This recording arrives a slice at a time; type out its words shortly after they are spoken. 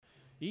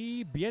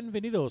Y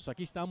bienvenidos.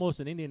 Aquí estamos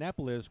in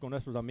Indianapolis con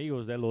nuestros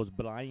amigos de los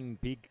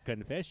Blind Pig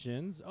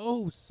Confessions.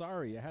 Oh,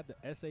 sorry, I had the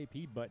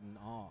SAP button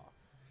off.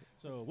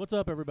 So, what's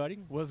up, everybody?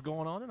 What's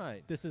going on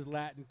tonight? This is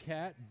Latin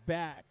Cat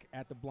back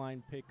at the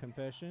Blind Pig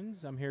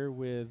Confessions. I'm here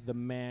with the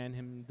man,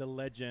 him, the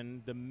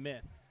legend, the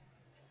myth,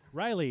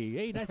 Riley.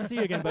 Hey, nice to see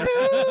you again, buddy.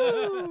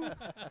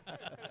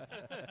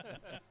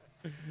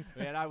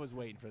 Man, I was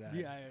waiting for that.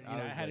 Yeah, I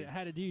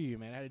had to do you,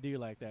 man. I had to do you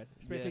like that.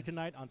 Especially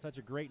tonight on such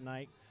a great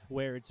night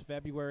where it's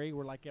February.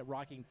 We're like at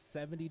rocking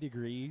 70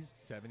 degrees.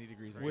 70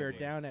 degrees. We're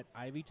down at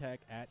Ivy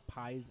Tech at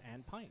Pies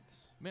and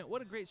Pints. Man,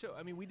 what a great show.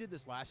 I mean, we did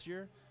this last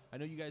year. I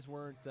know you guys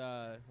weren't,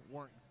 I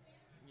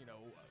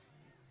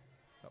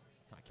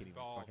can't even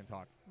fucking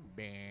talk.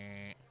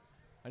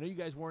 I know you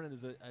guys weren't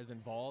as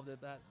involved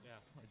at that. Yeah.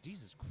 Oh,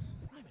 Jesus Christ.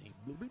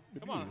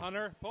 Come on,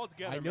 Hunter. Pull it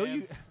together,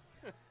 man.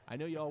 I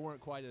know y'all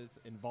weren't quite as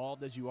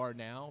involved as you are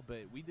now,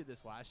 but we did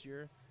this last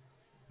year.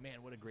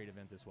 Man, what a great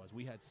event this was.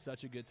 We had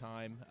such a good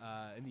time.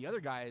 And the other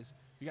guys,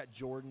 we got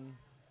Jordan,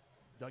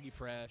 Dougie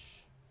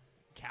Fresh,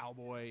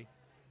 Cowboy,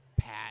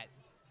 Pat.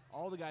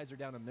 All the guys are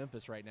down in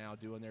Memphis right now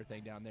doing their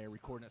thing down there,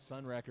 recording at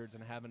Sun Records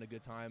and having a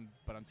good time.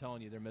 But I'm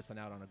telling you, they're missing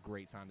out on a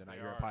great time tonight.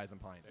 You're at Pies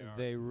and Pints.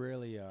 They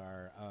really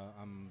are.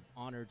 I'm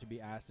honored to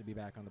be asked to be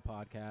back on the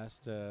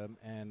podcast.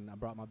 And I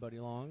brought my buddy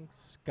along,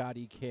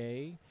 Scotty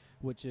K,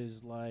 which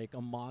is like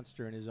a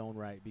monster in his own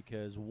right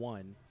because,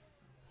 one,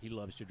 he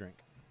loves to drink.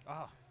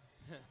 Oh.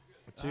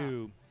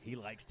 Two, he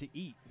likes to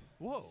eat.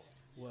 Whoa.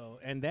 Well,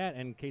 and that,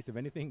 in case if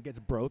anything gets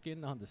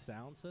broken on the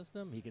sound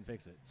system, he can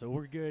fix it. So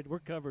we're good. We're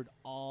covered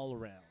all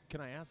around.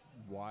 Can I ask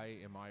why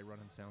am I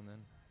running sound then?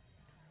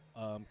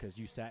 Because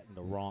you sat in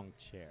the wrong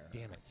chair.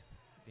 Damn it.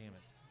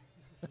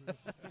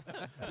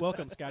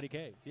 Welcome, Scotty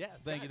K. Yeah.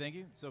 Thank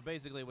you. So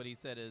basically what he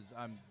said is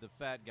I'm the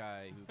fat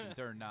guy who can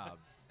turn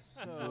knobs.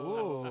 So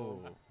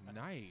Oh,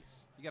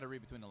 nice. you got to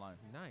read between the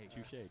lines. Nice.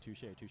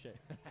 Touche.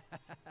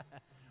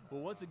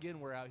 Well, once again,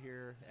 we're out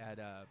here at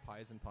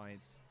Pies and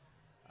Pints.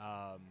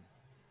 Man,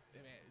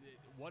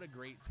 what a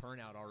great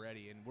turnout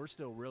already, and we're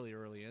still really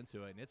early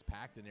into it, and it's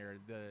packed in there.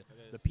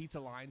 The pizza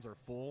lines are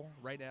full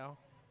right now.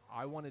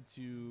 I wanted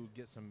to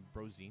get some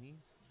brozinis,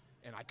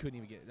 and I couldn't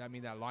even get. I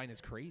mean, that line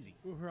is crazy.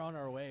 We're on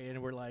our way,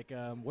 and we're like,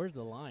 where's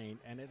the line?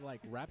 And it,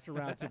 like, wraps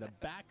around to the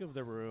back of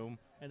the room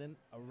and then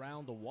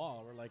around the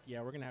wall. We're like,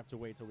 yeah, we're going to have to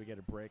wait till we get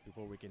a break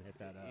before we can hit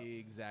that up.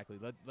 Exactly.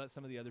 Let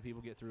some of the other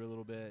people get through a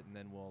little bit, and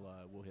then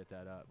we'll hit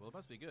that up. Well, it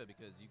must be good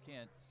because you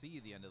can't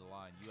see the end of the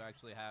line. You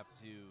actually have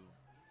to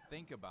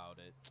think about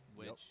it,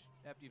 which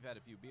after you've had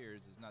a few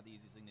beers is not the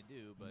easiest thing to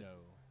do, but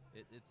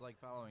it's like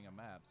following a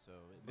map, so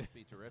it must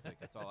be terrific.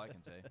 That's all I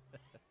can say.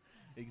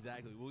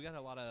 Exactly. Well, we got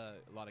a lot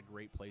of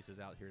great places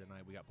out here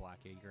tonight. We got Black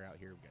Acre out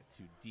here. We got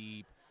Too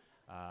Deep,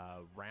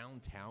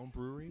 Round Town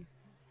Brewery.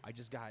 I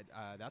just got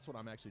that's what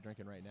I'm actually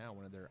drinking right now.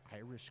 One of their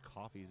Irish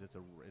coffees. It's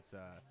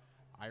a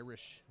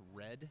Irish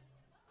red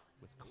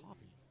with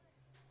coffee.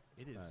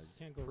 It is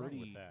can't go wrong pretty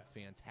with that.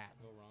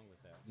 fantastic. Go wrong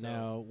with that.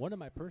 Now, one of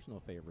my personal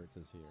favorites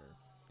is here.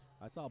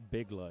 I saw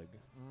Big Lug,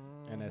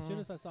 and as soon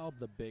as I saw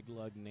the Big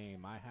Lug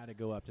name, I had to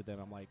go up to them.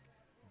 I'm like,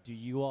 "Do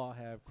you all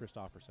have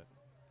Christofferson?"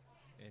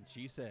 And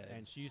she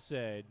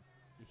said,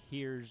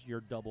 "Here's your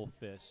double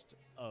fist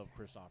of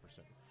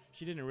Christofferson."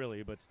 She didn't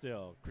really, but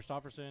still,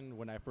 Christofferson.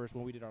 When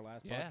we did our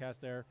last podcast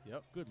there,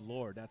 good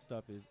Lord, that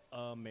stuff is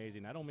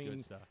amazing. I don't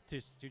mean to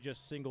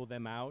just single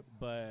them out,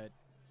 but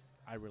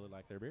I really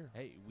like their beer.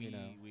 Hey,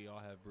 we all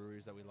have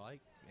breweries that we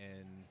like,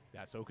 and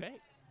that's okay.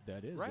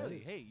 That is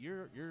Riley. Hey,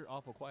 you're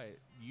awful quiet.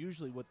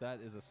 Usually, what that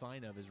is a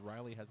sign of is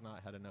Riley has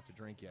not had enough to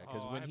drink yet.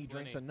 Because when he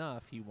drinks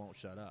enough, he won't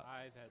shut up.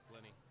 I've had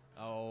plenty.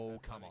 Oh,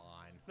 come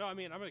on. No, I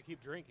mean, I'm going to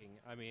keep drinking.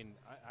 I mean,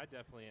 I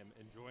definitely am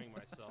enjoying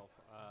myself.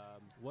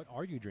 What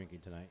are you drinking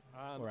tonight,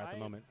 or at the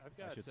moment? I've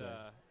got I should say.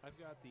 I've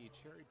got the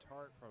cherry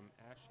tart from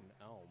Ashen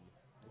Elm.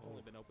 It's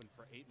only been open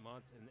for 8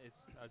 months, and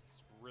it's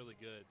really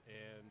good.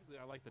 And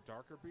I like the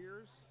darker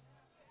beers.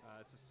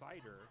 It's a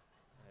cider.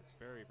 It's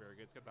very, very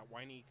good. It's got that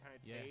winey kind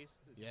of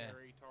taste, the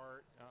cherry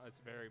tart. It's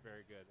very,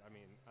 very good. I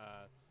mean,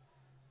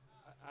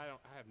 I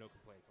have no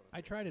complaints on this.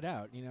 I tried it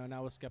out, and I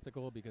was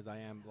skeptical because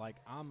I'm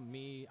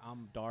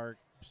dark,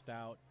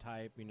 stout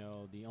type,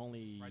 the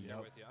only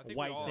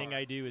white thing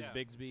I do is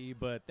Bigsby,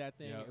 but that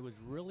thing, it was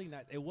really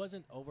not, it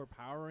wasn't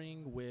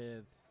overpowering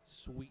with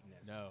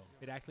sweetness. No.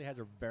 It actually has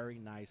a very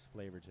nice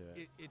flavor to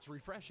it. It's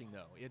refreshing,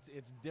 though.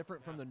 It's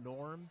different from the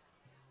norm,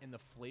 and the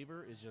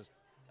flavor is just,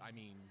 I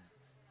mean,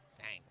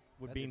 dang.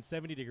 With being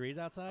 70 degrees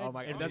outside? Oh,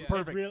 my God. That's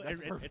perfect.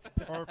 It's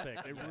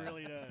perfect. It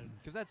really does.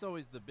 Because that's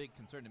always the big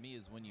concern to me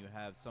is when you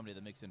have somebody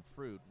that mix in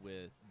fruit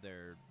with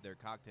their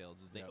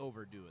cocktails is they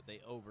overdo it. They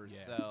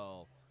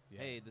oversell,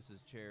 hey, this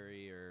is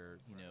cherry or,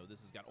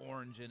 this has got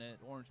orange in it,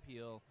 orange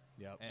peel.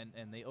 Yep.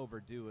 And they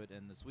overdo it,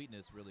 and the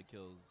sweetness really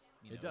kills.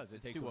 It does.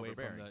 It takes away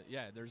from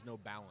there's no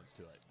balance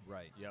to it.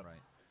 Right. Yep. Right.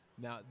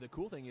 Now, the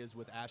cool thing is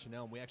with Ashen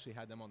Elm, we actually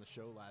had them on the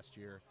show last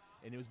year,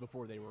 and it was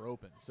before they were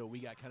open. So we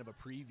got kind of a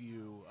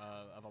preview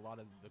of a lot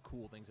of the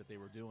cool things that they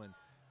were doing.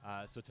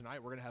 So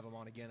tonight we're going to have them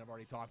on again. I've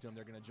already talked to them.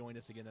 They're going to join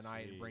us again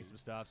tonight and bring some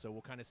stuff. So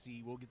we'll kind of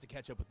see. We'll get to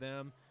catch up with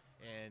them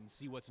and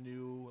see what's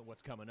new and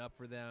what's coming up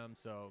for them.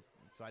 So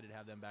excited to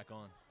have them back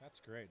on. That's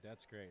great,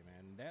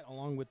 man. That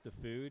along with the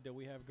food that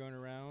we have going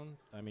around,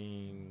 I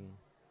mean,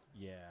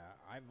 yeah,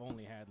 I've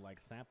only had like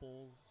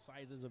sample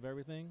sizes of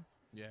everything.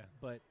 Yeah.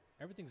 But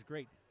everything's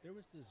great. There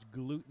was this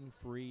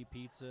gluten-free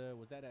pizza.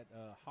 Was that at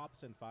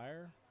Hops and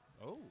Fire?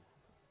 Oh.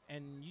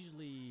 And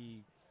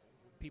usually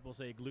people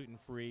say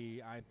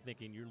gluten-free. I'm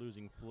thinking you're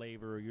losing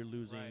flavor, you're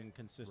losing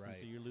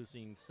consistency, you're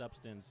losing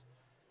substance.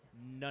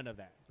 None of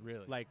that.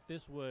 Really? Like,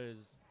 this was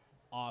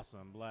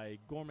awesome. Like,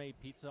 gourmet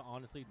pizza,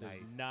 honestly, does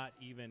not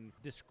even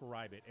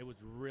describe it. It was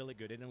really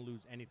good. It didn't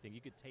lose anything.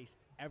 You could taste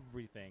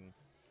everything,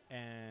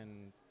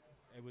 and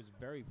it was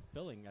very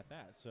filling at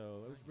that.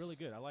 So it was really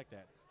good. I like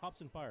that.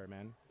 Hops and Fire,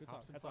 man. Good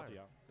talk. That's off to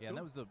y'all. Yeah, and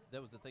that was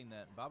the thing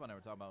that Bob and I were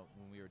talking about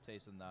when we were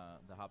tasting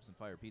the Hops and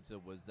Fire pizza,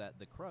 was that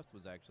the crust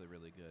was actually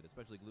really good,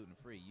 especially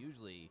gluten-free.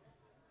 Usually,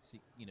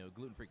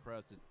 gluten-free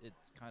crust,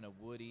 it's kind of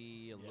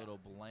woody, a little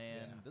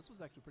bland. Yeah. This was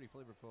actually pretty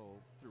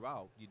flavorful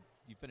throughout.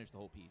 You finished the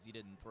whole piece. You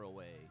didn't throw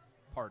away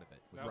part of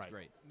it, which was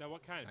great. Now,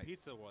 what kind of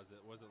pizza was it?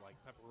 Was it like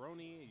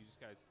pepperoni?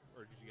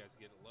 Or did you guys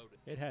get it loaded?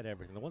 It had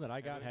everything. The one that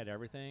I got had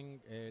everything.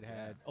 It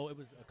had it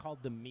was called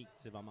the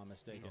meats, if I'm not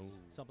mistaken,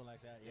 something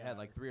like that. Yeah, it had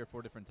like 3 or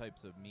 4 different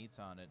types of meats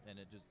on it, and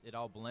it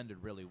all blended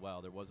really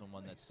well. There wasn't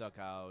one that stuck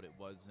out. It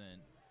wasn't.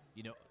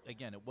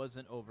 Again, it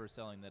wasn't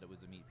overselling that it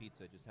was a meat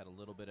pizza. It just had a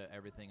little bit of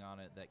everything on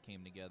it that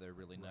came together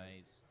really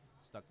nice,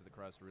 stuck to the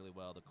crust really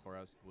well. The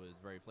crust was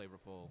very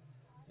flavorful.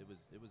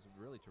 It was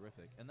really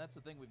terrific. And that's the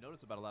thing we've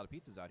noticed about a lot of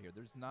pizzas out here.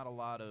 There's not a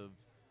lot of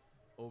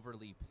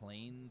overly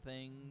plain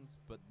things,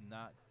 but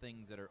not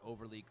things that are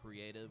overly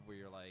creative where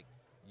you're like,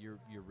 you're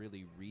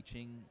really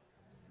reaching.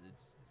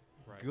 It's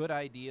good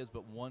ideas,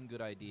 but one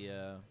good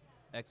idea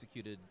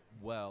executed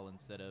well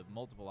instead of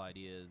multiple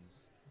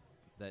ideas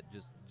that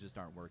just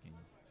aren't working.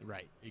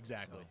 Right,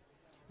 exactly. So.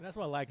 And that's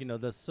what I like,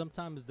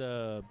 sometimes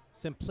the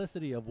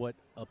simplicity of what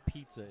a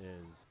pizza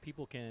is.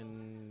 People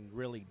can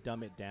really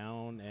dumb it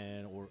down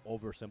or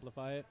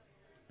oversimplify it.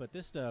 But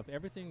this stuff,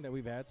 everything that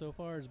we've had so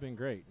far has been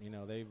great.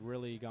 They've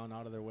really gone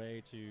out of their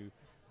way to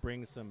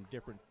bring some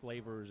different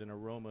flavors and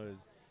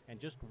aromas. And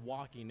just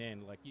walking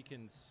in, like, you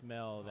can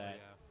smell that.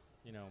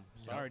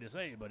 Sorry to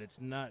say, but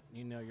it's not,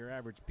 your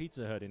average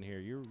Pizza Hut in here.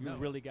 You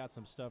really got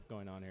some stuff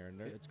going on here,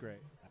 and it's great.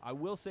 I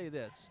will say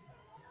this.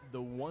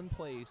 The one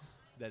place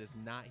that is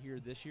not here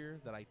this year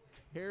that I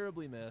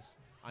terribly miss,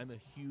 I'm a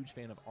huge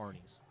fan of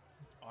Arnie's.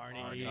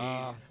 Arnie's.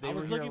 I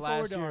was looking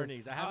forward to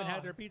Arnie's. I haven't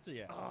had their pizza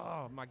yet.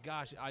 Oh, my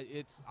gosh.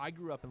 I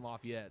grew up in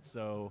Lafayette,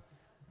 so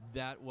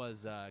that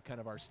was kind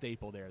of our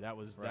staple there. That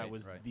was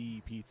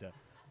the pizza.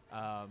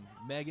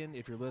 Megan,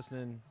 if you're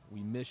listening,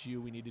 we miss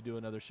you. We need to do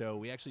another show.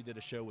 We actually did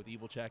a show with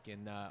Evil Check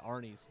and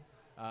Arnie's.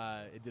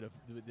 It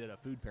did a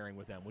food pairing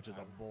with them, which is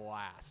a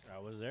blast. I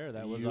was there.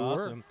 That was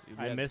awesome.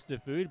 I missed the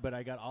food, but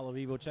I got all of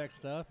Evil Check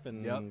stuff,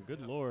 and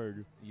good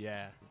Lord.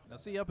 Yeah. Now,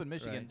 see, up in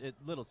Michigan,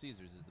 Little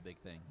Caesars is the big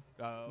thing.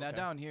 Okay. Now,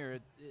 down here,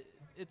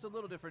 it's a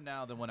little different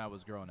now than when I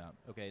was growing up.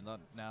 Okay,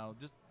 now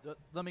just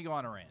let me go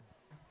on a rant.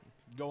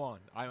 Go on.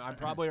 I'm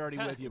probably already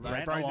with you, but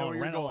I probably know where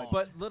you're going.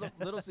 But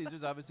Little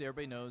Caesars, obviously,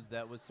 everybody knows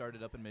that was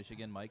started up in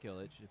Michigan. Mike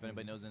Ilitch. If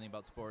anybody knows anything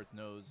about sports,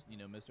 knows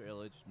Mr.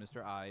 Ilitch,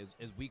 Mr. I,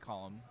 as we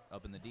call him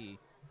up in the D.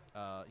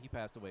 He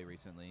passed away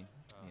recently.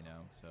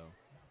 So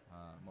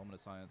moment of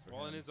silence for him.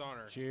 Well, in his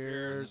honor.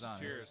 Cheers.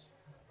 Cheers.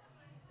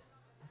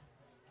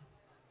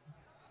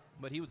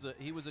 But he was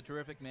a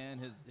terrific man.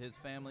 His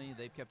family,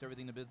 they've kept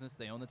everything in business.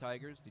 They own the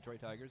Tigers, Detroit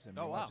Tigers, and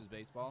he watches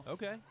baseball.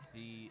 Okay.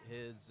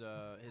 His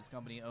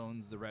company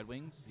owns the Red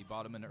Wings. He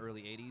bought them in the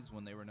early '80s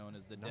when they were known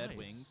as the Dead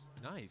Wings.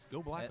 Nice.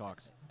 Go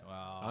Blackhawks.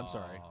 I'm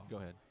sorry. Go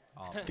ahead.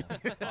 Awful.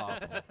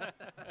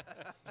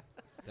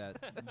 That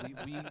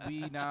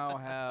we now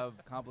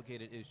have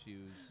complicated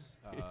issues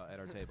at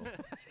our table.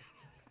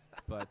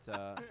 But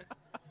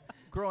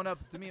growing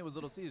up, to me, it was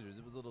Little Caesars.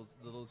 It was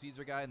Little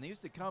Caesar guy, and they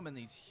used to come in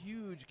these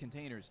huge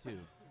containers too.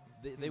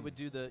 They would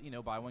do the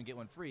buy one get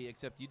one free,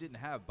 except you didn't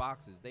have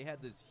boxes. They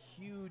had this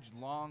huge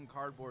long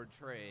cardboard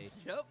tray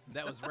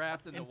that was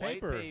wrapped in the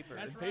white paper.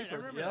 That's right. I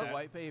remember that.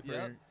 White paper.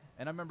 Yep.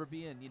 And I remember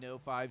being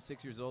 5,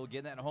 6 years old,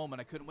 getting that at home, and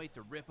I couldn't wait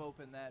to rip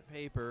open that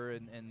paper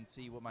and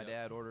see what my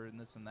dad ordered and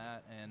this and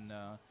that. And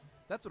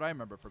that's what I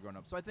remember for growing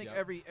up. So I think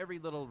every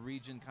little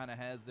region kind of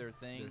has their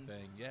thing.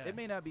 It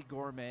may not be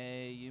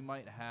gourmet. You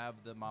might have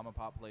the mom and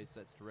pop place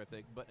that's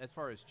terrific. But as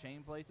far as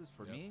chain places,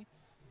 for me,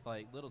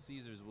 like Little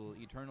Caesars will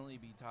eternally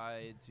be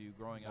tied to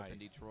growing up in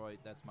Detroit.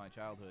 That's my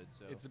childhood.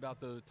 So it's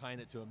about tying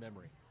it to a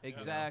memory.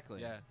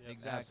 Exactly. Yeah.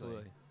 Exactly.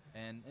 Absolutely.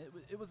 And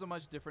it was a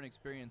much different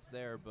experience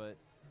there. But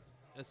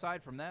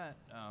aside from that,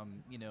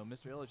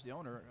 Mr. Ilitch, the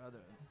owner,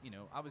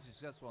 obviously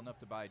successful enough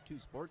to buy 2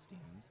 sports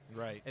teams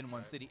in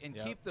one city and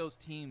keep those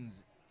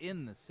teams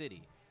in the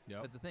city.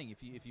 That's the thing.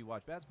 If you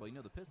watch basketball,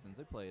 the Pistons,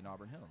 they play in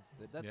Auburn Hills.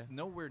 That's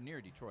nowhere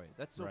near Detroit.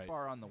 That's so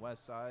far on the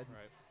west side.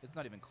 Right. It's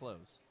not even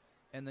close.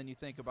 And then you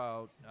think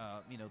about,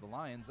 the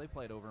Lions, they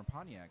played over in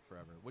Pontiac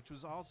forever, which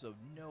was also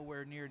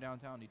nowhere near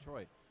downtown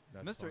Detroit.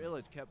 Mr.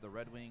 Illich kept the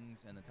Red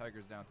Wings and the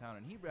Tigers downtown,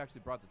 and he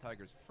actually brought the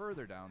Tigers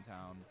further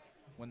downtown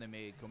when they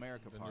made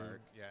Comerica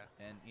Park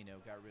and,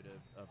 got rid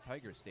of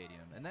Tiger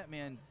Stadium. And that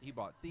man, he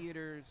bought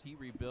theaters, he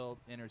rebuilt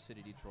inner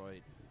city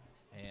Detroit.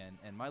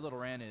 And my little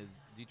rant is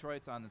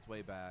Detroit's on its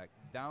way back.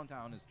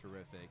 Downtown is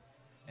terrific,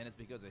 and it's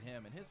because of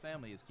him, and his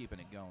family is keeping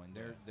it going.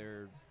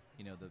 They're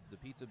the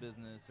pizza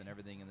business and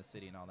everything in the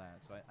city and all that.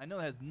 So I know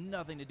it has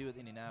nothing to do with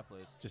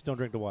Indianapolis. Just don't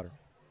drink the water.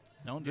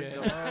 Don't drink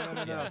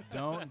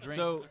don't drink.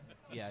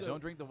 Don't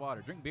drink the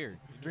water. Drink beer.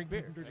 Drink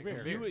beer.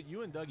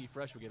 You and Dougie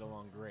Fresh would get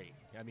along great.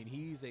 I mean,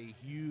 he's a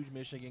huge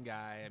Michigan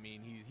guy. I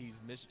mean, he's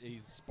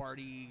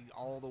Sparty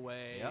all the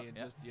way,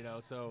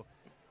 so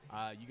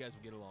you guys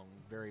would get along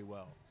very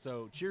well.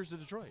 So cheers to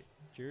Detroit.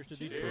 Cheers to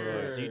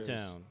Detroit.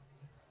 D-Town.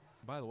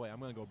 By the way, I'm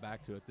going to go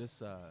back to it.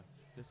 This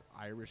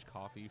Irish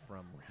coffee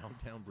from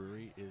Roundtown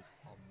Brewery is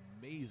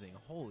amazing.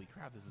 Holy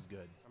crap, this is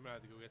good. I'm going to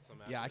have to go get some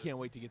after I can't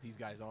wait to get these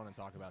guys on and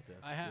talk about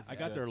this. I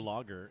got their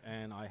lager,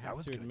 and I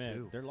have to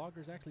admit, their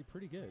lager's actually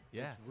pretty good.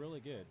 Yeah. It's really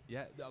good.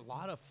 Yeah, a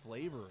lot of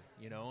flavor,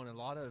 and a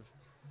lot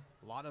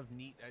of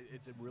neat.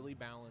 It's really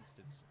balanced.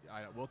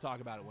 We'll talk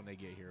about it when they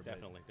get here.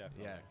 Definitely.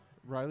 Yeah.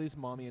 Riley's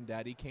mommy and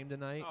daddy came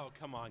tonight. Oh,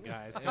 come on,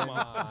 guys. Come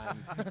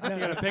on. You're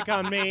going to pick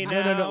on me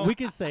now? No. We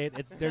can say it.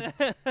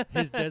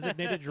 His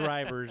designated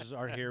drivers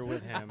are here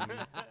with him.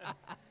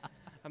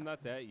 I'm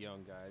not that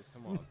young, guys.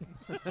 Come on.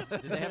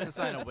 Did they have to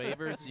sign a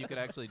waiver so you could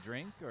actually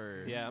drink?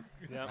 Or Yep.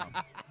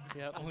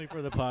 Only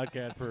for the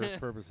podcast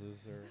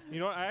purposes.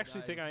 Or. I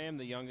actually think I am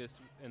the youngest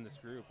in this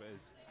group.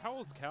 How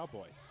old's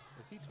Cowboy?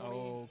 Is he 20?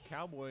 Oh,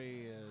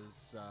 Cowboy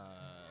is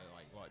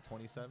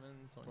 27?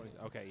 20.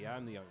 Okay, yeah,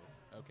 I'm the youngest.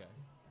 Okay.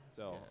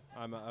 So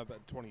I'm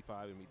about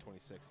 25 and be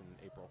 26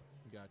 in April.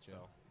 Gotcha.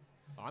 So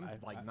I'm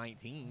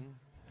 19.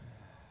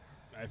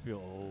 I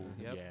feel old.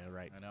 Yep. Yeah,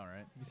 right. I know,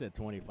 right? You said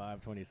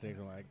 25, 26.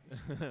 I'm like,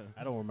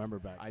 I don't remember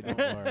back. I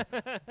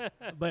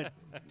don't. But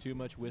too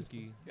much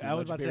whiskey. I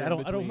was about to say, I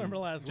don't remember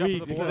last Jump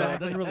week. So it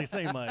doesn't really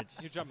say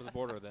much. You jumped the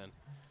border then.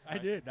 I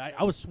did.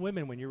 I was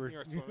swimming when you were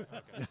swimming.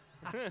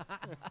 Okay.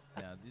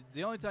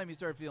 The only time you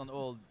start feeling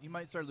old, you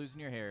might start losing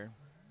your hair,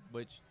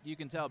 which you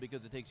can tell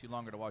because it takes you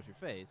longer to wash your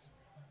face.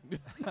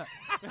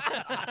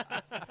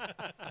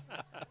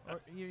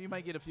 Or you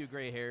might get a few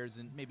gray hairs,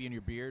 and maybe in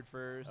your beard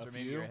first, or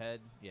maybe your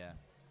head. Yeah.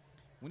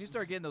 When you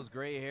start getting those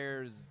gray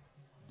hairs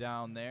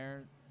down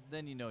there,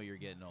 then you know you're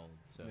getting old.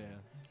 So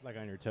like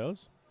on your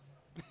toes.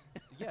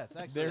 Yes,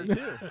 actually. There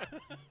too.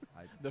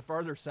 The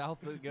farther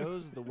south it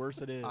goes, the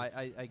worse it is.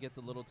 I get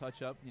the little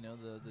touch up,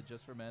 the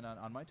just for men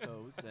on my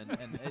toes,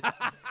 and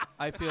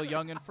I feel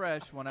young and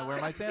fresh when I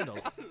wear my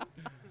sandals.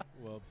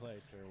 Well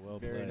played, sir. Well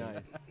Very played.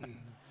 nice.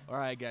 All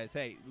right, guys.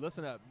 Hey,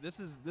 listen up. This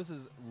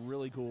is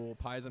really cool.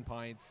 Pies and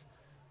Pints.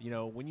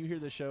 When you hear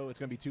the show, it's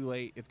going to be too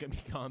late. It's going to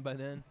be gone by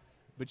then.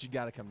 But you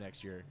got to come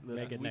next year.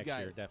 Listen, Make it next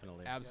year,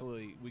 definitely.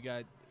 Absolutely. Yep. We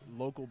got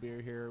local beer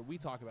here. We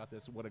talk about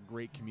this. What a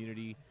great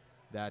community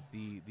that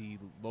the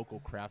local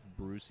craft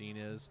brew scene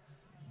is.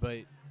 But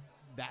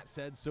that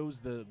said, so's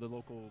the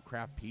local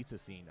craft pizza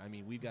scene. I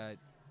mean, we've got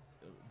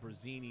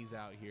Brazzini's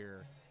out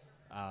here.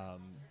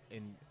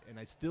 And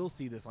I still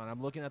see this line.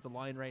 I'm looking at the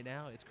line right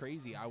now. It's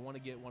crazy. I want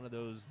to get one of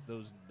those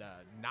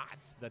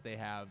knots that they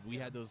have. We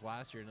had those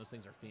last year, and those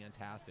things are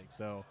fantastic.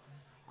 So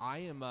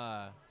I'm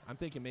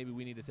thinking maybe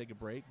we need to take a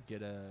break,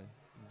 get a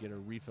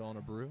refill on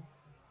a brew,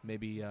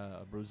 maybe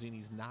a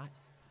Brazzini's knot.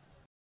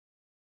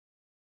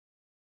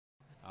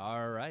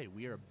 All right,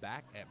 we are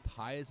back at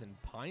Pies and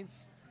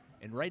Pints.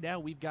 And right now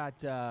we've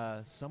got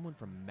someone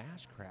from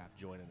Mashcraft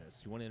joining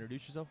us. You want to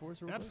introduce yourself for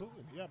us real quick?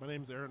 Absolutely. Yeah, my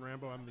name's Aaron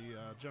Rambo. I'm the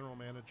general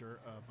manager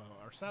of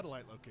our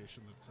satellite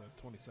location that's at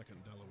 22nd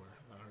in Delaware,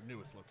 our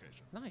newest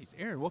location. Nice.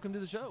 Aaron, welcome to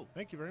the show.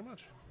 Thank you very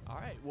much. All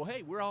right. Well,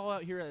 hey, we're all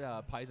out here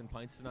at Pies and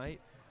Pints tonight.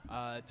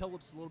 Tell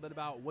us a little bit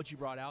about what you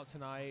brought out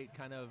tonight,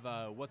 kind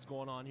of what's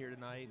going on here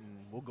tonight, and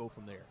we'll go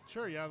from there.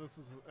 Sure, yeah. This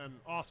is an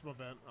awesome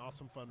event,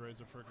 awesome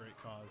fundraiser for a great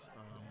cause.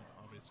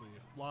 Obviously,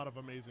 a lot of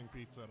amazing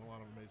pizza and a lot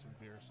of amazing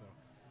beer, so...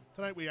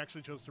 Tonight we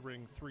actually chose to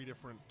bring 3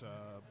 different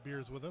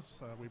beers with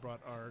us. We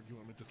brought our, you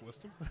want me to just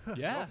list them?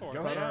 Yeah, go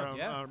ahead.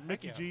 Our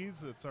Mickey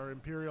G's. It's our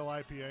Imperial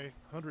IPA,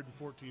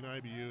 114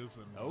 IBUs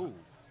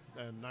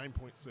and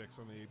 9.6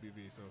 on the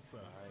ABV. So it's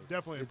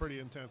definitely a pretty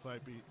intense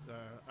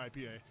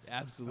IPA.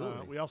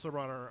 Absolutely. We also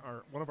brought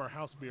our one of our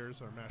house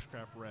beers, our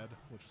Mashcraft Red,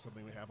 which is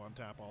something we have on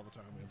tap all the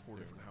time. We have 4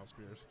 different house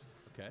beers.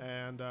 Okay.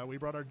 And we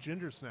brought our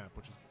Ginger Snap,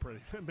 which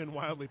has been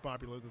wildly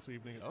popular this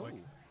evening. It's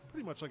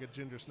pretty much like a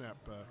ginger snap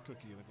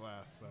cookie in a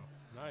glass. So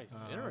nice,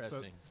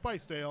 interesting. It's a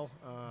spiced ale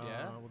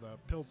with a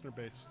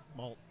Pilsner-based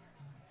malt.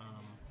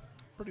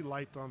 Pretty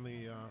light on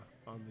the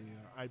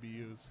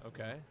IBUs.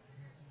 Okay,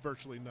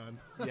 virtually none.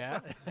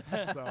 Yeah.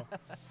 So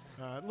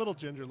little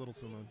ginger, little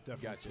cinnamon,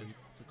 definitely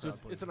sweet.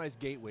 It's a nice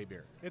gateway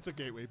beer. It's a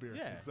gateway beer.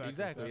 Yeah,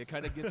 exactly. It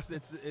kind of gets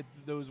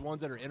those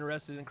ones that are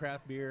interested in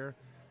craft beer.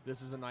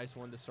 this is a nice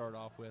one to start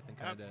off with and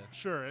kind of.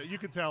 Sure, you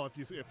could tell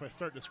if I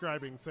start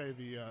describing, say,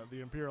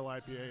 the Imperial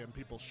IPA and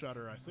people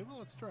shudder. I say, well,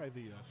 let's try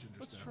the ginger.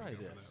 Let's stout. try Go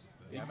for this. that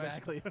instead. Yeah,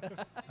 Exactly.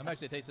 I'm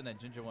actually tasting that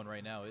ginger one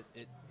right now.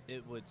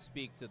 It would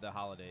speak to the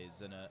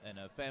holidays and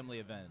a family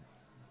event.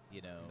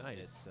 You know, Nice.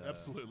 It's,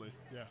 Absolutely,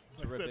 yeah.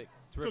 Like I terrific, said,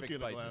 terrific cookie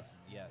in a spices.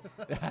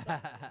 glass.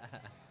 Yes.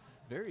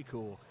 Very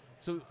cool.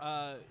 So,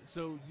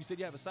 so you said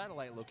you have a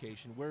satellite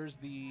location. Where's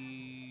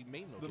the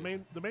main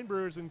location? The main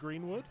brewer is in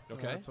Greenwood.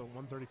 Okay. It's a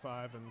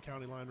 135 and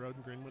County Line Road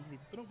in Greenwood. We've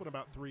been open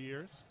about 3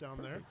 years down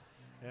Perfect.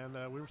 there,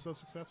 and we were so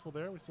successful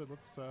there. We said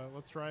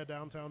let's try a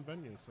downtown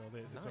venue. So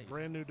it's a Nice.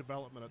 brand new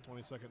development at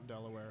 22nd and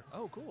Delaware.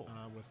 Oh, cool.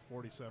 With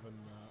 47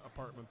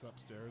 apartments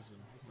upstairs, and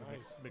it's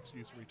Nice. a mixed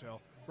use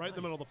retail right in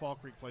the middle of the Fall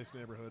Creek Place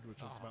neighborhood, which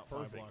is about 5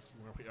 perfect. blocks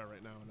from where we are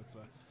right now, and it's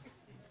a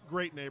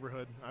great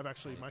neighborhood. I've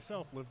actually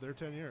myself lived there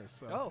 10 years.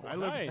 So Oh,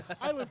 nice.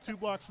 I live 2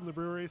 blocks from the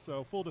brewery,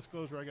 so full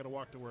disclosure, I got to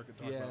walk to work and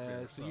talk about Yeah,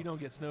 beer. so you don't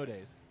get snow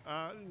days.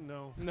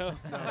 No. No.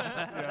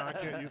 Yeah, I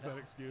can't use that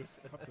excuse.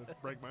 I have to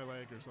break my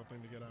leg or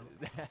something to get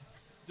out.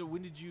 So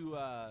when did you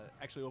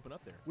actually open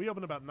up there? We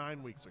opened about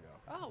 9 weeks ago.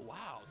 Oh,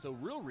 wow. So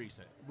real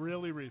recent.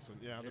 Really recent,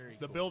 yeah. Very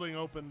The cool. building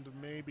opened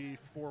maybe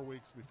 4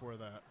 weeks before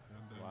that,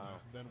 and then Wow.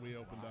 then we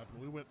opened up,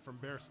 and we went from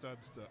bare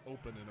studs to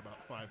open in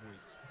about 5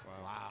 weeks.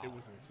 Wow. It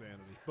was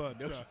insanity. But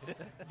No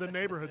the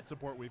neighborhood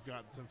support we've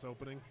gotten since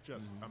opening,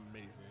 just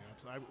amazing.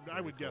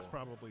 I would guess cool.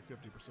 probably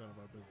 50% of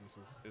our business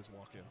is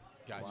walk-in.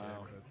 Gotcha. to the Wow.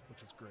 neighborhood,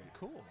 which is great.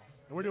 Cool.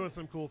 And we're doing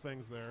some cool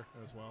things there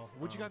as well.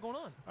 What you got going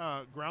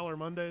on? Growler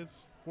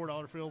Mondays,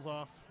 $4 fills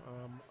off,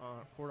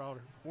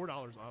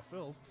 $4 off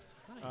fills.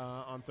 Nice.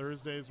 On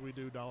Thursdays, we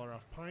do $1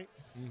 off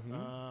pints.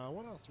 Mhm.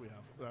 What else do we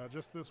have?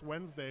 Just this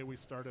Wednesday, we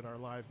started our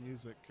live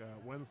music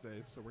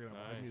Wednesdays, so we're going to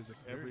have live Nice. music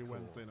Very every cool.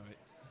 Wednesday night.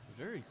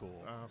 Very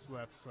cool. So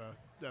that's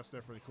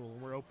definitely cool.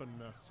 And we're open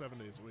 7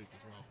 days a week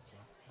as well. So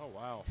Oh,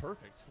 wow.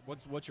 Perfect.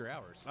 What's your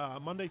hours?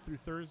 Monday through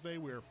Thursday,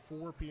 we're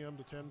 4 p.m.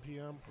 to 10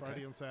 p.m. Friday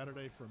Okay. and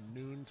Saturday from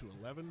noon to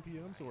 11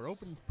 p.m. So we're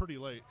open pretty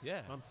late.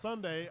 Yeah. On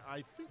Sunday,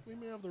 I think we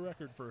may have the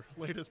record for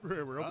latest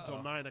brewery. We're open till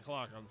Uh-oh. 9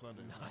 o'clock on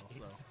Sundays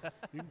Nice. now.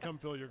 So you can come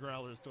fill your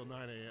growlers till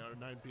 9 a.m. or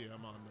 9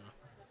 p.m. on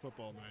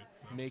football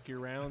nights. So. Make your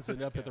rounds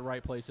and up at the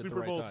right place at the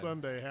Super right Bowl time.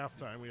 Sunday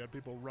halftime, we had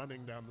people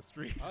running down the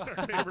street. Oh, in our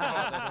neighborhood.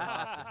 that's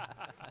awesome.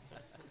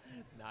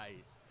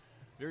 Nice.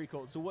 Very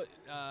cool. So what?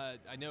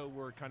 I know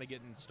we're kind of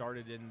getting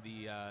started in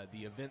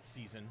the event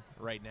season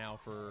right now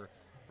for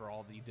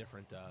all the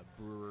different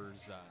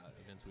brewers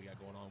events we got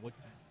going on. What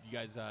you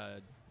guys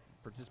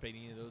participate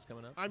in any of those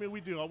coming up? I mean,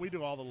 we do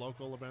all the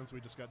local events. We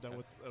just got done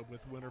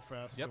with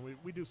Winterfest, Yep. and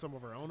we do some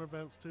of our own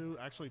events too.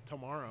 Actually,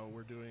 tomorrow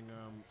we're doing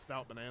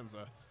Stout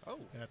Bonanza Oh,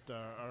 at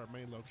our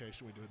main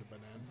location. We do it at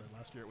Bonanza.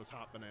 Last year it was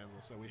Hot Bonanza,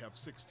 so we have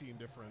 16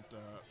 different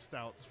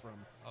stouts from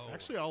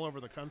actually all over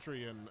the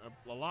country, and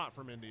a lot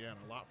from Indiana,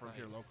 a lot from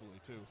here Nice. locally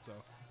too. So,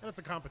 and it's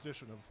a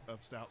competition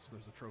of stouts. And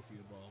there's a trophy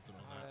involved and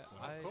all that. So.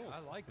 I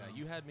like that.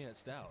 You had me at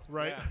stout.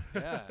 Right.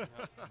 Yeah.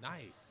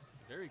 Nice.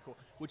 Very cool.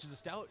 Which is a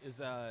stout is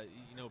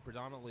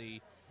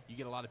predominantly you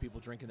get a lot of people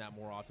drinking that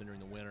more often during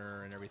the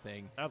winter and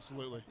everything.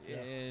 Absolutely. Yeah.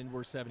 And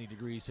we're 70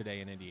 degrees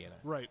today in Indiana.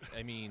 Right.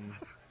 I mean,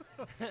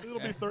 It'll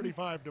be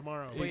 35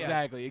 tomorrow. Well, yeah,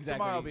 exactly.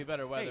 Tomorrow will be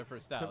better weather Hey, for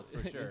stouts,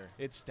 for sure.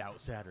 It's Stout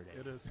Saturday.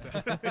 It is.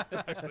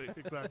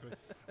 Exactly.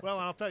 Well,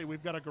 I'll tell you,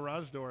 we've got a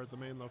garage door at the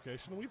main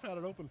location. We've had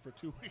it open for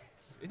 2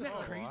 weeks. Isn't that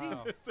crazy?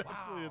 wow. It's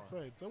absolutely Wow.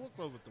 insane. So we'll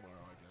close it tomorrow,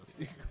 I guess.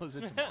 You can close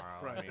it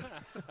tomorrow. Right.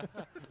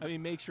 I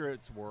mean, make sure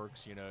it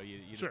works. You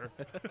Sure.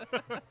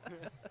 Got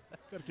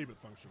to keep it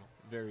functional.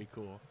 Very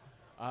cool.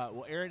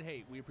 Well, Aaron,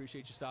 hey, we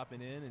appreciate you stopping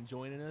in and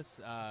joining us.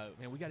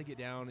 Man, we got to get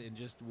down and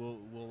just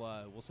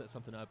we'll set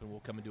something up and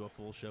we'll come and do a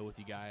full show with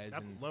you guys.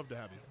 I'd And love to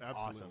have you.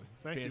 Absolutely. Awesome.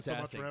 Thank you so much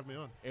Fantastic. for having me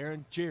on.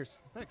 Aaron, cheers.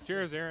 Thanks.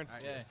 Cheers, Aaron. All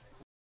right. Yeah.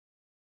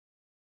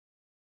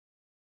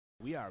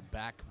 We are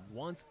back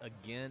once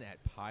again at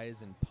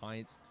Pies and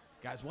Pints.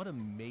 Guys, what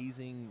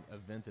amazing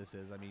event this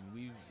is. I mean,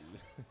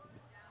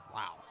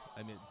 wow.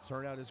 I mean,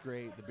 turnout is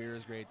great. The beer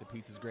is great. The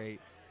pizza's great.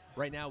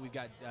 Right now, we've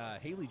got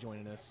Haley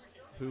joining us,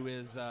 who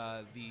is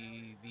the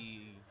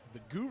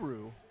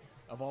guru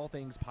of all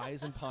things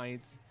Pies and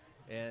Pints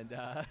and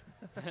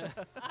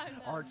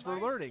Arts for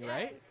Learning,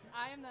 right? Yes,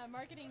 I am the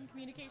marketing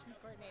communications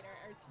coordinator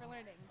at Arts for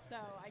Learning. So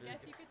I guess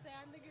you could say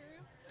I'm the guru.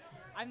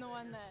 I'm the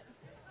one that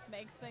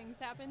makes things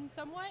happen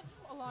somewhat,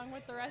 along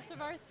with the rest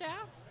of our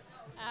staff,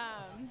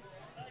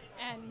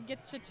 and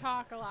gets to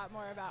talk a lot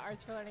more about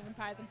Arts for Learning and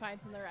Pies and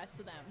Pints than the rest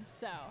of them.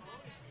 So,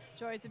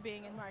 joys of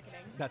being in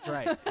marketing. That's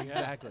right,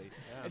 exactly.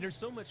 And there's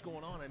so much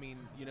going on. I mean,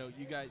 you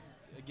got,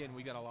 again,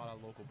 we got a lot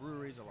of local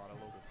breweries, a lot of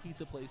local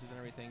pizza places and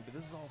everything, but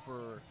this is all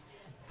for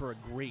a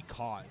great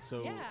cause.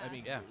 So, Yeah. I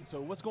mean,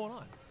 so what's going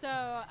on? So,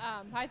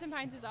 Pies and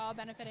Pints is all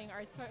benefiting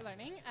Arts for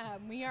Learning.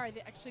 We are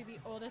actually the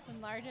oldest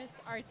and largest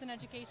arts and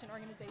education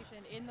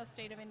organization in the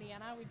state of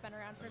Indiana. We've been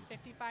around for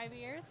 55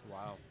 years.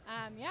 Wow.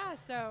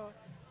 So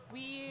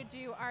we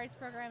do arts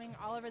programming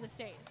all over the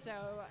state. So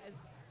as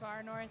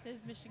far north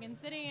as Michigan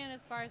City and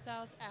as far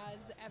south as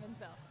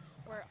Evansville.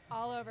 We're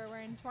all over. We're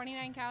in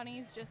 29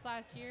 counties. Just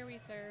last year we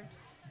served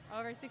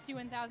over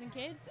 61,000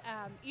 kids.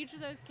 Each of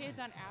those kids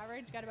on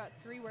average got about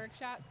 3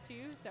 workshops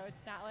too, so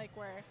it's not like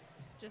we're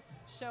just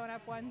showing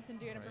up once and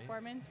doing a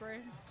performance. We're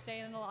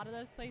staying in a lot of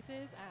those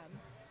places.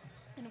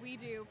 And we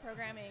do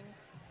programming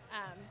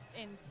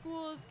in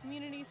schools,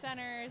 community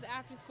centers,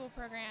 after-school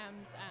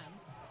programs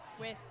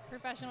with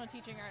professional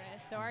teaching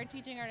artists. So our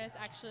teaching artists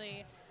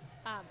actually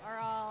are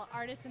all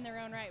artists in their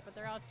own right, but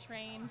they're all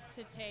trained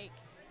to take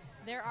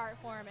their art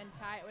form and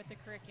tie it with the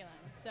curriculum.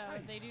 So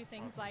they do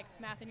things like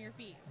Math in Your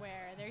Feet,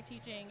 where they're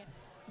teaching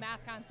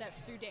math concepts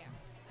through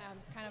dance.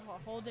 It's kind of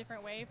a whole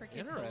different way for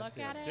kids to look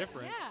at it. It's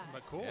different,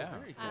 but cool. Yeah.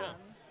 Very cool.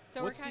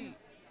 So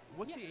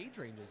what's the age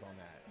ranges on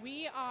that?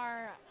 We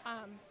are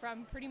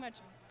from pretty much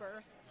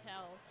birth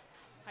till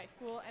high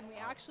school, and we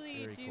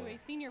actually do a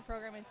senior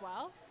program as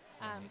well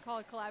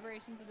called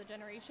Collaborations of the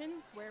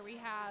Generations, where we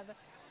have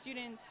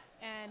students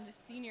and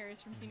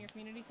seniors from senior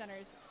community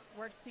centers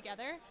work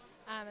together,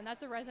 and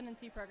that's a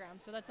residency program.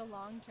 So that's a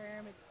long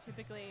term. It's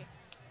typically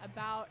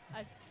about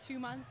a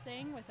 2-month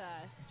thing with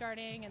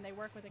starting, and they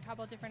work with a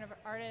couple different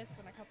artists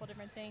on a couple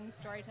different things,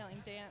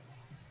 storytelling, dance,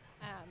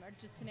 or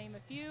just to name a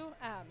few.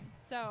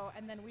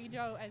 And then we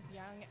go as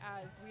young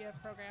as we have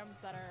programs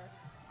that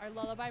are our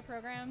lullaby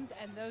programs,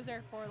 and those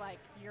are for like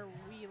your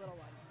wee little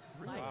ones.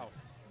 Really? Like, Wow.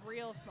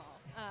 real small.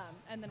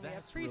 And then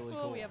That's we have preschool.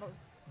 really cool. We have a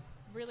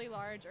really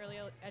large early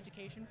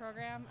education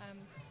program.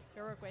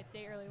 We work with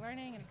Day Early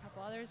Learning and a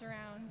couple others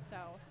around. So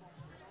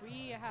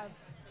we have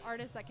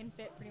artists that can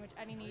fit pretty much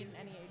any need in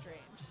any age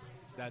range.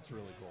 That's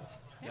really cool.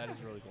 That is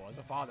really cool. As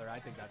a father, I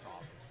think that's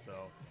awesome. So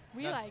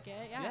We like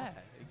it, yeah. Yeah,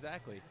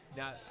 exactly.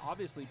 Now,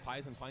 obviously,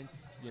 Pies and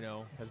Pints,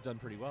 has done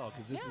pretty well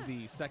because this is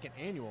the second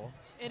annual.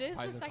 It is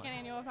Pies the and second Pints.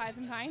 annual Pies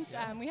and Pints.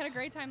 Yeah. We had a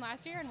great time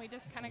last year, and we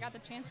just kind of got the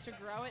chance to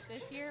grow it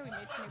this year. We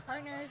made some new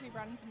partners. We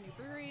brought in some new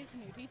breweries, some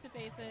new pizza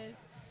faces.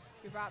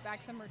 We brought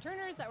back some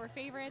returners that were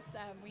favorites.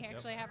 We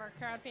actually have our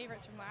crowd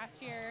favorites from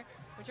last year,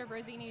 which are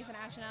Brozini's and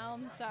Ash and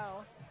Elm. So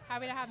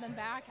happy to have them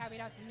back. Happy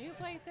to have some new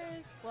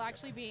places. We'll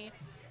actually be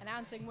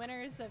announcing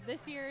winners of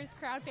this year's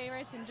crowd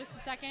favorites in just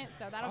a second.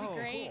 So that'll be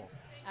great. Cool.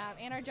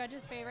 And our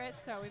judges' favorites.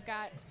 So we've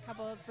got a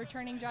couple of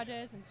returning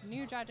judges and some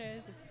new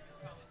judges.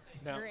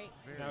 It's great.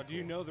 Now, do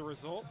you know the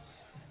results?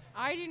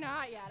 I do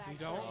not yet, actually. You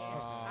don't?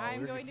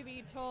 I'm going to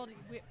be told.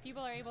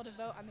 People are able to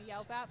vote on the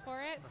Yelp app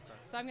for it.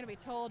 So I'm going to be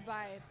told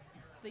by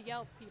the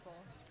Yelp people.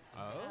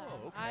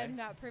 Oh, okay. I'm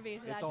not privy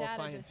to that It's all data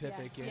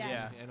scientific just and, yet.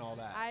 Yes. and all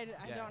that. I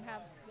don't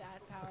have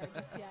that power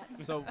just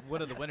yet. So what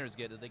do the winners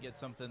get? Do they get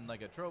something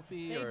like a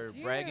trophy They or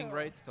do. bragging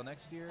rights till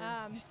next year?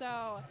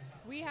 So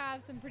we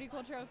have some pretty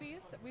cool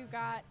trophies. We've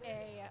got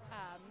I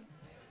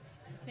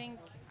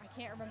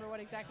can't remember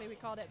what exactly we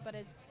called it, but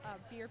it's a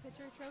beer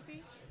pitcher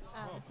trophy.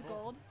 It's a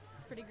gold.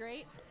 It's pretty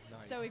great.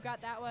 Nice. So we've got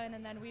that one,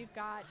 and then we've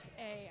got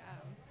a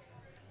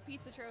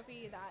pizza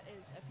trophy that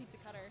is a pizza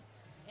cutter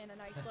in a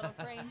nice little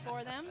frame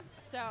for them.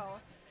 So,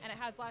 and it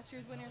has last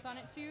year's winners on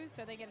it too,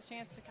 so they get a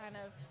chance to kind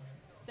of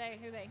say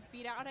who they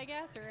beat out, I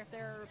guess, or if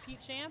they're a repeat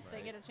champ,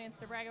 they get a chance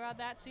to brag about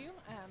that too.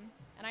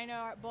 And I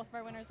know both of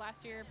our winners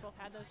last year both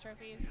had those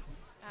trophies,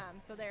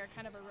 so they're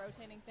kind of a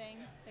rotating thing.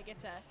 They get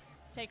to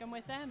take them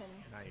with them and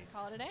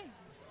call it a day.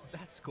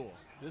 That's cool.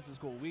 This is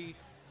cool. We,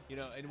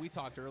 and we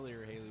talked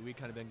earlier, Haley, we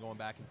kind of been going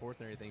back and forth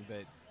and everything,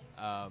 but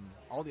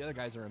all the other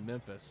guys are in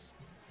Memphis,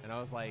 and I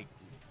was like,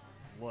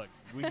 look,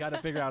 we got to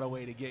figure out a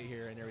way to get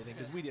here and everything,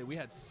 because we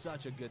had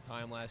such a good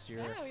time last year.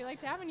 Yeah, we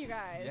liked having you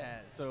guys. Yeah,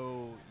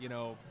 so,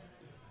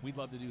 we'd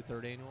love to do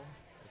third annual,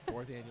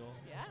 fourth annual.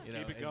 Yeah.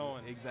 Keep it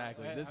going.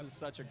 Exactly. This is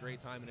such a great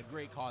time and a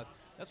great cause.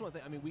 That's one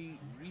thing. I mean,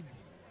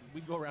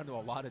 we go around to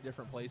a lot of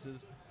different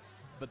places,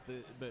 but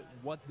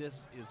what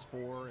this is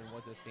for and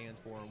what this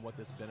stands for and what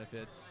this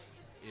benefits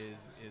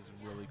is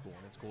really cool,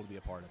 and it's cool to be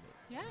a part of it.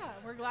 Yeah,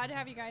 we're glad to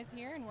have you guys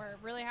here, and we're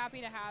really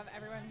happy to have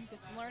everyone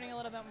just learning a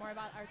little bit more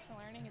about Arts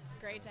for Learning. It's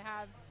great to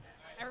have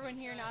everyone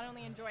here not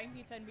only enjoying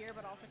pizza and beer,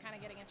 but also kind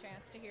of getting a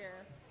chance to hear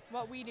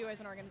what we do as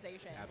an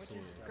organization,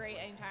 Absolutely. which is great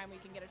anytime we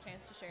can get a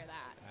chance to share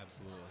that.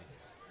 Absolutely.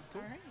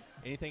 Cool. All right.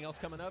 Anything else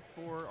coming up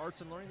for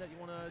Arts and Learning that you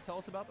want to tell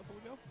us about before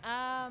we go?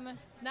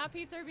 It's not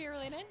pizza or beer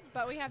related,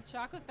 but we have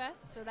Chocolate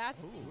Fest, so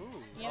that's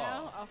Ooh.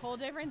 a whole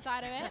different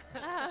side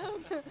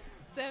of it.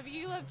 So if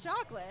you love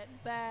chocolate,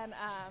 then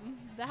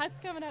that's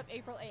coming up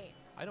April 8th.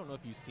 I don't know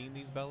if you've seen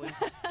these bellies.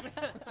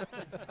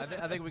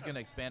 I think we can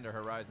expand our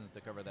horizons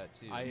to cover that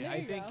too. There I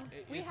you think go.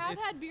 We it's- have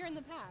it's- had beer in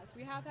the past.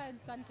 We have had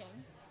Sun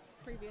King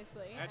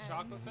previously. At and-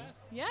 Chocolate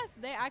Fest? Yes,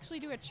 they actually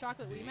do a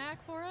chocolate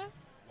WeMac for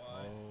us.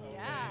 Okay.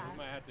 Yeah. We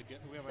might have to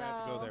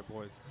go there,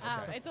 boys.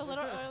 It's a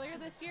little earlier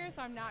this year,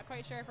 so I'm not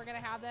quite sure if we're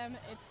going to have them.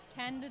 It's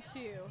 10 to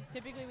 2.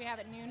 Typically we have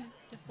it noon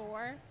to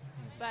 4,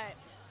 but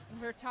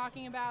we're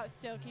talking about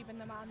still keeping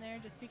them on there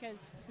just because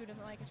who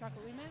doesn't like a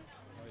chocolate WeMac?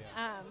 Oh,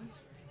 yeah.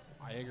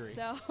 I agree.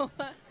 So,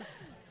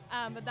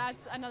 but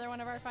that's another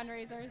one of our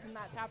fundraisers, and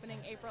that's happening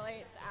April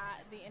 8th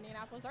at the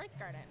Indianapolis Arts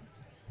Garden.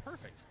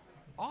 Perfect.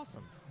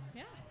 Awesome.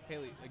 Yeah.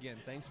 Haley, again,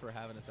 thanks for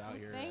having us out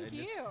here. Thank And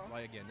this- you.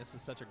 again, this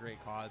is such a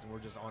great cause, and we're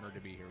just honored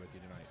to be here with you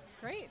tonight.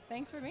 Great.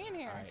 Thanks for being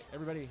here. All right,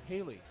 everybody,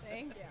 Haley.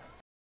 Thank you.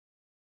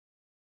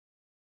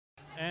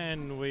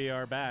 And we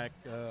are back.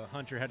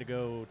 Hunter had to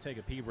go take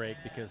a pee break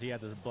because he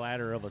had this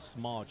bladder of a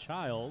small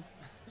child.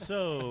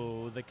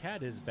 So the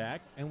cat is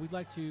back, and we'd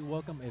like to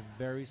welcome a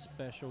very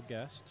special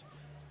guest.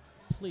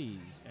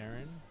 Please,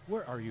 Aaron,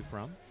 where are you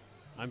from?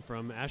 I'm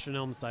from Ash and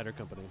Elm Cider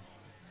Company.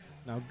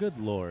 Now, good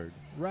Lord,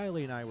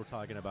 Riley and I were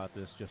talking about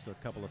this just a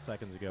couple of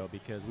seconds ago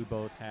because we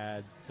both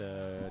had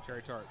the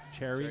cherry tart.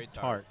 Cherry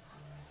tart.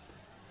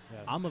 Yeah.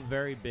 I'm a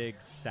very big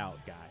stout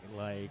guy.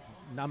 Like,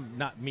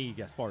 not me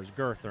as far as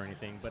girth or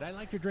anything, but I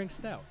like to drink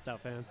stout. Stout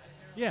fan.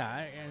 Yeah,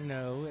 I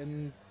know.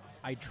 And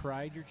I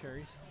tried your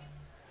cherries.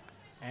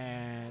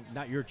 And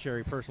not your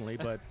cherry personally,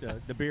 but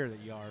the beer that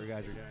you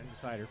guys are doing, the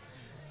cider.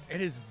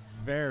 It is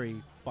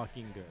very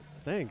fucking good.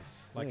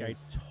 Thanks. Like,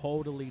 Thanks. I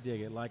totally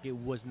dig it. Like, it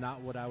was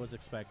not what I was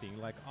expecting.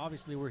 Like,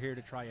 obviously, we're here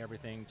to try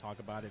everything, talk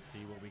about it,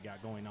 see what we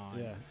got going on.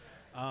 Yeah.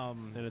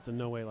 And it's in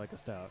no way like a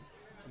stout.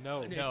 It's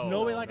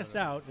no way like a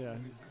stout. Yeah.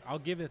 I'll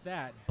give it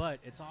that. But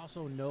it's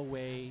also no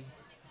way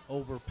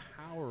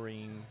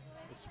overpowering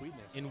the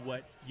sweetness in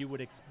what you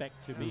would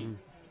expect to be.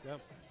 Yep.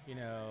 You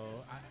know,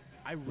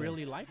 I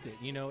really liked it.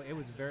 You know, it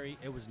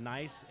was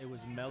nice. It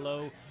was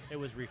mellow. It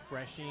was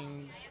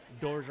refreshing.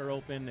 Doors are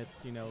open.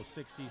 It's,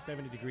 60,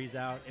 70 degrees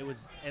out.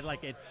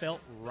 It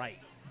felt right.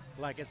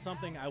 Like, it's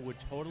something I would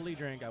totally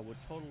drink. I would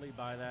totally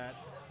buy that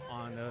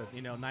on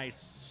a, nice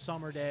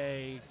summer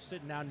day,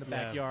 sitting out in the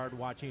backyard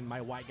watching my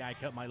white guy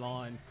cut my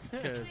lawn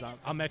because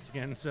I'm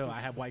Mexican, so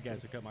I have white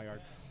guys who cut my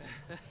yard.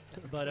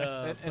 But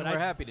and we're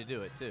happy to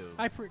do it too.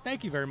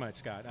 Thank you very much,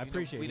 Scott. I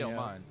appreciate it. We don't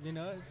mind.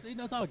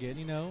 It's all good.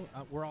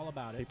 We're all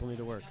about it. People need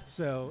to work.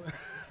 So,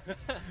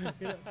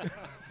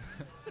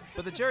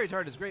 But the cherry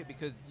tart is great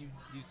because you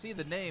see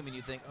the name and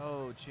you think,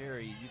 oh,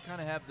 cherry. You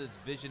kind of have this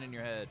vision in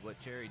your head what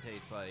cherry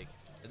tastes like.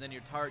 And then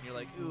you're tart and you're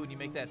like, ooh, and you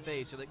make that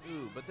face. You're like,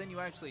 ooh. But then you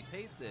actually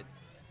taste it,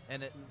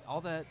 and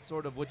all that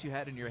sort of what you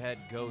had in your head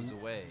goes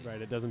away.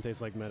 Right. It doesn't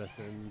taste like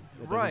medicine.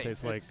 It doesn't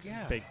taste like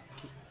fake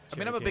I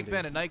mean, I'm a big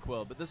fan of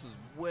NyQuil, but this was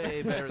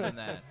way better than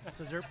that.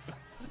 Scissor.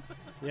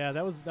 Yeah,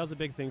 that was a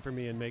big thing for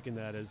me in making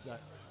that. Is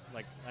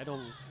I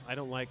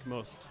don't like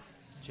most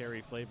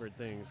cherry flavored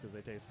things because they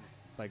taste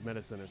like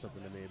medicine or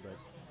something to me. But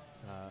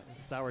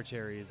sour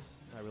cherries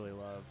I really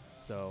love.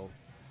 So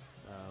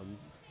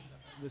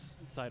this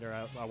cider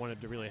I wanted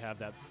to really have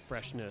that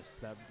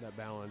freshness, that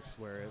balance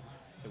where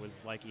it was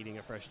like eating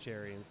a fresh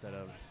cherry instead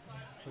of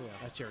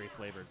a cherry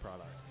flavored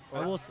product.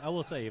 I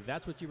will say, if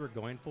that's what you were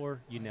going for,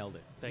 you nailed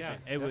it. Thank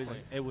you.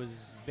 It was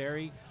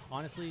very,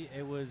 honestly,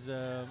 it was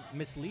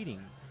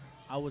misleading.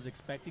 I was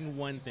expecting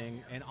one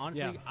thing, and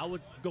honestly, I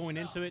was going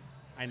into it.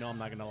 I know I'm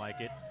not gonna like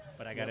it,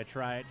 but I gotta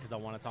try it because I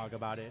want to talk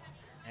about it.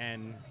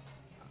 And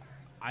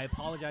I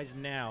apologize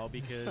now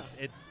because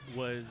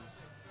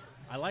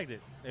I liked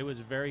it. It was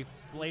very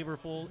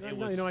flavorful.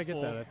 I get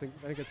that. I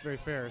think it's very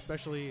fair,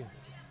 especially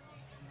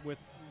with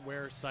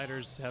where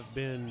ciders have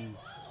been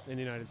in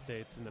the United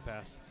States in the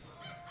past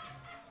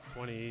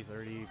 20,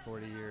 30,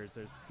 40 years.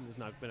 There's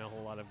not been a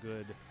whole lot of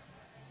good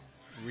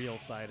real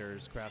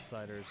ciders, craft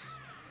ciders,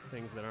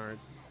 things that aren't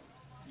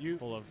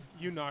full of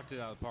you knocked it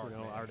out of the park.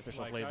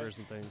 Artificial flavors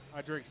and things.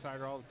 I drink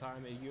cider all the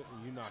time, and you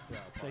knocked it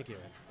out of the park. Thank you.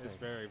 It's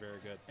very, very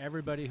good.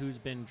 Everybody who's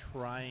been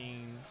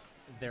trying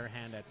their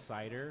hand at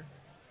cider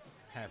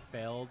have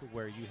failed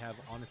where you have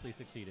honestly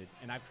succeeded,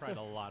 and I've tried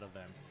a lot of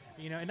them.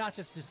 And not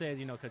just to say,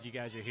 because you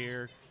guys are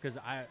here, because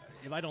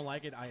if I don't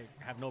like it, I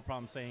have no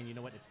problem saying, you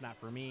know what, it's not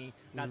for me.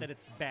 Not that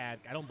it's bad.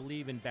 I don't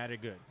believe in bad or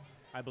good.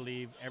 I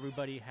believe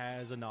everybody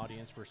has an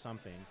audience for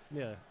something.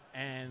 Yeah.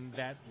 And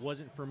that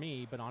wasn't for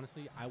me, but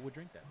honestly, I would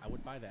drink that. I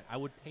would buy that. I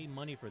would pay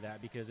money for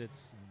that because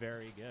it's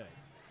very good.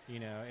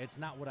 It's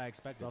not what I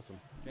expected. It's awesome.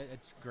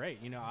 It's great.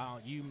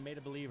 You made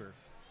a believer.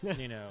 Yeah,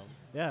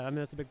 I mean,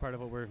 that's a big part of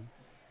what we're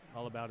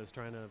all about is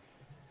trying to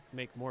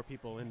make more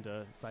people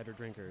into cider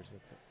drinkers.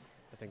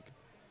 I think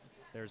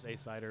there's a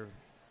cider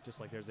just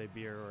like there's a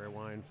beer or a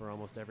wine for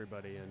almost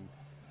everybody, and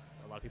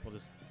a lot of people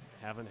just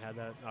haven't had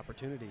that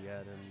opportunity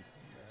yet, and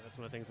that's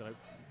one of the things one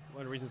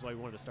of the reasons why we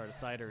wanted to start a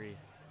cidery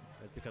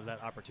is because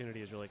that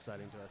opportunity is really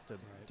exciting to us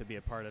to be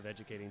a part of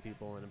educating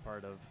people and a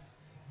part of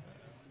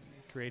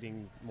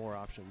creating more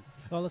options.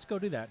 Well, let's go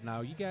do that.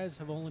 Now, you guys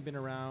have only been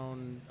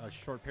around a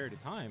short period of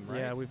time, right?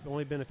 Yeah, we've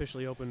only been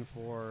officially open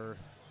for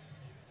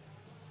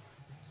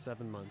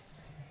 7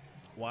 months.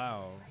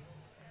 Wow.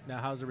 Now,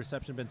 how's the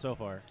reception been so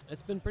far?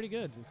 It's been pretty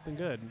good. It's been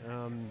good.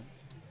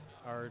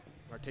 Our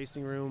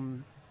tasting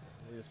room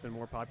has been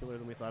more popular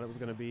than we thought it was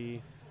going to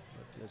be.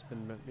 It's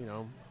been,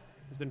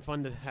 it's been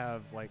fun to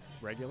have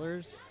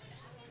regulars.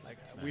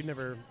 We'd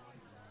never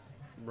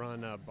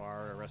run a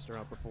bar or a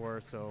restaurant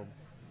before, so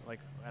I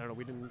don't know,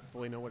 we didn't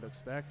fully know what to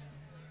expect.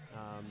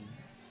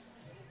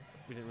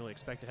 We didn't really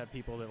expect to have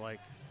people that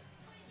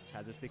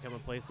had this become a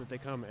place that they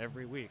come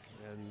every week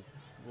and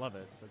love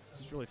it. So it's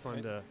just really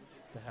fun to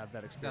have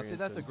that experience. Now, see,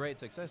 that's a great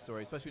success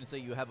story, especially when you say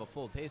you have a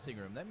full tasting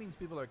room. That means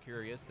people are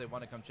curious, they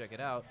want to come check it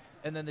out,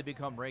 and then they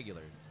become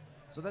regulars.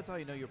 So that's how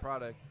you know your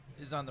product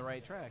is on the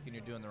right track and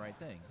you're doing the right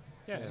thing.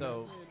 Yeah.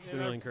 So it's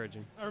been really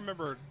encouraging. I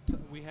remember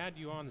we had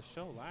you on the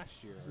show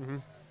last year,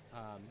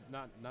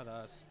 Not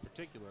us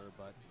particular,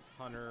 but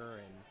Hunter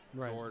and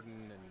Right.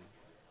 Jordan and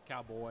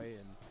Cowboy,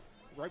 and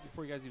right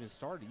before you guys even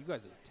started, you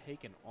guys have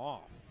taken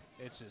off.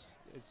 It's just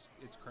it's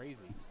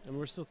crazy. And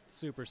we're still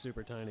super,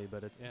 super tiny,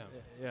 but it's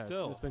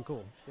Still. it's been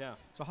cool. Yeah.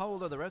 So how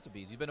old are the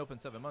recipes? You've been open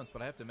 7 months,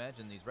 but I have to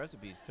imagine these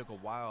recipes took a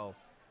while.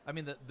 I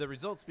mean, the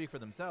results speak for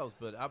themselves,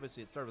 but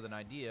obviously it started with an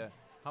idea.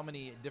 How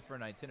many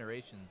different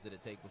itinerations did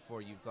it take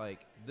before you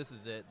this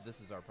is it, this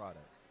is our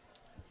product?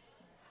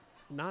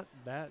 Not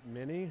that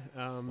many.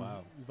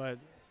 Wow. But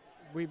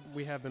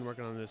we have been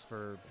working on this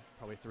for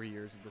probably 3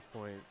 years at this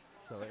point,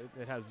 so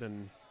it has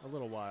been a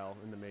little while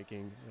in the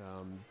making.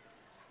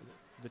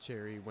 The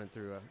cherry went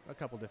through a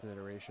couple different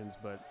iterations,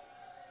 but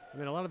I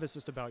mean, a lot of it's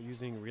just about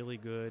using really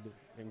good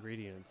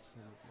ingredients.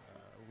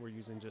 We're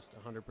using just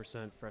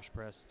 100% fresh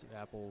pressed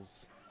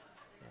apples,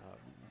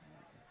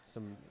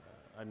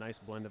 a nice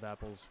blend of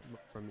apples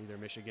from either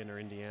Michigan or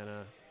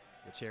Indiana.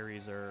 The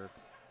cherries are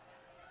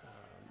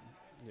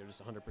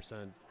just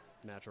 100%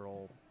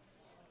 natural,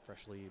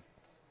 freshly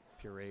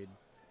pureed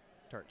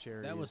tart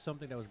cherries. That was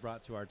something that was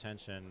brought to our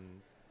attention.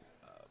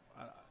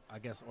 I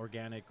guess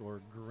organic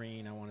or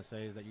green, I want to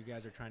say, is that you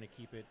guys are trying to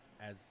keep it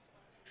as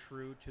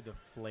true to the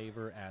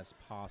flavor as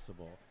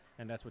possible.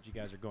 And that's what you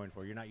guys are going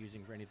for. You're not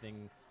using for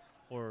anything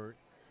or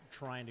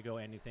trying to go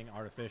anything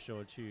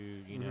artificial to,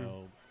 you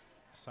know,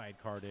 side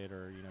card it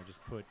or,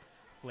 just put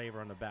flavor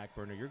on the back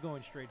burner. You're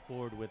going straight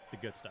forward with the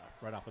good stuff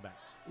right off the bat.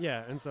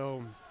 Yeah, and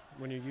so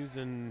when you're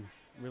using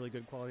really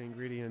good quality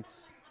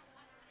ingredients,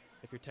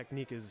 if your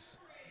technique is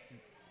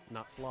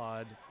not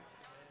flawed,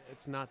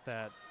 it's not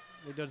that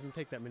it doesn't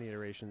take that many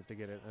iterations to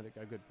get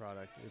a good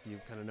product. If you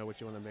kind of know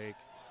what you want to make,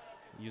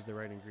 use the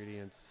right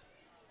ingredients,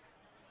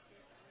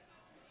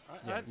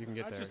 you can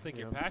get there. I just think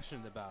you're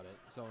passionate about it,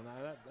 so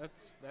now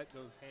that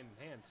goes hand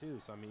in hand too.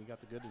 So I mean, you got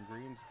the good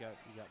ingredients, you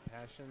got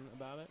passion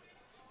about it.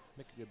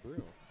 Make a good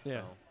brew.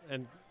 Yeah, so.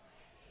 and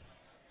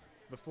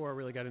before I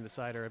really got into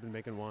cider, I've been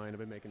making wine, I've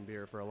been making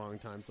beer for a long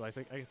time. So I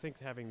think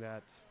having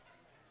those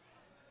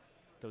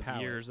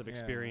palate. Years of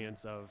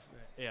experience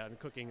and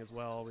cooking as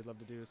well, we'd love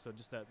to do. So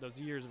just those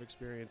years of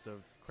experience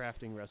of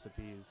crafting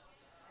recipes,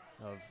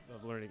 of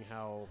learning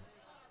how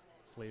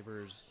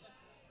flavors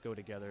go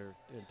together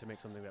to make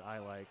something that I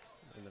like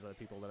and that other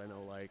people that I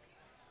know like,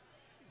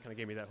 kind of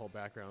gave me that whole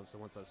background. So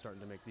once I was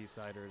starting to make these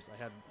ciders, I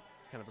had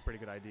kind of a pretty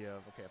good idea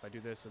of, okay, if I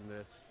do this and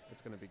this,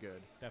 it's going to be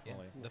good.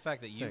 Definitely. Yeah. The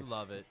fact that you Thanks.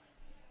 love it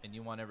and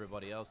you want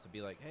everybody else to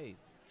be like, hey,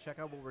 check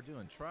out what we're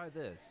doing. Try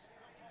this.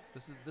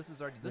 This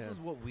is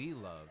what we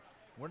love.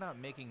 We're not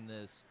making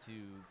this to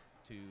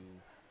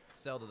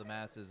sell to the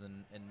masses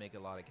and make a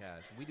lot of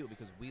cash. We do it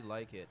because we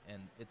like it,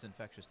 and it's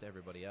infectious to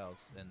everybody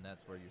else, and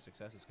that's where your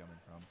success is coming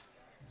from.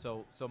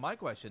 So my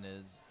question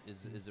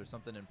is there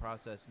something in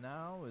process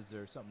now? Is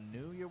there something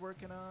new you're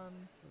working on?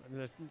 I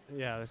mean,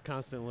 there's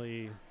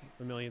constantly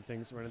a million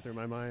things running through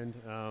my mind.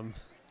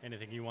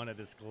 Anything you want to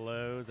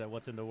disclose at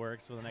what's in the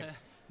works for the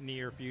next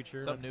near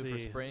future? Something new for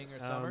spring or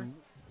summer?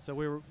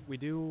 So we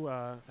do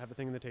have a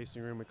thing in the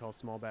tasting room we call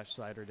small batch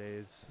cider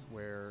days,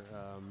 where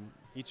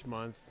each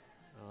month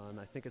on,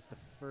 I think it's the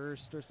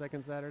first or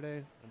second Saturday.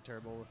 I'm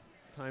terrible with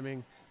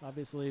timing,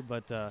 obviously,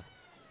 but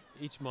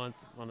each month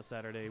on a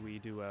Saturday we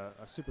do a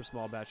super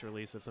small batch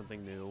release of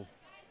something new.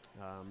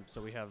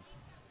 So we have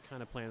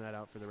kind of planned that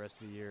out for the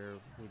rest of the year.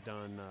 We've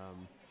done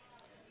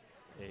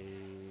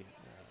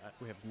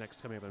we have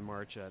next coming up in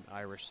March an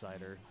Irish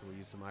cider, so we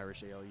use some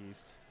Irish ale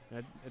yeast.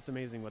 And it's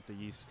amazing what the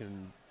yeast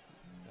can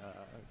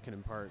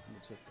impart.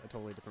 It's a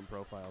totally different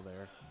profile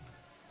there.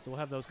 So we'll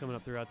have those coming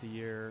up throughout the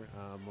year.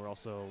 We're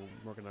also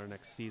working on our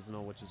next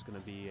seasonal, which is going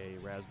to be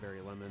a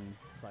raspberry lemon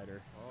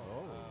cider.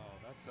 Oh, wow,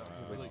 that sounds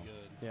really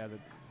good. Yeah, the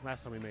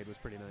last time we made was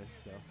pretty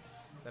nice. So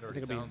That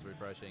already sounds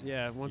refreshing.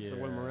 Yeah, once the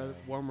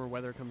warmer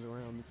weather comes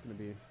around, it's gonna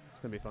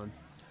be fun.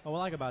 What I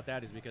like about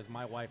that is because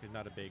my wife is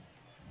not a big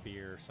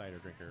beer cider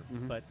drinker,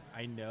 but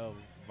I know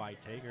if I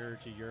take her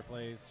to your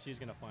place, she's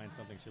gonna find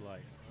something she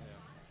likes.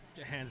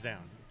 Yeah. Hands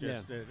down.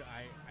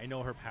 I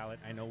know her palate.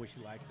 I know what she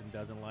likes and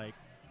doesn't like.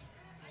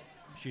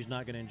 She's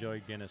not gonna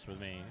enjoy Guinness with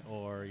me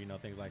or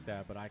things like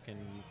that, but I can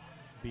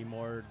be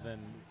more than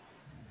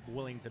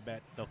willing to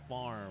bet the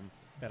farm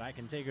that I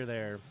can take her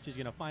there. She's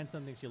gonna find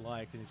something she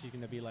likes, and she's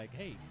gonna be like,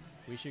 "Hey,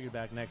 we should get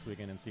back next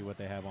weekend and see what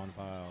they have on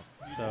file."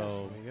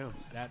 So there you go.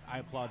 That I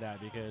applaud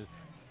that, because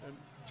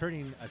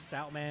turning a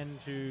stout man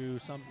to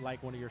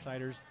like one of your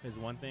ciders is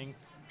one thing.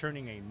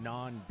 Turning a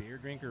non-beer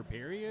drinker,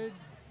 period,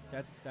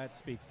 that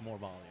speaks more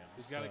volumes.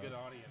 He's got a good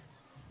audience.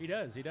 He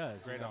does. Great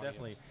audience.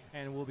 Definitely,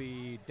 and we'll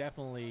be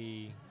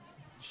definitely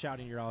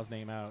shouting your all's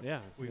name out. Yeah,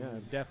 we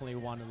definitely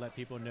want to let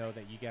people know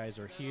that you guys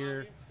are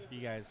here.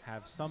 You guys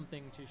have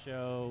something to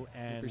show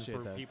and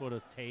for people to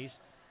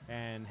taste.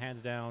 And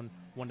hands down,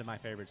 one of my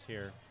favorites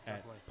here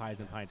at Pies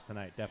and Pints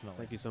tonight. Definitely.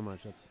 Thank you so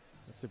much. That's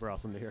super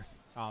awesome to hear.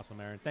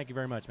 Awesome, Aaron. Thank you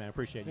very much, man.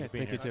 Appreciate you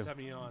being here. Thank you too. Nice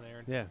having you on,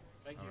 Aaron. Yeah.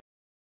 Thank you.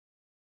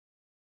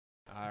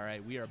 All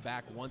right, we are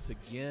back once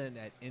again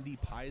at Indy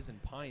Pies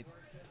and Pints.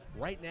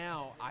 Right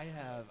now, I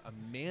have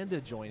Amanda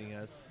joining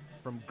us.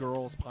 from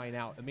Girls Pine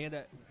Out.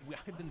 Amanda,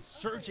 I've been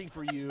searching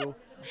for you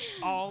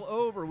all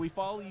over. We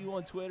follow you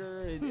on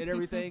Twitter and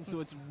everything, so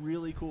it's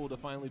really cool to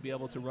finally be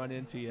able to run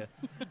into you.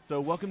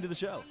 So welcome to the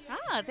show.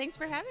 Thanks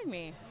for having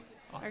me.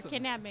 Awesome. Or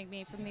kidnapping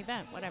me from the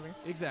event, whatever.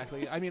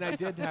 Exactly. I mean, I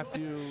did have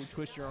to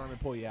twist your arm and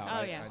pull you out.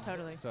 Oh, yeah,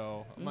 totally.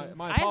 So my apologies.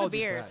 I have a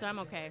beer, for that. so I'm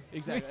okay.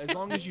 Exactly. As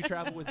long as you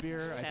travel with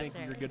beer, I think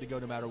That's you're right. good to go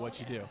no matter what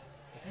you do.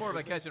 It's more of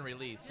a catch and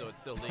release, so it's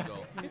still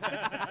legal.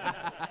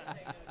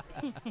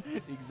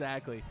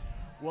 Exactly.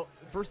 Well,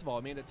 first of all,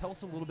 Amanda, tell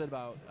us a little bit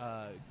about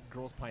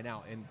Girls Pine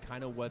Out and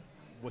kind of what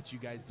you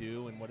guys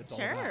do and what it's all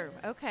about. Sure.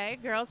 Okay.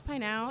 Girls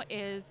Pine Out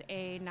is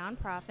a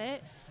nonprofit.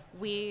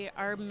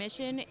 Our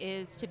mission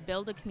is to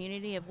build a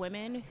community of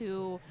women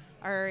who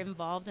are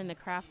involved in the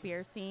craft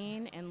beer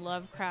scene and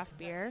love craft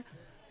beer.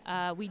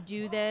 We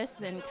do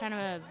this in kind of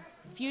a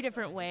few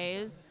different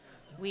ways.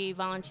 We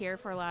volunteer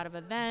for a lot of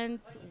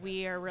events.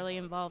 We are really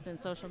involved in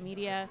social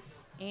media.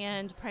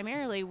 And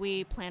primarily,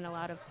 we plan a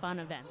lot of fun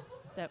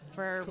events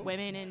for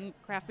women in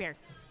craft beer.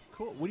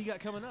 Cool. What do you got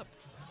coming up?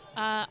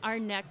 Our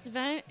next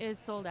event is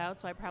sold out,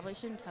 so I probably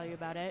shouldn't tell you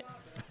about it.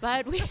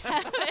 But we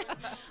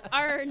have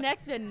our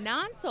next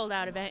non-sold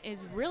out event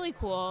is really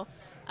cool.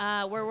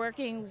 We're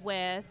working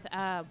with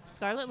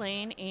Scarlet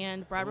Lane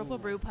and Broad Ripple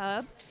Brew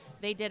Pub.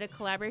 They did a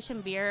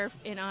collaboration beer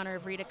in honor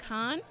of Rita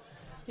Kahn,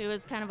 who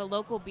is kind of a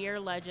local beer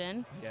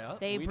legend. Yeah,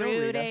 they we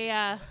brewed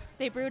know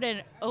Rita.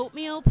 An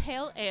oatmeal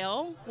pale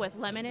ale with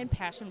lemon and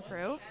passion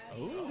fruit.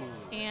 Ooh.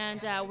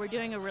 And we're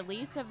doing a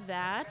release of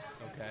that.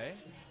 Okay.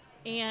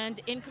 And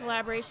in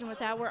collaboration with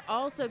that, we're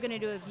also going to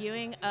do a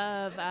viewing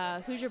of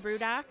Hoosier Brew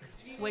Doc,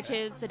 which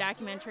is the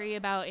documentary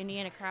about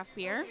Indiana craft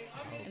beer.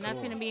 And that's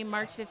going to be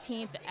March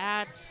 15th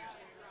at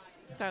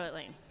Scarlet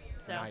Lane.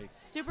 So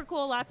nice. Super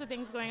cool. Lots of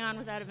things going on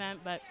with that event,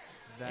 but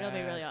it'll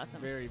be really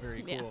awesome. Very,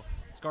 very cool. Yeah.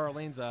 Scarlet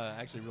Lane's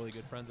actually really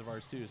good friends of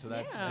ours, too, so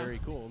that's Yeah. very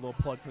cool. A little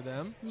plug for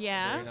them.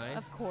 Yeah, very nice.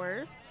 of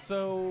course.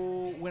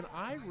 So when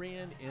I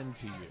ran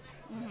into you,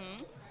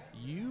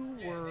 you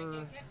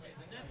were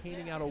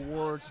handing out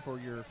awards for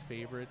your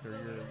favorite or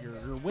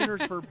your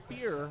winners for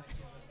beer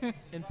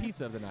and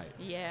pizza of the night.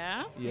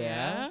 Yeah.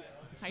 Yeah.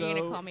 Are you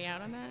going to call me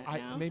out on that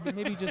now?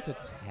 Maybe just a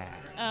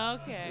tad.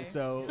 Okay.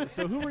 So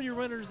who were your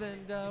winners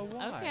and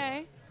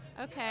why?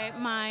 Okay.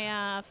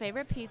 My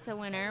favorite pizza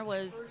winner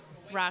was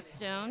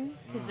Rockstone,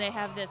 because they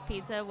have this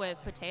pizza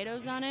with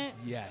potatoes on it.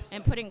 Yes.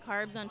 And putting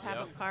carbs on top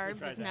of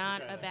carbs is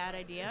not a bad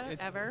idea,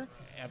 ever.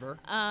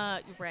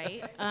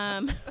 Right.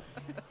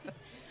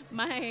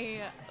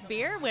 My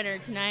beer winner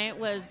tonight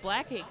was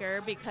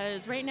Blackacre,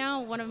 because right now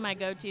one of my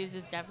go-tos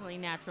is definitely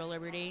Natural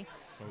Liberty.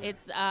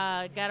 It's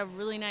got a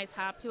really nice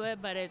hop to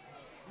it, but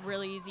it's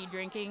really easy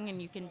drinking,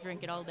 and you can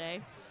drink it all day.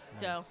 Nice.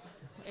 So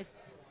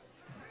it's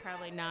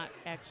probably not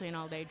actually an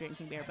all-day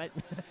drinking beer, but,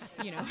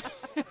 you know.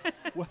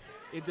 Well,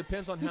 it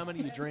depends on how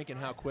many you drink and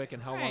how quick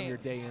and how long your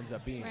day ends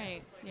up being.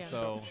 Right, yeah.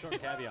 So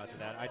short caveat to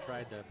that, I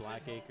tried the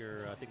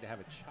Blackacre, I think they have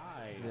a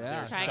chai.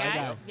 Yeah. Chai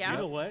guy? Yeah. You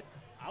know what?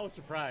 I was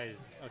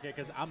surprised, okay,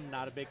 because I'm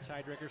not a big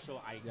chai drinker,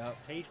 so I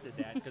tasted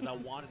that because I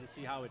wanted to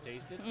see how it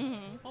tasted.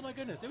 Oh, my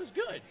goodness, it was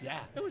good. Yeah.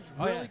 It was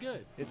really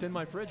good. It's in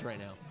my fridge right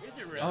now. Is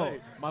it really? Oh,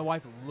 my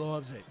wife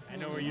loves it. I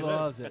know where you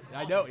loves live. it.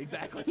 That's I know,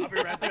 exactly. I'll be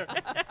right there.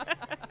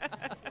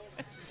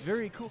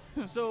 Very cool.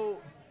 So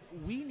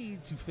we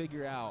need to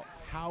figure out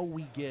how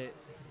we get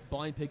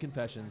Blind Pig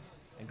Confessions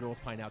and Girls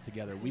Pine Out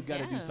together. We've got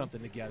to do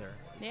something together.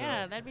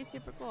 Yeah, so, that'd be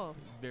super cool.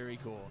 Very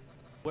cool.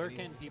 Where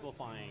can people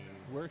find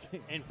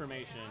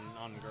information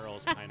on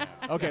Girls Pine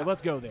Out? Okay,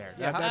 let's go there.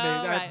 Yeah.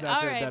 That's a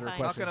better fine.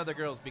 question. How can other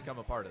girls become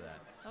a part of that?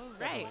 Oh,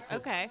 right.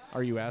 Okay.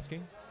 Are you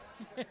asking?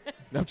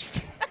 No.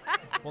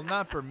 Well,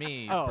 not for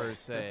me, per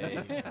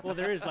se. Well,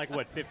 there is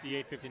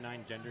 58,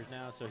 59 genders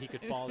now, so he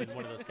could fall in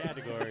one of those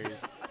categories.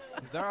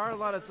 There are a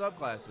lot of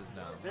subclasses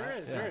now. There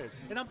is.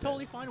 And I'm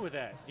totally fine with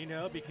that,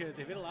 because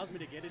if it allows me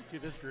to get into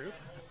this group,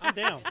 I'm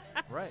down.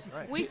 Right.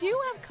 We do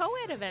have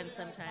co-ed events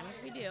sometimes.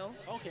 We do.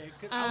 Okay,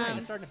 I'm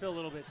starting to feel a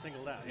little bit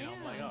singled out.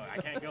 I'm like, I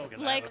can't go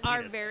because I have a our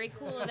penis. very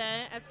cool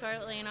event at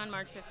Scarlet Lane on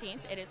March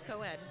 15th. It is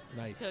co-ed.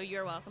 Nice. So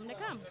you're welcome to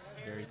come.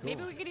 Very cool.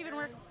 Maybe we could even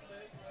work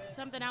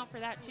something out for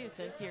that too,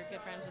 since you're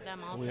good friends with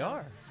them also. We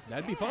are.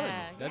 That'd be fun.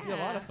 That'd be a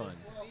lot of fun.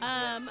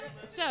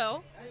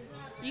 So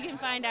you can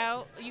find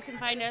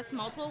us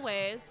multiple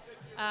ways.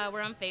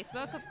 We're on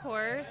Facebook, of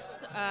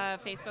course,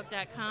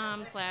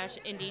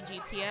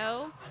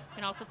 facebook.com/IndyGPO. You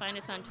can also find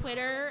us on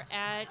Twitter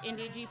at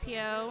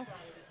IndyGPO.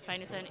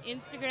 Find us on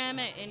Instagram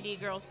at Indy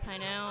Girls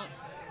Pine Out.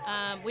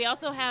 We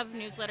also have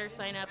newsletter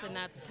sign up, and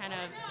that's kind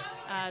of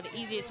the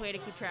easiest way to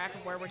keep track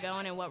of where we're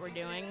going and what we're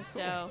doing.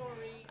 So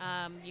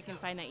you can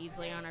find that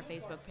easily on our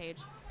Facebook page.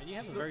 And you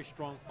have a very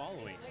strong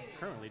following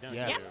currently, don't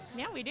Yes.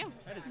 you? Yeah, we do.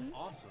 That is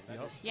awesome. That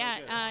is so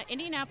Yeah, good.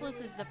 Indianapolis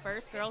is the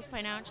first Girls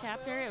Pine Out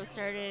chapter. It was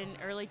started in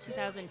early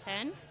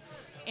 2010,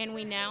 and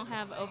we now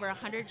have over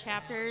 100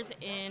 chapters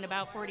in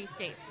about 40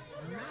 states.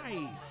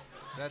 Nice.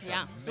 That's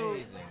Yeah.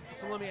 amazing.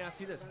 So let me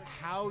ask you this: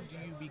 how do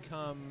you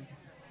become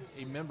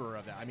a member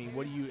of that? I mean,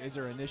 is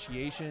there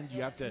initiation? Do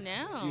you have to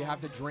No. Do you have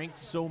to drink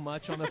so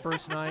much on the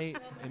first night?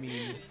 I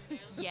mean,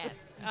 Yes.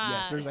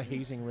 yes, there's a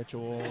hazing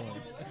ritual.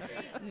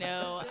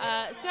 No.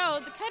 So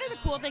the kind of the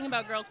cool thing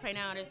about Girls Pine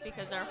Out is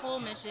because our whole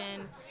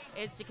mission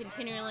is to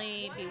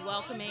continually be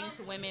welcoming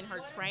to women who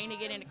are trying to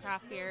get into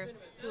craft beer,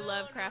 who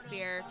love craft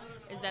beer,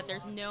 is that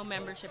there's no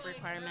membership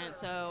requirement.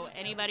 So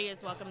anybody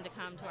is welcome to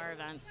come to our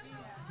events.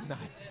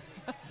 Nice.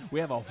 We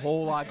have a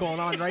whole lot going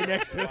on right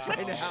next to us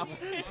right now.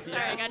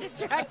 Sorry, I got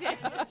distracted.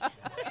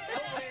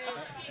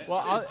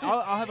 Well,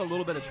 I'll have a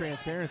little bit of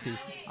transparency.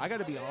 I got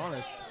to be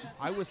honest.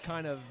 I was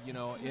kind of,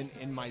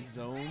 in my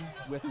zone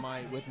with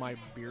my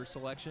beer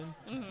selection.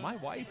 Mm-hmm. My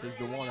wife is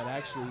the one that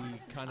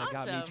actually kind of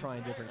got me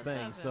trying different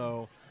things. Awesome.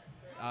 So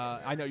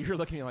I know you're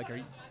looking at me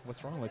like,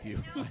 what's wrong with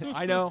you?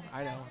 I know.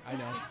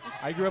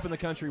 I grew up in the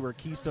country where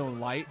Keystone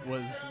Light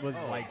was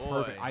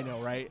perfect. I know,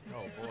 right?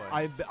 Oh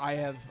boy. I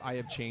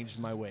have changed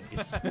my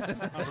ways.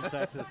 I'm from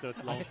Texas, so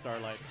it's Lone Star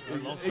Light.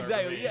 Lone Star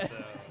Exactly, for me, yeah.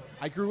 so.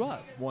 I grew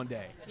up one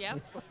day.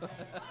 Yep.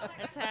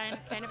 That's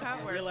kind of how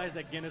it I works. realized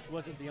that Guinness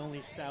wasn't the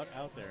only stout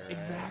out there. Right?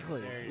 Exactly.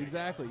 There you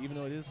Exactly. Even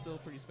though it is still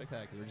pretty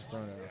spectacular. Just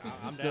throwing it out.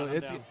 I'm It's down, still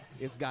I'm down.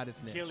 it's got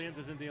its niche. Killian's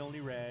isn't the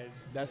only red.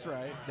 That's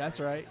right.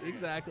 That's right.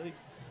 Exactly.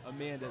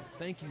 Amanda,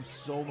 thank you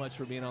so much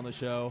for being on the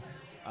show.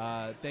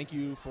 Thank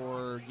you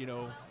for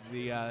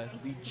the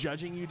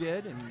judging you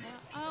did and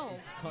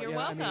You're yeah,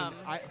 I mean, welcome.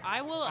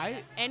 I will.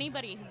 I-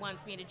 Anybody who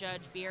wants me to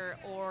judge beer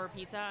or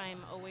pizza, I'm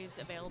always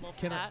available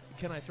for that.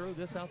 Can I throw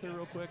this out there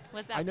real quick?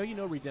 What's that? I know you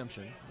know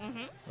Redemption.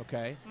 Mm-hmm.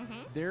 Okay. Mm-hmm.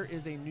 There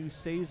is a new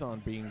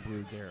saison being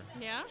brewed there.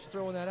 Yeah. Just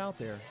throwing that out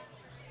there,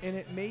 and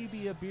it may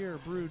be a beer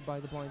brewed by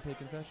the Blind Pig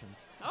Confessions.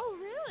 Oh,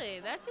 really?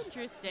 That's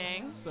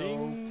interesting. So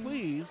Ding.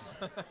 please,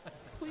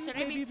 Should I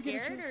maybe be if you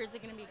get a scared, chance- or is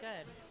it going to be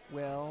good?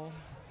 Well,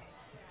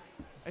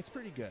 it's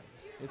pretty good.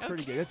 It's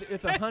pretty Okay. good.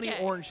 It's a honey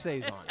Okay. orange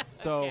saison,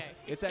 so Okay.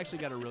 it's actually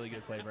got a really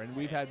good flavor, and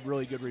we've had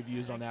really good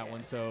reviews on that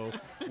one. So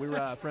we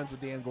were friends with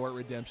Dan Gort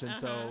Redemption,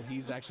 so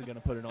he's actually going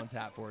to put it on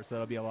tap for us. So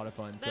it'll be a lot of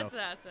fun. That's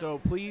awesome. So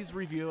please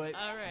review it.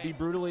 All right. Be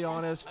brutally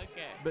honest,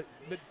 Okay. but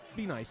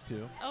be nice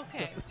too.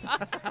 Okay.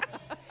 All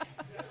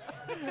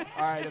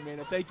right,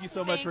 Amanda. Thank you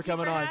so much Thank for you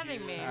coming for on.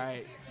 having me. All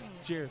right.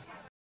 Cheers.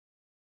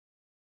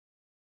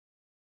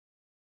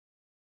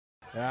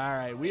 All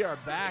right, we are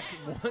back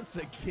once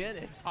again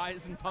at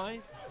Pies and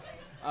Pints.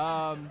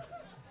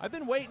 I've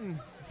been waiting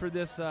for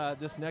this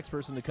next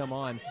person to come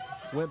on.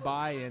 Went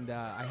by and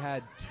I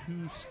had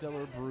two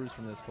stellar brews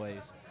from this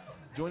place.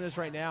 Joining us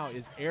right now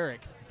is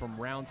Eric from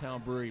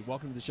Roundtown Brewery.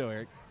 Welcome to the show,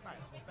 Eric. Nice.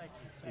 Well, thank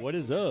you. What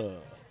is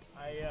up?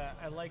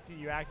 I liked that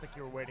you act like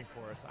you were waiting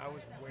for us. I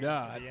was waiting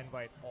No, for the that's-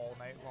 invite all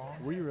night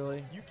long. Were you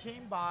really? You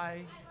came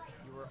by.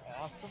 You were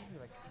awesome.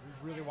 You're like,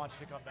 we really want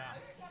you to come down.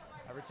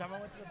 Every time I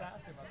went to the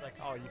bathroom, I was like,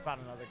 oh, you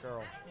found another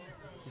girl.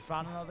 You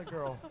found another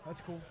girl.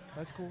 That's cool.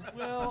 That's cool.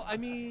 Well, I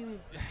mean,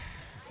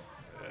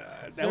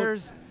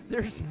 there's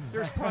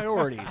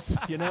priorities,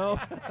 you know.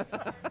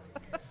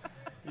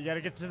 You got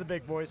to get to the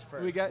big boys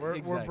first.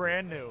 Exactly. We're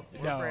brand new.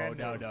 We're brand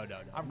new. No.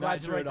 I'm Not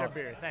glad you true liked at our all.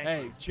 beer. Thank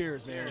Hey, you.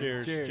 cheers, man.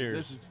 Cheers.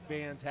 This is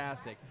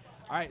fantastic.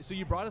 All right, so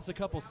you brought us a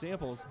couple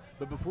samples,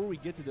 but before we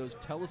get to those,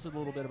 tell us a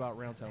little bit about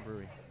Roundtown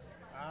Brewery.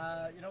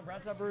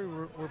 Roundtown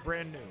Brewery, we're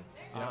brand new.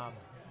 Yep.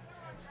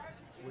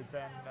 We've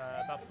been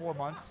about 4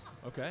 months.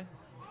 Okay.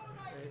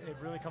 It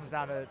really comes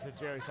down to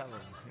Jerry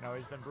Sutherland.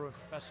 He's been brewing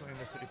professionally in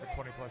the city for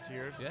 20 plus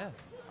years. Yeah.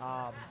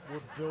 We're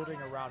building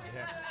around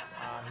him.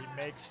 He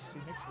makes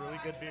really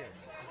good beer,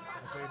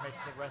 and so he makes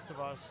the rest of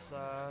us.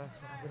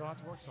 We don't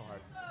have to work so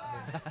hard.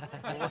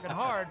 I mean, we're working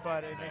hard,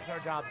 but it makes our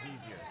jobs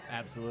easier.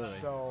 Absolutely.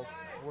 So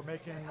we're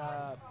making.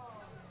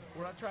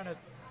 We're not trying to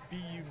be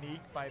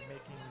unique by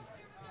making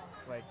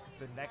like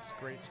the next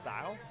great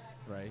style.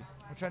 Right.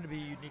 We're trying to be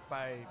unique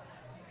by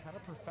kind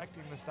of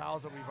perfecting the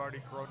styles that we've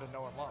already grown to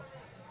know and love.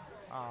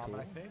 Cool.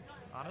 I think,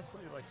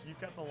 honestly, like you've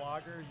got the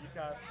lager, you've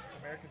got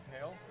American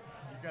Pale,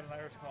 you've got an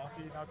Irish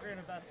coffee. Now,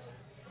 granted, that's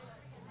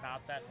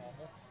not that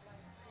normal,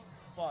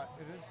 but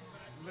it is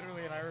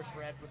literally an Irish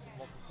red with some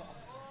local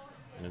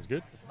coffee. It's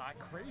good. It's not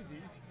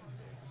crazy.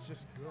 It's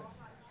just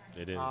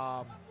good. It is.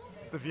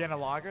 The Vienna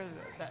lager,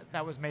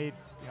 that was made,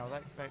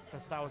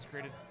 that style was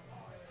created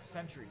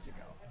centuries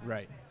ago.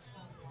 Right.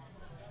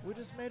 We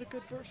just made a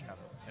good version of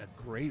it.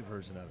 A great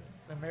version of it.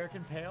 The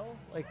American Pale,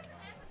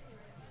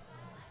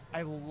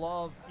 I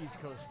love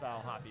East Coast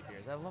style hoppy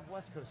beers. I love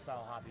West Coast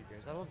style hoppy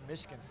beers. I love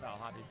Michigan style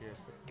hoppy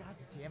beers. But god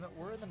damn it,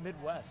 we're in the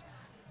Midwest.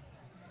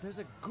 There's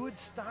a good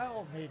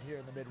style made here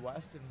in the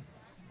Midwest, and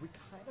we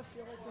kind of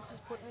feel like this is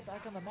putting it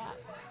back on the map.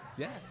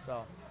 Yeah.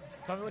 So,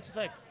 tell me what you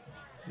think.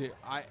 Dude,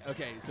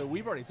 okay, so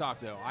we've already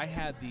talked though. I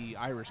had the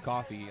Irish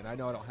coffee, and I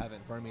know I don't have it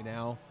in front of me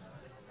now.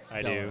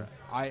 I do.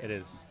 It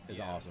is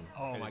Yeah. awesome.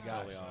 Oh It my is gosh,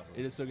 totally awesome.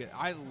 it is so good.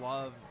 I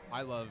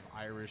love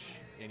Irish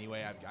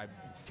anyway. I've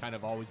kind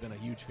of always been a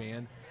huge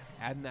fan.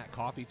 Adding that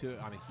coffee to it,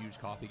 I'm a huge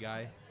coffee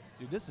guy.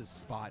 Dude, this is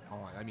spot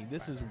on. I mean,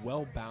 this is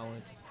well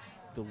balanced,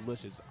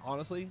 delicious.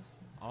 Honestly,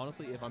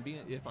 honestly, if I'm being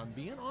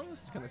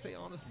honest, can I say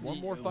honest one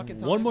more fucking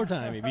time? One more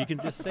time, if you can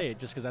just say it,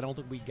 just because I don't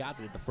think we got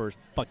it the first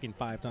fucking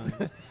 5 times.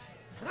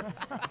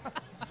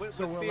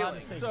 So we're allowed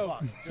to say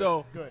fuck.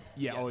 Good.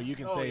 Yeah. Yes. Oh, you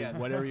can say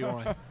whatever you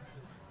want.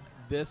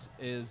 This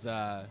is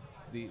the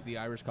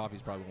Irish coffee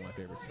is probably one of my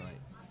favorites tonight.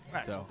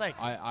 Right, so thank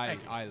you.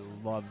 I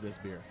love this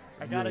beer.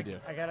 I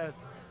gotta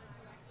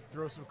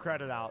throw some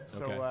credit out.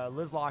 So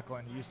Liz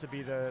Laughlin used to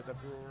be the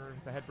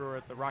head brewer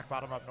at the Rock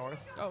Bottom up north.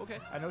 Oh, okay.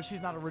 I know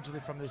she's not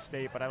originally from this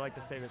state, but I like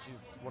to say that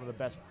she's one of the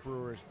best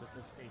brewers that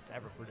this state's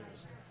ever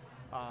produced.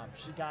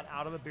 She got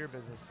out of the beer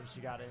business and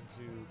she got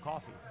into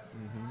coffee.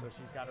 Mm-hmm. So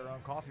she's got her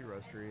own coffee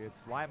roastery.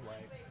 It's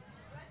Limelight.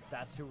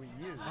 That's who we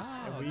use.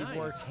 And we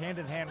worked hand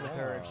in hand with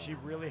her, and she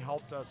really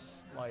helped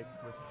us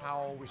with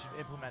how we should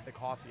implement the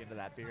coffee into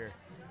that beer.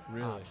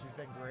 Really? She's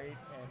been great,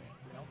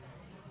 and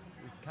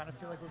we kind of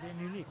feel like we're being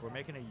unique. We're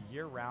making a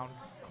year-round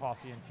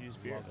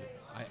coffee-infused beer. Love it.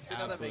 So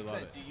now that makes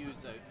sense. You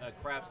use a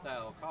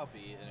craft-style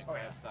coffee and a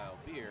craft-style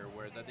beer,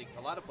 whereas I think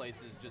a lot of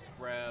places just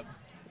grab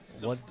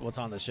what's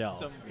on the shelf,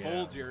 some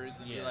Folgers,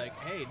 and you're like,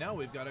 hey, now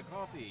we've got a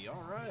coffee.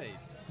 All right.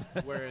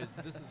 Whereas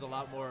this is a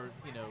lot more,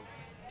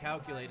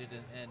 calculated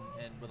and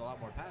with a lot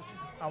more passion.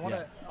 I'm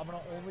gonna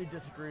only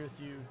disagree with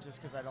you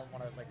just because I don't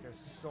want to. There's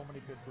so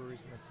many good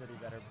breweries in the city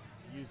that are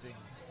using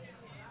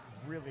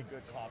really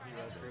good coffee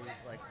roasters,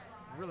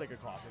 really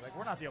good coffee.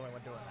 We're not the only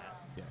one doing that.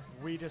 Yeah.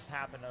 We just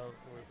happen to.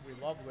 We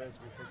love Liz.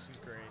 We think she's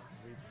great.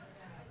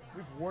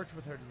 We've worked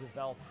with her to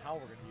develop how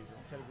we're gonna use it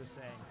instead of just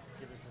saying,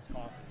 "Give us this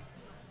coffee,"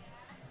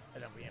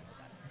 and then we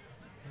implement it.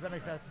 Does that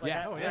make sense?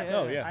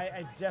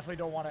 I definitely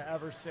don't want to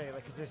ever say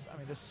because there's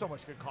so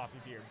much good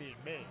coffee beer being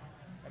made.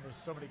 And there's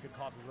so many good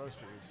coffee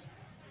roasteries.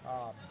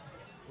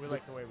 We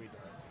like the way we do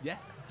it. Yeah.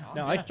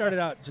 Now, I started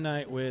out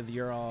tonight with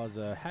your all's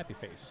Happy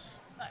Face.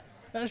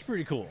 Nice. That was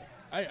pretty cool.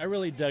 I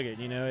really dug it.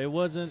 It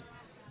wasn't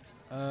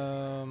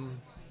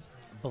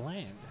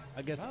bland.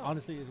 I guess,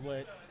 honestly, is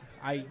what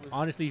I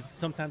honestly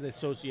sometimes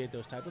associate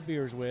those type of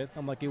beers with.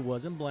 I'm like, it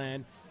wasn't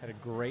bland. Had a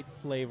great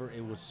flavor.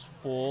 It was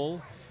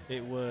full.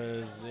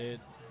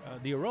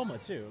 The aroma,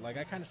 too. I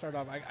kind of started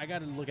off, I got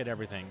to look at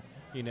everything.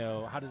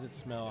 How does it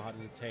smell? How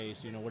does it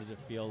taste? What does it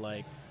feel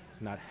like? It's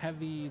not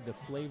heavy. The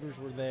flavors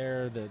were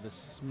there. The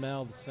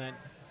smell, the scent.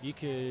 You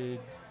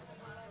could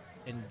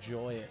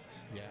enjoy it.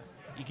 Yeah.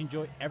 You can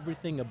enjoy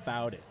everything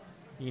about it,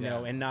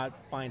 and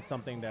not find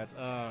something that's,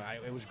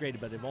 it was great,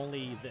 but if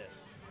only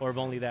this or if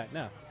only that.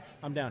 No,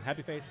 I'm down.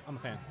 Happy Face. I'm a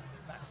fan.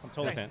 Nice. I'm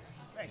totally a fan.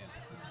 Thank you.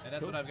 And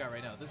that's what I've got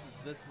right now.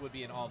 This would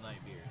be an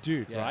all-night beer.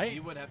 Dude, right?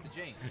 You wouldn't have to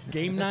change.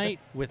 Game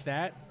night with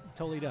that.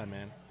 Totally done,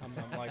 man. I'm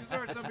like,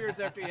 there are some beers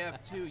after you have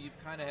 2, you've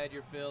kind of had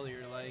your fill.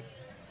 You're like,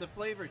 the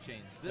flavor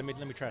change. Let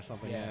me try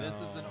something. Yeah. This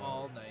is an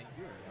all-night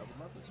beer. I would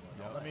love this one.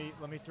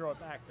 Let me throw it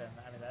back then.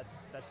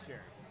 That's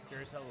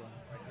Jerry Sutherland.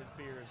 His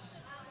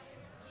beers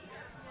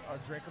are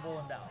drinkable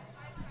and balanced.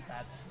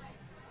 That's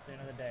the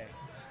end of the day.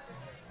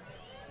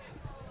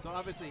 So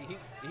obviously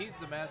he's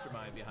the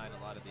mastermind behind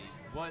a lot of these.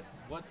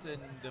 What's in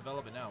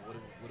development now? What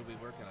are we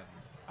working on?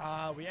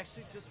 We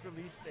actually just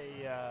released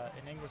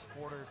an English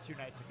porter 2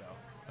 nights ago.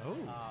 Oh.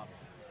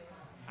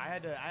 I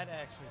had to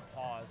actually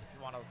pause if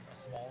you want a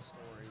small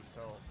story.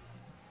 So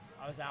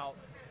I was out,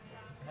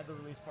 had the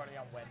release party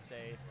on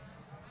Wednesday.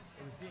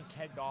 It was being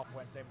kegged off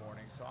Wednesday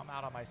morning, so I'm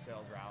out on my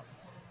sales route.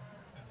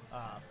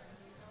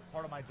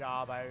 Part of my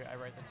job, I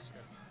write the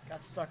description.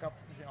 Got stuck up,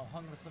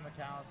 hung up with some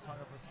accounts,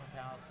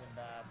 and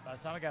by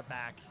the time I got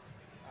back,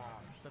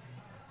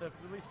 the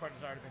release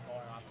party's already been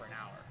going on for an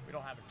hour. We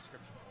don't have a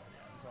description for it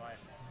yet. So I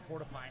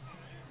poured a pint,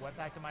 went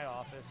back to my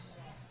office,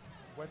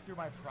 went through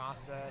my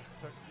process,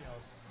 took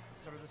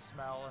sort of the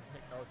smell and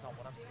take notes on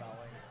what I'm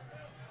smelling.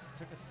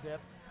 Took a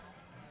sip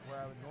where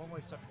I would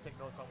normally start to take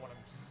notes on what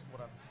I'm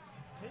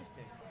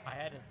tasting. I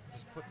had to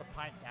just put the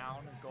pint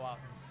down and go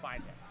out and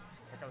find it.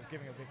 I was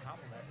giving a big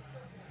compliment. I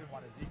just didn't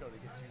want his ego to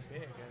get too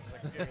big. I was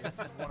like, Jerry, this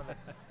is one of the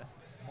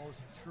most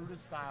true to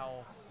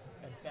style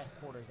and best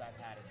porters I've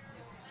had in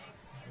years.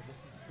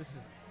 This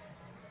is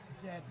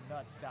dead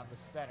nuts down the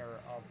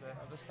center of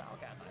the style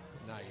guidelines.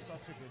 This is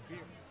such a good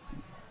beer.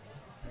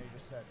 And he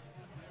just said,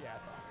 yeah, I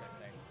thought the same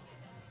thing.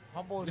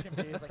 Humble as can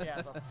be, he's like, yeah,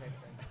 I thought the same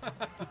thing.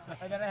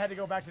 And then I had to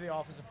go back to the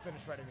office and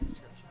finish writing the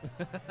description.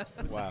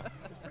 Wow.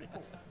 It was pretty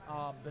cool.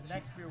 The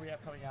next beer we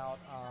have coming out,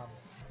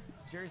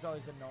 Jerry's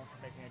always been known for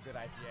making a good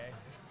IPA.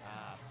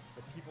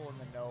 The people in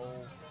the know,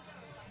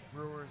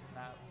 brewers and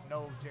that,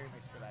 know Jerry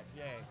makes a good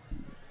IPA.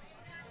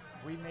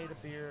 We made an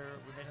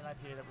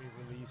IPA that we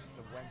released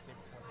the Wednesday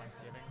before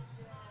Thanksgiving.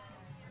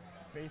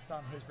 Based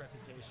on his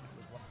reputation, it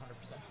was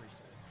 100%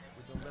 pre-sold.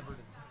 We delivered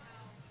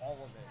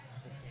all of it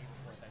the day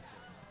before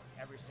Thanksgiving.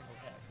 Every single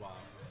keg. Wow.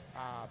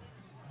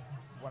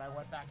 When I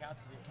went back out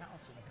to the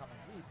accounts in the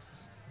coming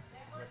weeks,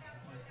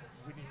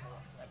 we need more.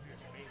 That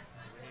beer's amazing.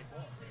 We need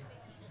more.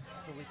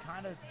 So we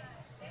kind of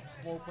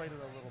slow played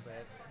it a little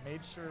bit,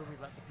 made sure we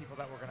let the people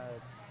that were going to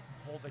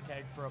hold the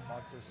keg for a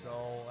month or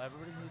so.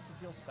 Everybody needs to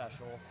feel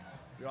special.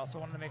 We also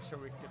wanted to make sure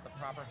we could get the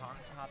proper hop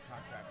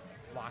contracts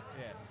locked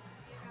in.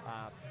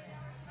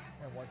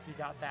 And once he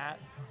got that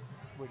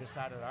we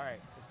decided, all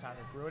right, it's time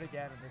to brew it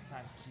again, and this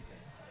time keep it.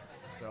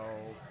 So,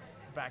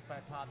 backed by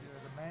popular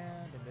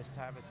demand, and this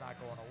time it's not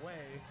going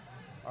away.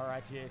 Our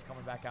IPA is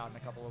coming back out in a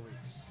couple of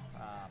weeks.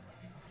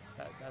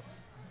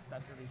 That's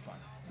going to be fun.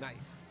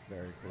 Nice.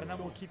 Very cool. And then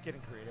we'll keep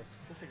getting creative.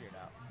 We'll figure it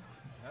out.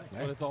 That's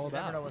what it's all You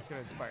about. never know what's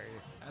going to inspire you.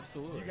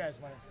 Absolutely. You guys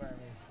might inspire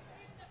me.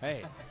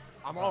 Hey,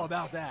 I'm all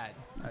about that.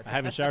 I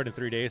haven't showered in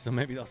 3 days, so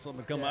maybe there'll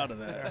something come out of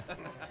that.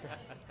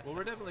 Well,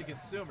 we're definitely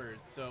consumers,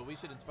 so we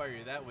should inspire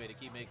you that way to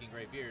keep making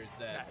great beers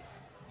that,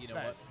 you know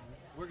what,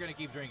 we're going to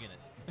keep drinking it.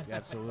 Yeah,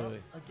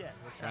 absolutely. Again,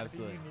 we're trying to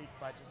be unique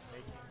by just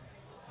making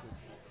good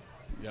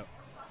beer. Yep.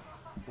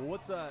 Well,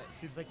 what's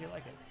Seems like you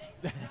like it.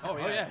 Oh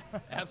yeah,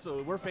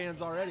 absolutely. We're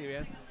fans already,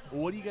 man.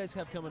 Well, what do you guys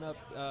have coming up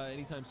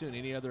anytime soon?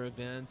 Any other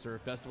events or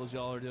festivals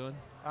y'all are doing?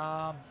 We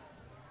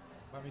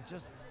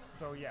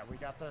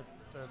got the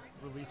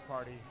release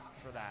party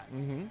for that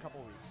in a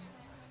couple weeks.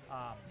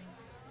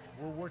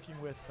 We're working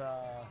with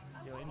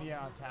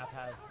Indiana on Tap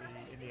has the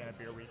Indiana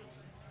Beer Week.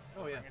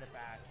 Oh yeah. Bringing it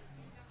back.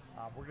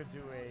 We're gonna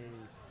do a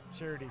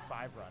charity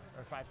 5K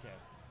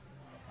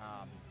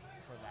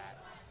for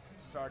that,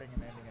 starting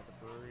and ending at the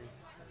brewery.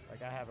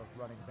 Like, I have a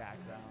running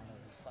background. I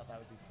just thought that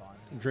would be fun.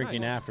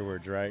 Drinking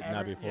afterwards, right?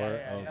 Not before.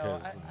 Yeah.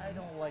 Oh, I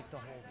don't like the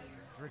whole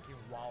drinking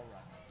while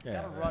running. You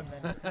yeah. gotta run,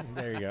 then.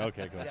 There you go.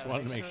 Okay, cool. Just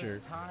wanted to make sure.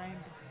 It's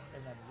timed,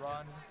 and then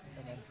run,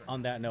 and then drink.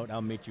 On that note,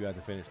 I'll meet you at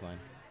the finish line.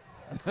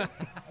 That's cool.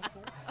 That's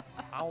cool.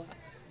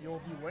 You'll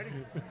be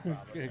waiting for me,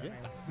 probably. Good.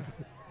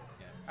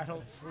 I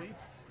don't sleep.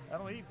 I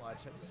don't eat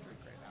much. I just drink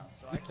right now,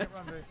 so I can't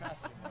run very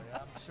fast anymore.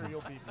 Yeah, I'm sure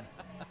you'll beat me.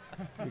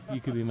 You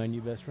could be my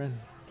new best friend.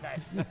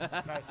 Nice.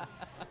 Nice.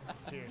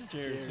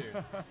 Cheers.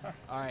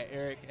 All right,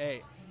 Eric.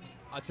 Hey,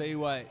 I'll tell you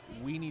what.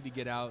 We need to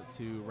get out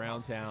to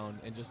Round Town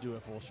and just do a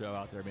full show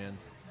out there, man.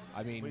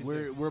 I mean,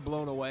 we're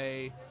blown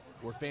away.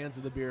 We're fans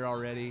of the beer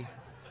already.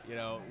 You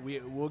know,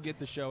 we'll get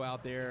the show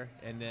out there,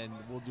 and then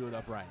we'll do it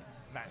upright.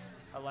 Nice.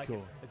 I like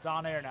it. It's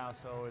on air now,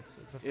 so it's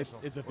official.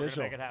 It's We're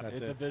official. gonna make it happen.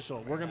 It's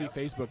official. We're gonna be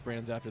Facebook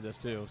friends after this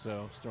too.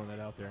 So just throwing that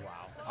out there.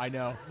 Wow. I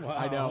know. Wow.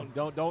 I know.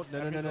 Don't. No.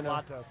 That means a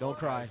lot to us, Don't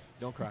cry. guys.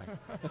 Don't cry.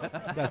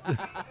 That's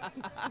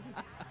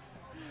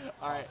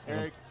All right,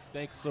 Eric.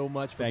 Thanks so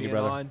much for Thank you,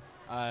 being brother.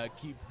 on.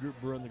 Keep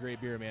brewing the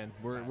great beer, man.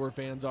 We're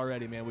fans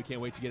already, man. We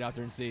can't wait to get out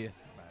there and see you.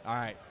 Nice. All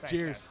right. Thanks,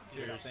 Cheers. guys.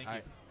 Cheers. Thank All you.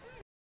 right.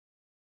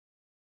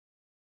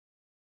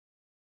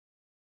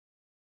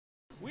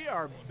 We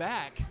are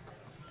back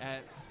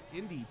at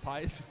Indy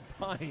Pints,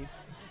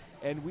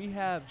 and we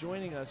have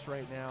joining us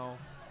right now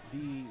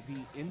the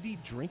Indy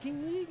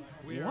Drinking League.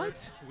 We are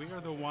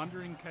the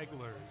Wandering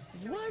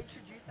Kegglers. What?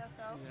 Introduce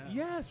ourselves?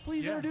 Yeah. Yes,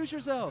 please introduce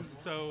yourselves.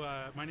 So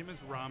my name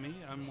is Rami.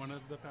 I'm one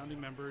of the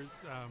founding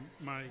members.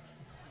 My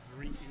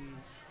drinking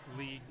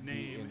league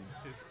name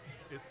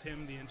is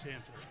Tim the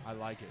Enchanter. I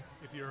like it.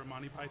 If you're a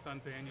Monty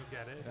Python fan, you'll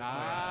get it.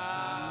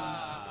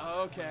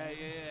 Okay,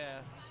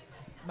 yeah.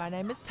 My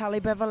name is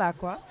Tali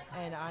Bevilacqua,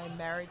 and I'm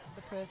married to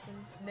the person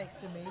next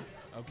to me.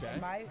 Okay.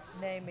 And my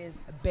name is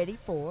Betty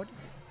Ford,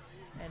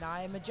 and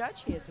I am a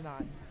judge here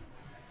tonight.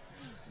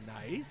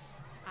 Nice.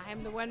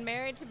 I'm the one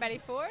married to Betty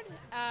Ford.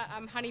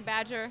 I'm Honey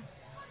Badger.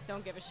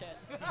 Don't give a shit.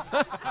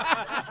 Well,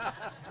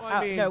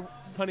 I mean, no,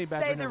 Honey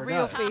Badger say the never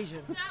real does.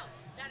 Fijian. No,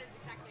 that is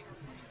exactly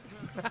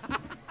her point.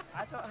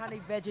 I thought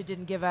Honey Badger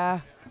didn't give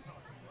a...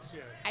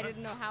 I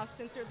didn't know how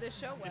censored this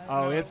show was.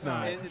 Oh, it's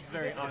not. It's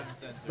very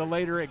uncensored. The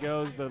later it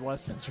goes, the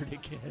less censored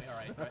it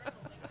gets. Yeah, right.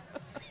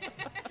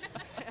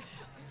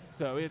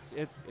 So it's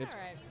All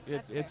right.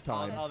 it's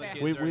time. All the That's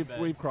kids are in bed.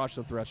 We've crossed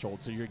the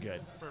threshold, so you're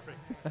good. Perfect.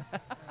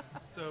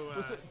 So,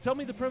 Well, so tell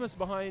me the premise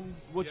behind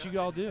what you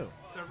all do.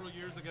 several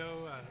years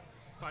ago,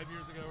 5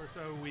 years ago or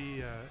so,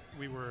 we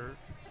were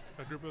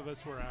a group of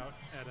us were out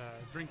at a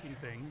drinking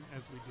thing,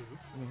 as we do,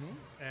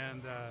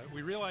 and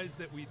we realized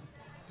that we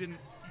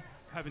didn't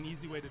have an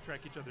easy way to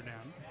track each other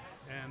down,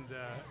 and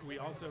we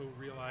also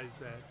realized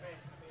that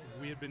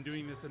we had been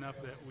doing this enough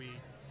that we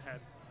had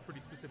pretty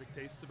specific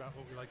tastes about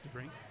what we like to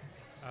drink.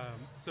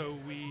 So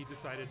we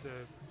decided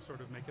to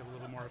sort of make it a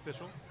little more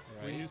official.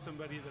 We knew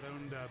somebody that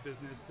owned a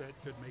business that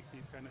could make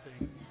these kind of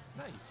things.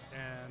 Nice.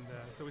 And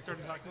so we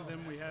started talking to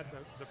them. We had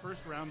the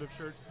first round of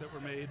shirts that were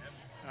made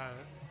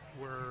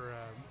were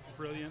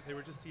brilliant. They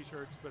were just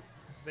T-shirts, but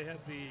they had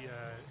the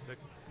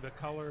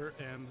color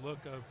and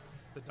look of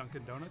the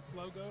Dunkin' Donuts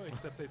logo,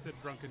 except they said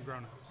Drunken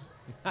Grown-Ups.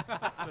 So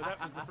that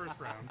was the first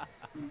round.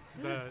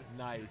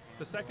 Nice.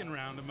 The second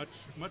round, a much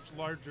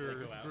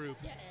larger group.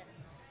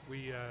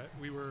 We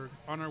were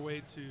on our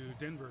way to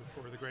Denver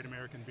for the Great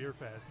American Beer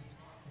Fest,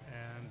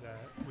 and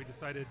we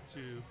decided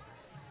to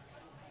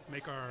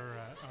make our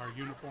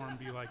uniform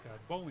be like a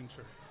bowling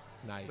shirt.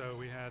 Nice. So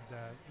we had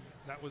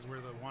that was where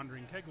the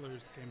Wandering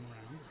Kegglers came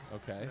around.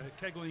 Okay.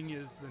 Kegling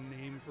is the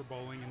name for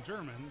bowling in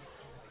German,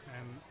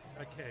 and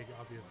a keg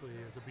obviously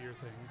is a beer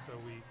thing. So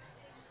we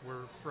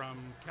were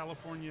from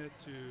California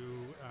to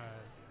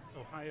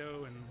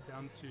Ohio and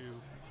down to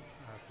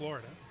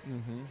Florida,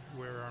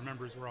 where our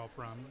members were all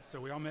from. So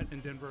we all met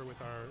in Denver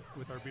with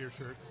our beer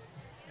shirts,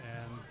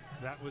 and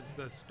that was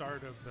the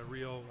start of the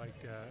real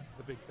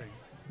the big thing.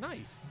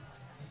 Nice.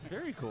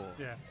 Very cool.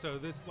 Yeah. So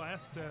this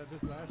last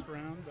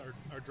round,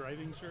 our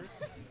driving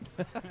shirts,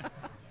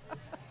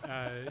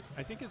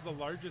 I think is the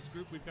largest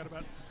group. We've got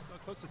about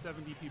close to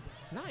 70 people.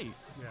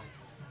 Nice. Yeah.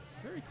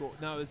 Very cool.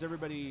 Now, is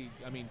everybody,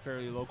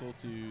 fairly local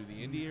to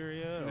the Indy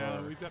area? No,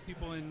 or? we've got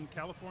people in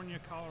California,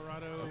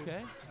 Colorado,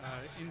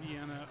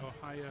 Indiana,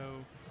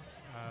 Ohio,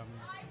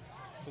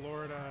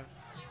 Florida,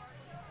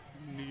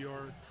 New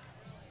York,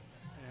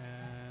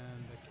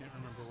 and I can't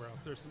remember where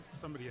else. There's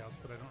somebody else,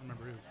 but I don't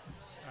remember who.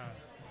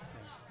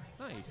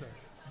 Nice.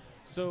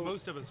 So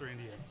most of us are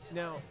Indians.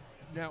 Now,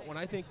 when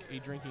I think a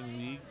drinking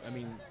league,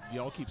 do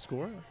y'all keep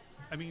score?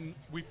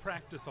 We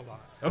practice a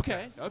lot.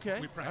 Okay.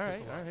 We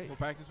practice a lot. All right. Well,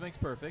 practice makes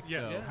perfect.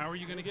 Yes. So. Yeah. How are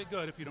you going to get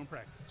good if you don't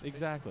practice?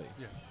 Exactly.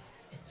 Yeah.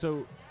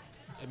 So,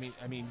 do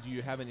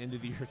you have an end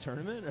of the year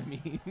tournament?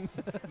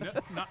 No,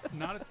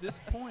 not at this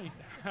point.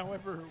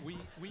 However, we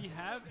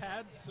have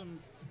had some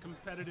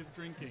competitive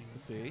drinking.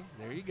 See,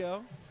 there you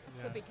go.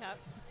 Flippy Cup.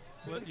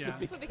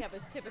 Flippy Cup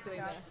is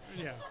typically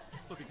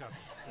Flippy Cup.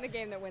 the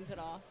game that wins it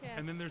all. Yeah,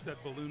 and then there's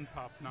that balloon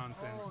pop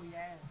nonsense. Oh,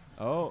 yeah.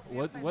 Oh,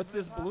 what's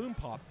this balloon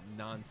pop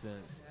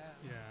nonsense?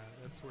 Yeah,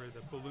 that's where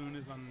the balloon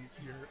is on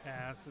your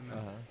ass, and then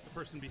the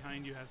person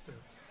behind you has to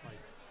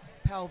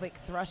pelvic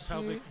thrust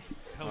you.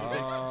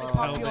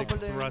 Pelvic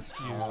thrust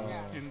you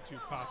into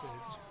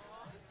poppage.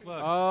 Look.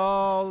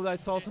 Oh, I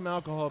saw some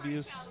alcohol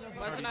abuse.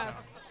 Wasn't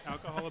us.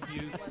 Alcohol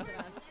abuse. Wasn't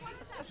us.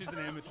 She's an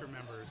amateur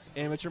member.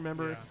 Amateur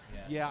member?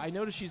 Yeah, I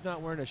noticed she's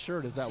not wearing a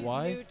shirt. Is that She's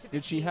why? new to the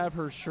Did she team. have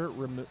her shirt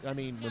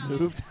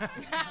removed?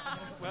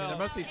 Well, there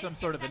must be some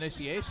sort of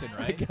initiation,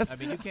 right? I guess.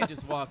 You can't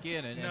just walk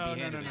in and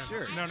be handed a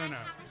shirt. No.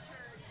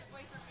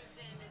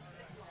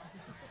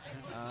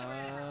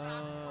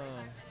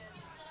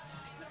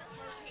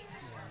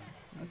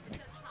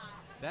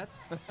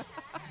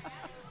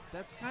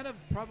 That's kind of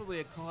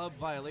probably a club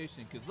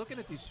violation, because looking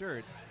at these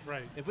shirts,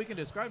 right? If we can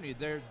describe them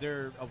to you,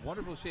 they're a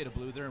wonderful shade of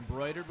blue. They're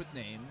embroidered with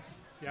names.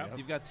 Yep.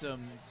 You've got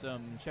some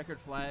checkered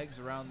flags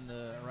around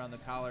the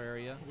collar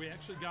area. We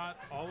actually got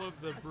all of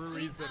the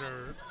breweries that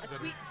are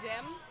Sweet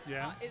Gem.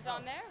 Yeah. Is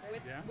on there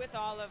with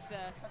all of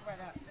the.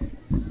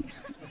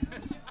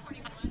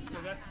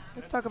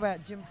 Let's talk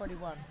about Gym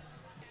 41.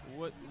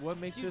 What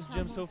makes this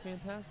gym so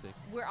fantastic?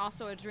 We're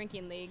also a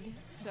drinking league,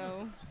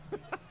 so.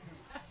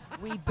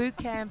 We boot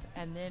camp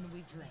and then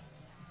we drink.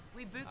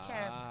 We boot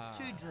camp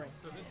to drink.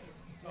 So this is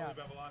Tully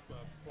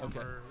Bevilacqua,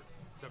 former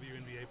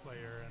WNBA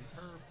player, and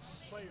her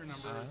player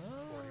number is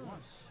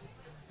 41.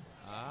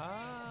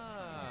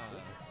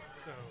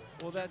 So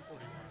well, that's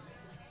 41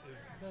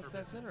 is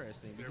that's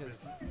interesting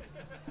because.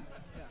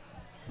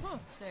 Huh.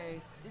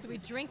 So we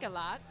drink a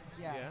lot.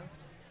 Yeah.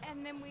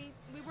 And then we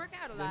work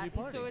out a Then lot. you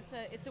party. So it's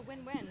a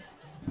win-win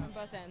on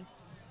both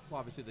ends. Well,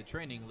 obviously the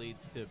training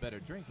leads to better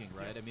drinking,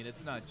 right?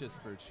 It's not just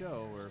for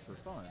show or for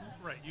fun.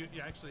 Right. You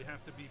actually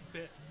have to be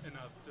fit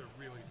enough to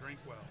really drink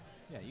well.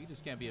 Yeah, you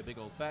just can't be a big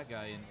old fat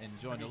guy and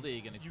join the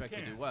league and expect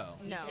to do well.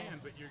 No. You can,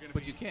 but you're going to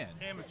But be you can.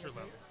 amateur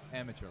level.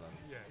 Amateur level.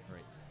 Yeah.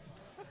 Right.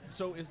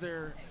 So is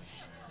there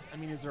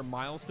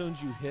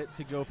milestones you hit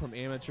to go from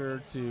amateur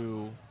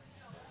to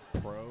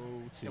pro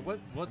to? Yeah,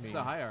 what's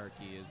the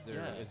hierarchy? Is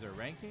there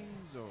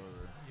rankings or?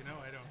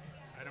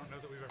 I don't know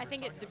that we've ever. I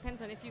think it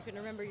depends on if you can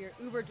remember your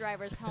Uber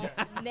driver's home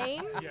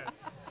name.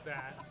 Yes,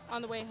 that.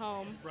 On the way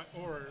home. Right,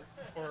 or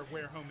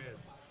where home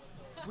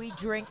is. We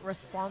drink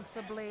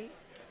responsibly.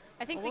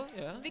 I think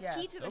the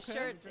key to the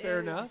shirts Fair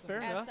is, enough.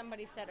 as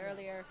somebody said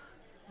earlier,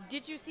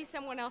 did you see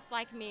someone else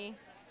like me?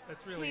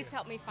 That's really Please it.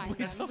 help me find them.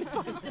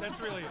 That's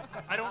really it.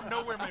 I don't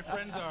know where my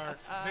friends are.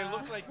 They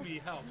look like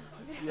me. Help.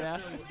 Yeah.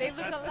 They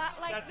look a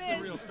lot like this. That's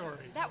the real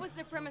story. That was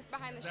the premise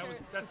behind the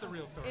shirts. That's the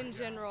real story. In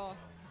general.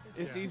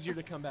 It's easier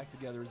to come back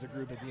together as a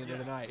group at the end of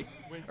the night,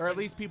 or at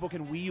least people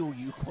can wheel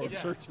you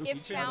closer to if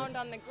each other. found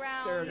on the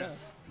ground. Fair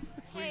enough.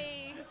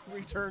 Hey.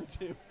 Return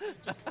to.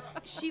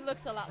 She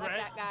looks a lot like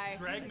that guy.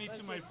 Drag me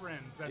to my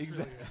friends. That's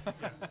exactly. really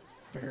it. Yeah.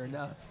 Fair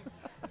enough.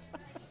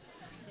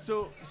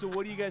 So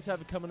what do you guys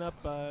have coming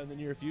up in the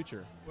near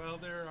future? Well,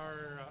 there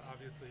are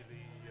obviously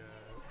the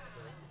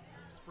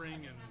spring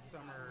and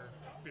summer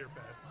beer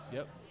fests.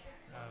 Yep.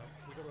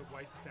 We go to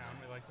Whitestown.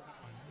 We like that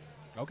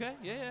one. Okay.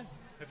 Yeah.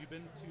 Have you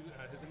been to?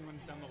 Has anyone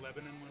done the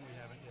Lebanon one? We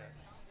haven't yet.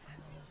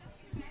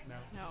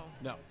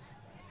 No.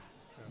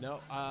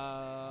 No.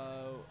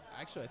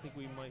 Actually, I think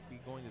we might be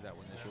going to that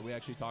one this year. We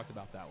actually talked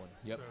about that one.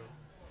 Yep.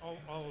 So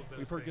all of those.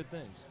 We've heard good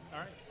things. All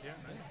right. Yeah.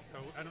 Nice. So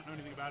I don't know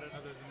anything about it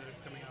other than that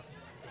it's coming up.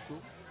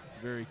 Cool.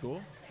 Very cool.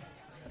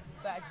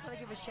 But I just want to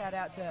give a shout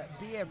out to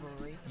Beer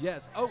Brewery.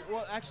 Yes. Oh,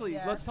 well, actually,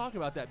 let's talk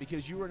about that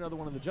because you were another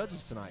one of the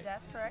judges tonight.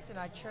 That's correct, and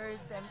I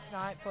chose them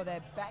tonight for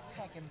their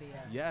backpacking beer.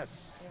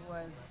 Yes. It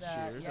was.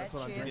 Cheers. That's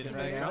what I'm cheers drinking to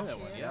right you. now. That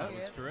one. Yeah, it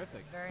was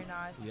terrific. Very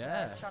nice.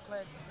 Yeah.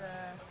 Chocolate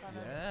kind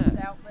of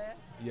stout there.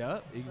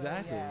 Yep.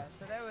 Exactly.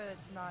 So they were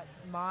tonight's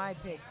my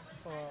pick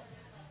for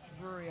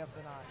brewery of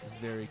the night.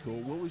 Very cool.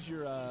 What was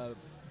your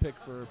pick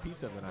for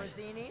pizza of the night?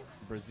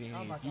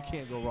 Brazzini's. You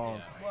can't go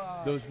wrong.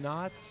 Whoa. Those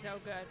knots. So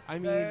good. I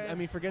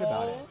mean, forget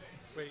about it.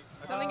 Wait,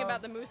 Something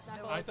about the moose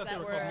knuckles. I thought they that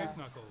were were called moose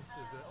knuckles.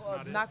 Is it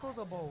not it? Knuckles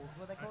or bowls?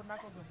 Were they called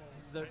knuckles or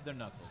bowls? They're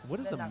knuckles. What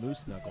is They're a knuckles.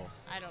 moose knuckle?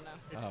 I don't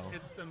know.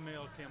 It's the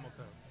male camel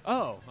toe.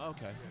 Oh,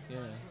 okay. Yeah,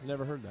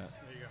 never heard that.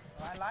 There you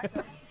go. I like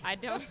them. I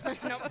don't.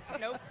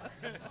 Nope.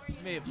 You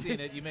may have seen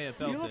it. You may have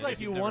felt it. You look if like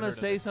you you've never want to heard of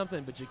say it.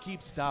 something, but you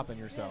keep stopping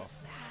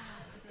yourself.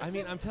 I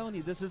mean, I'm telling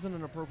you, this isn't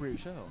an appropriate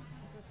show.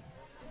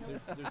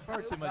 There's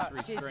far too much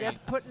She's restraint.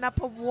 just putting up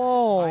a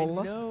wall.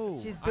 I know.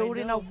 She's I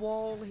building know. a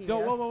wall here. Go,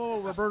 whoa.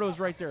 Roberto's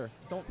right there.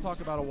 Don't talk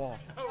about a wall.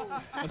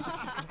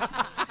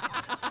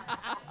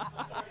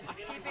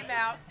 Keep him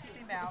out. Keep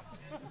him out.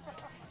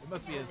 It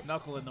must be his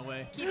knuckle in the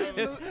way. Keep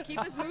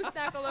his moose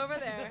knuckle over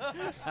there.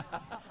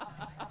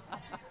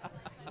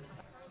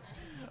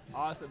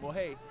 Awesome. Well,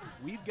 hey,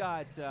 we've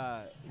got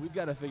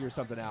to figure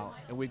something out,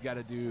 and we've got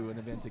to do an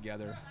event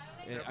together.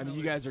 I mean,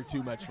 you guys are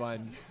too much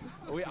fun.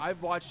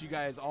 I've watched you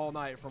guys all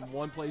night from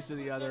one place to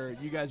the other.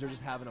 You guys are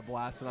just having a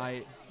blast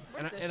tonight,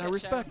 and I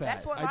respect that.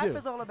 That's what I life do.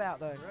 is all about,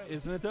 though.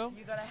 Isn't it, though?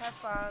 You gotta have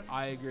fun.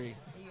 I agree.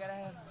 You gotta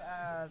have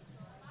a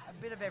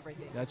bit of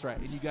everything. That's right.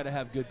 And you got to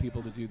have good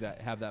people to do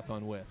that, have that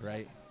fun with,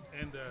 right?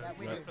 And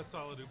we do. a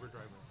solid Uber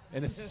driver.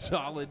 And a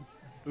solid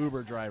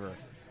Uber driver.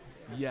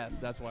 Yes,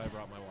 that's why I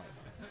brought my wife.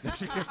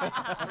 Perfect.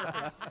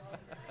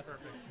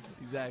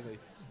 Exactly.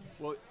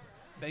 Well,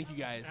 thank you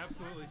guys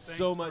Absolutely.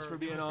 so Thanks much for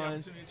being giving us the on.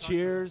 opportunity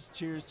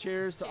to talk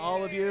Cheers to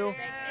all of you.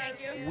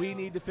 Thank you. We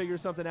need to figure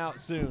something out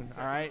soon.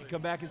 All right,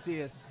 come back and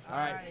see us. All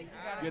right.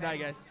 Good night,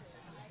 guys.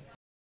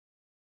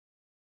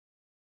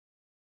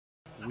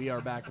 We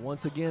are back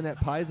once again at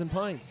Pies and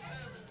Pints.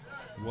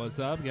 What's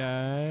up,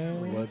 guys?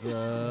 What's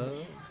up?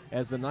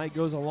 As the night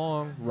goes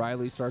along,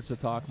 Riley starts to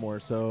talk more.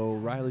 So,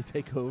 Riley,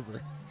 take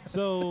over.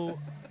 So,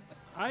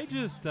 I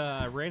just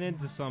ran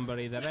into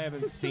somebody that I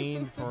haven't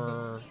seen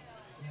for,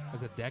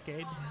 is it a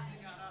decade?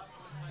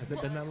 Has it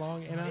been that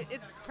long, Anna?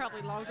 It's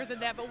probably longer than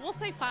that, but we'll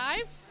say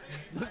 5.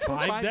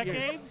 5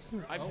 decades?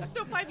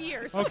 No, 5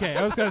 years. Okay,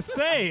 I was going to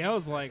say, I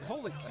was like,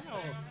 holy cow.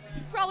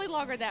 Probably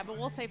longer than that, but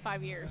we'll say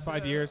 5 years.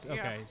 5 years? Yeah.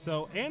 Okay.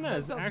 So Anna That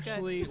is sounds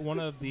actually one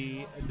of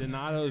the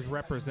Donato's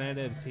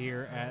representatives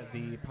here at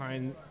the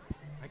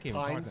I can't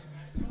even Pines.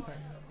 talk.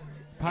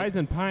 Pies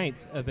and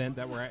Pints event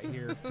that we're at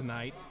here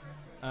tonight.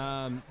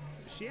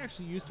 She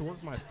actually used to work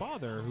with my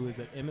father, who is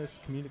at MS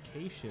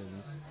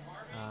Communications.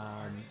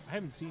 I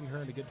haven't seen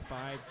her in a good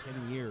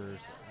 5-10 years.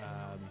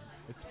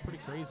 It's pretty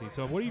crazy.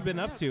 So what have you been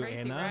up to, Crazy,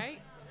 Anna? right?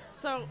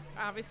 So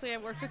obviously I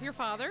worked with your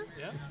father.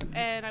 Yeah.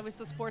 And I was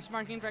the sports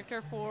marketing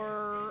director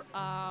for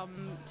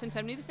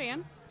 1070 The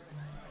Fan.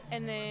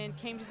 And then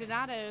came to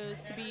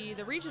Donato's to be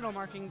the regional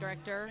marketing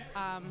director.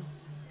 Kind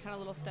of a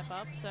little step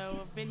up. So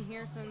I've been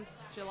here since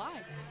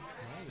July.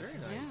 Very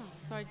nice.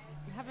 Yeah. So I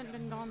haven't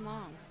been gone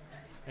long.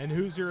 And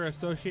who's your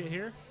associate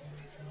here?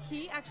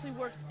 He actually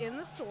works in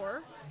the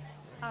store.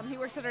 He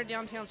works at our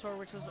downtown store,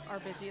 which is our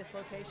busiest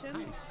location.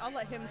 Nice. I'll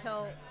let him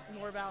tell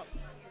more about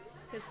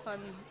his fun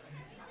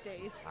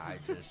days. I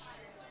just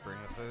bring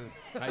the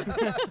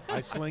food.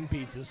 I sling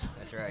pizzas.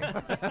 That's right.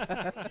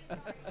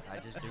 I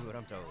just do what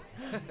I'm told.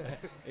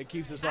 It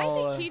keeps us I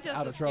all think he does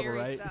out the of trouble, scary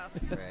right? stuff.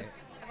 Right.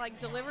 Like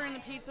delivering the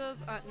pizzas,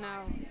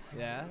 no.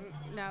 Yeah.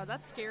 No,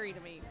 that's scary to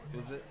me.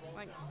 Is it?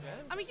 Like,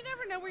 I mean, you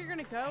never know where you're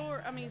gonna go,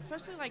 or I mean,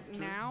 especially like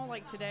now,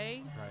 like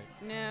today.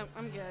 Right. No,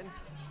 I'm good.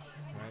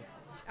 Right.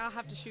 I'll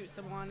have to shoot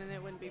someone, and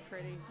it wouldn't be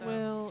pretty. So.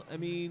 Well, I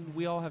mean,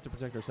 we all have to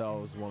protect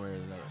ourselves one way or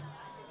another.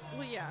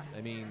 Well, yeah.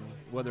 I mean,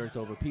 whether it's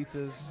over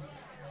pizzas,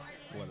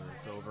 whether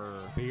it's over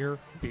Beer.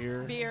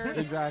 Beer.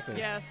 Exactly.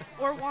 Yes.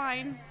 Or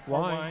wine.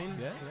 Wine.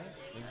 Yeah.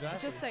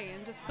 Exactly. Just saying.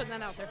 Just putting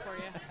that out there for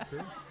you.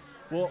 Sure.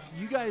 Well,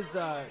 you guys,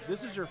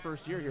 this is your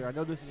first year here. I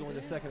know this is only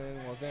the second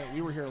annual event.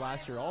 We were here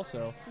last year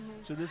also.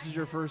 So this is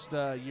your first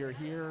year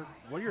here.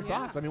 What are your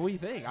thoughts? I mean, what do you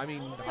think? I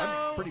mean, So,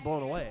 I'm pretty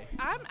blown away.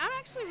 I'm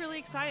actually really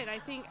excited. I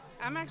think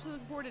I'm actually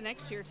looking forward to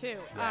next year too.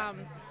 Yeah.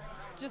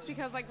 Just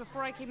because like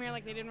before I came here,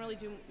 like they didn't really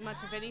do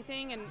much of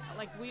anything, and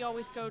like we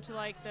always go to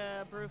like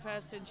the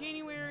Brewfest in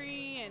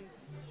January, and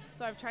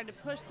so I've tried to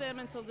push them,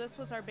 and so this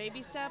was our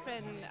baby step,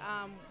 and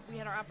we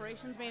had our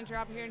operations manager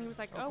out here, and he was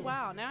like, "Oh cool.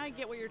 wow, now I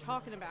get what you're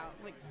talking about."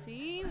 Like,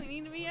 see, we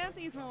need to be at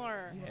these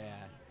more. Yeah.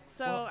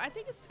 So Well- I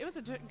think it was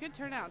a good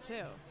turnout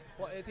too.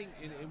 Well, I think,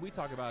 and we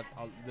talk about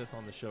this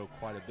on the show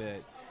quite a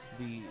bit.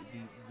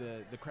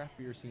 The craft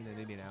beer scene in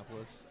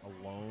Indianapolis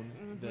alone,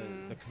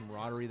 the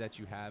camaraderie that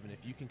you have, and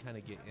if you can kind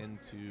of get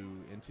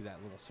into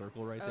that little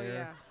circle right there,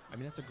 yeah. I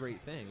mean that's a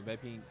great thing.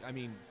 I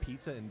mean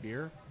pizza and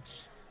beer.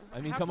 I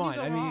mean, How come can you on.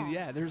 go I mean, wrong?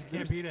 yeah. There's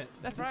beat it.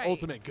 That's Right. an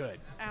ultimate good.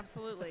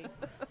 Absolutely.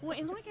 Well,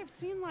 and like I've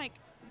seen, like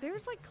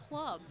there's like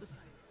clubs,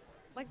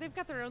 like they've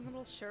got their own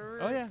little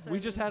shirts. Oh yeah, we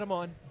just had them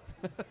on.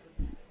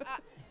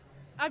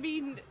 I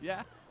mean,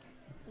 Yeah.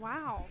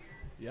 wow.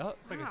 Yep.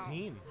 It's like Wow. a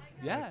team.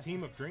 Yeah. Like a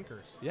team of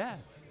drinkers. Yeah.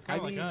 It's kind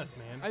of like mean- us,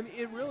 man. I mean,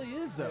 it really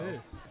is though. It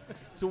is.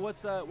 So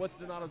what's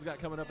Donato's got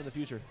coming up in the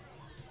future?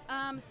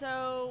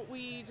 So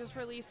we just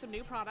released some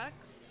new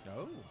products.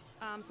 Oh.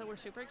 So we're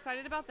super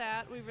excited about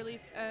that. We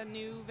released a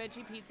new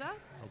veggie pizza.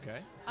 Okay.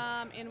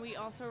 And we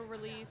also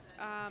released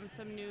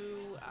some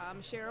new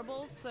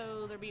shareables.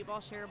 So they're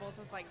meatball shareables.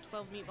 It's like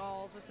 12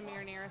 meatballs with some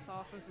marinara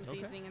sauce and some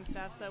seasoning and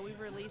stuff. So we've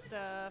released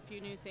a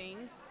few new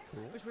things,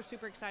 which we're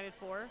super excited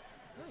for.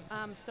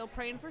 Nice. Still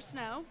praying for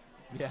snow.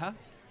 Yeah.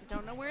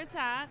 Don't know where it's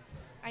at.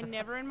 I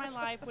never in my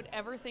life would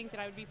ever think that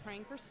I would be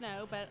praying for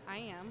snow, but I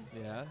am.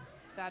 Yeah.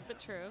 Sad but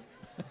true.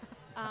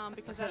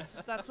 Because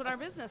that's what our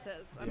business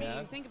is. I mean,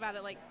 you think about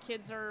it, like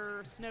kids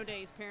are snow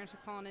days, parents are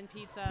calling in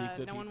pizza.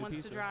 No one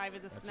wants to drive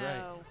in the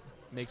snow. Right.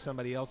 Make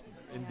somebody else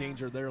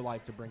endanger their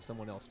life to bring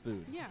someone else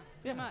food. Yeah,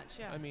 pretty much.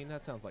 Yeah. I mean,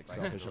 that sounds like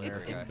selfish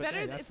America. It's better.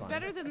 It's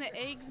better than the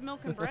eggs,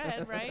 milk, and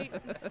bread, right?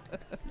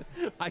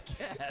 I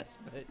guess,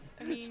 but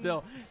I mean,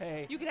 still,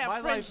 hey, you could have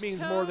my French life means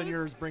toast. more than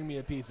yours. Bring me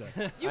a pizza.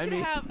 You could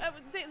have.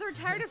 They're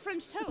tired of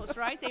French toast,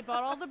 right? They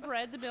bought all the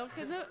bread, the milk,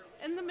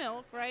 and the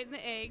milk, right, and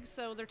the eggs.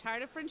 So they're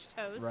tired of French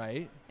toast.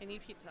 Right. They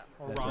need pizza.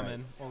 Or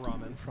ramen. Or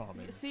ramen.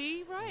 Ramen.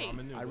 See, right.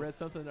 Ramen I read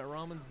something that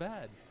ramen's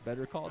bad.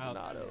 Better call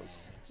Donato's.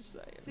 Just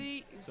saying.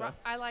 See, So-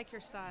 I like your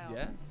style.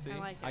 Yeah. See, I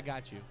like it. I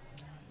got you.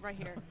 Right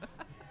here.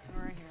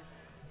 Right here.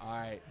 All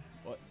right.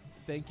 Well,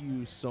 thank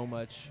you so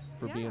much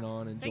for Yeah. being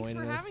on and Thanks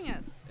joining for us. having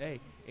us.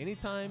 Hey,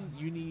 anytime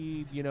you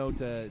need,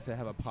 to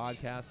have a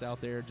podcast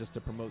out there just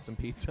to promote some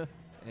pizza,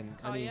 and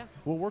I mean, yeah.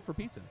 we'll work for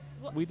pizza.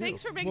 Well, we do.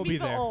 thanks for making me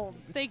feel old.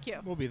 Thank you.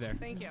 We'll be there.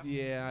 Thank you.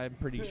 Yeah, I'm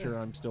pretty sure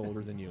I'm still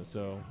older than you,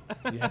 so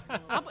yeah.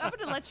 I'm going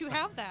to let you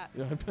have that.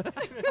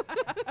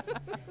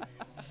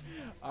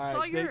 All right. It's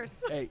all yours.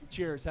 Hey,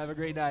 cheers. Have a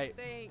great night.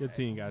 Thanks. Good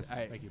seeing you guys. All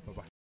right. Thank you.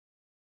 Bye-bye.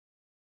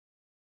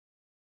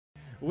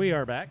 We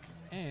are back,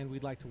 and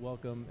we'd like to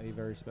welcome a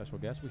very special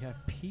guest. We have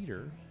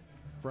Peter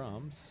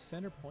from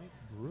Centerpoint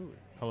Brewing.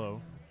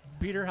 Hello.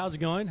 Peter, how's it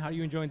going? How are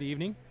you enjoying the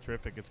evening?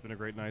 Terrific. It's been a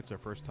great night. It's our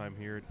first time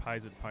here at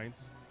Pies at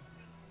Pints.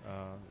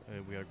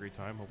 And we had a great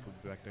time. Hopefully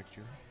we'll be back next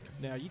year.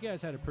 Now, you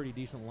guys had a pretty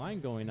decent line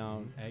going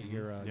on at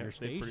your stayed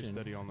station. pretty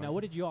steady all night. Now,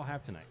 what did you all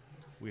have tonight?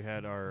 We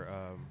had our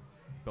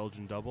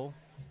Belgian Double,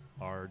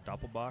 our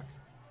Doppelbock,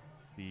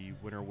 the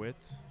Winter Wit,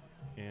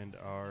 and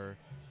our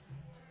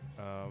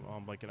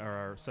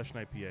our Session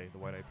IPA, the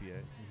White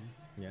IPA.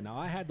 Yeah, now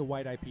I had the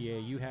White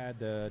IPA. You had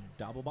the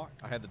Doppelbock?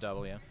 I had the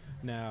double, yeah.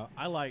 Now,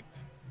 I liked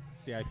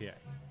the IPA.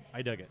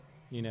 I dug it,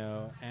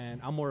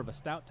 and I'm more of a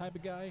stout type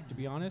of guy, to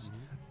be honest,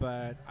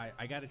 but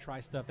I got to try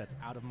stuff that's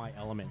out of my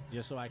element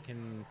just so I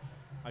can,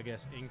 I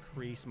guess,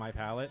 increase my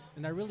palate.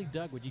 And I really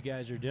dug what you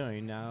guys are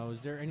doing. Now,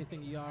 is there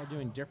anything y'all are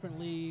doing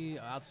differently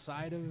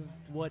outside of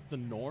what the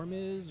norm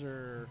is,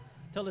 or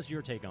tell us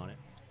your take on it?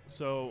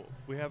 So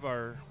we have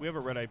a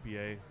red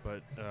IPA,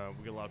 but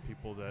we get a lot of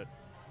people that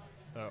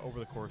over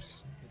the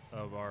course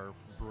of our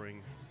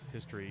brewing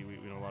history,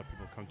 a lot of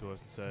people come to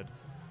us and said,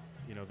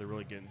 they're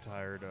really getting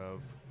tired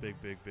of big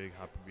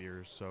hoppy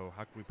beers. So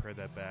how can we pare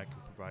that back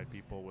and provide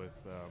people with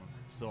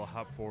still a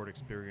hop forward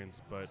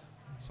experience, but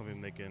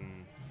something they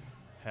can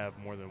have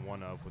more than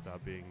one of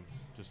without being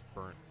just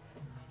burnt.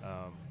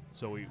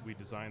 So we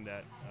designed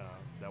that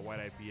white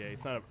IPA.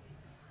 It's not a,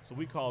 so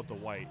we call it the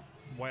white.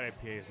 White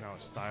IPA is now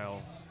a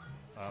style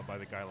by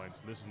the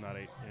guidelines. This is not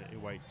a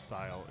white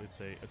style.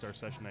 It's our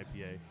Session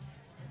IPA.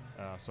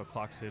 So it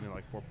clocks in at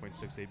like 4.6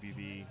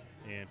 ABV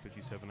and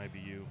 57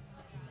 IBU.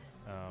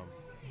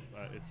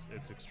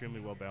 It's extremely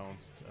well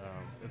balanced.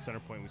 At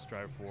Centerpoint, we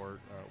strive for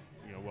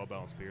well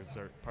balanced beer. It's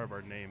part of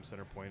our name.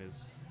 Centerpoint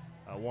is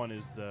one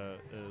is the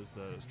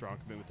strong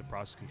commitment to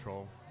process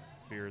control.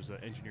 Beer is an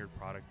engineered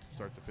product,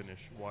 start to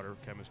finish. Water,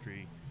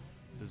 chemistry,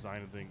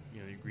 design of the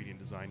ingredient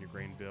design, your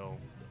grain bill,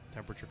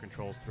 temperature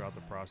controls throughout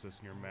the process,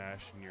 and your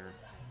mash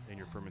and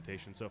your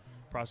fermentation. So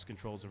process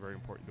controls are very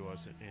important to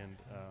us, and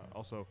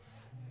also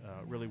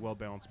really well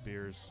balanced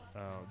beers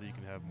that you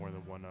can have more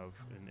than one of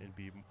and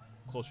be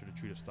closer to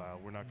true to style.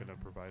 We're not going to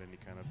provide any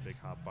kind of big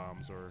hop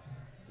bombs or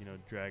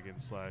dragon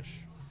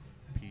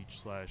 /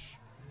 peach /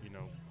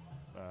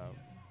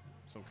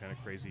 some kind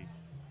of crazy,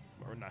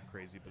 or not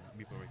crazy, but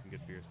people are making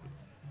good beers, but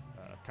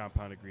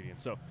compound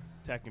ingredients. So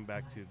tacking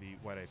back to the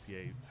white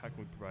IPA, how can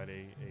we provide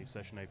a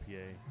Session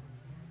IPA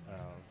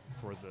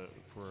for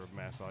a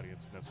mass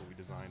audience? And that's what we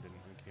designed and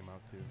came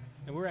out to.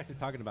 And we're actually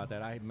talking about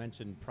that. I had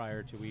mentioned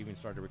prior to we even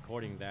started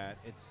recording that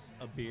it's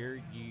a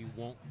beer you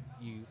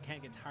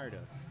can't get tired of.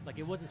 Like,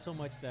 it wasn't so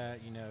much that,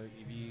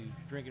 if you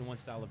drink in one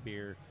style of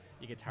beer,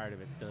 you get tired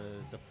of it.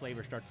 The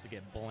flavor starts to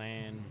get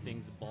bland,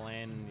 things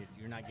bland,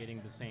 you're not getting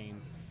the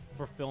same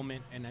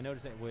fulfillment. And I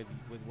noticed that with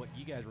what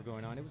you guys were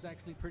going on, it was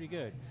actually pretty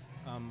good.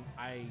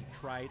 I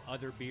tried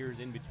other beers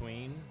in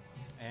between,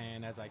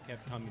 and as I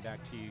kept coming back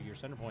to your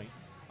Centerpoint,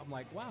 I'm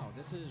like, wow,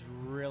 this is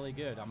really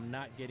good. I'm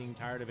not getting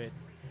tired of it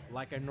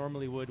like I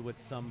normally would with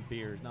some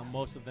beers. Now,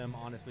 most of them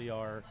honestly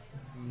are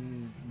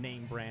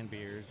name brand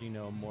beers,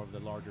 more of the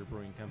larger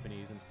brewing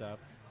companies and stuff.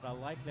 But I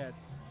like that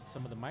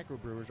some of the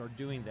microbrewers are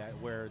doing that,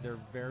 where they're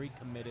very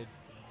committed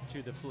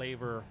to the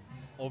flavor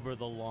over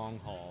the long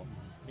haul.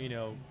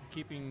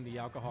 Keeping the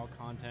alcohol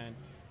content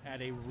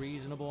at a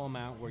reasonable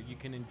amount where you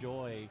can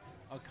enjoy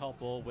a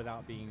couple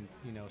without being,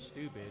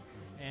 stupid,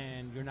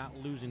 and you're not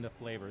losing the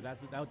flavor.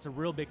 That's a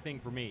real big thing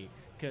for me,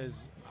 because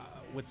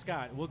with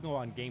Scott, we'll go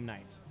on game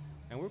nights,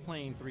 and we're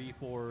playing 3,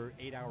 4,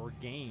 8-hour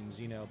games,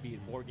 be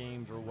it board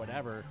games or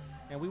whatever,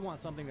 and we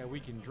want something that we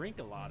can drink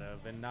a lot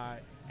of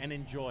and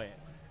enjoy it,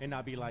 and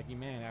not be like,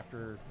 man,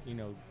 after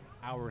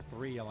hour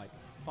 3, I'm like,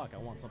 fuck, I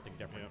want something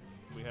different. Yeah.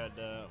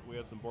 We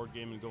had some board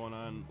gaming going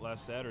on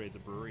last Saturday at the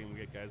brewery, and we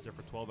got guys there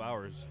for 12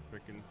 hours,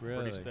 drinking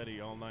pretty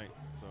steady all night.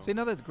 So. See,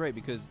 now that's great,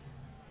 because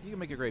you can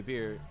make a great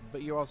beer,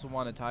 but you also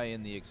want to tie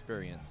in the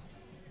experience.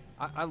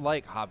 I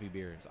like hoppy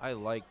beers. I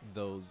like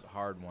those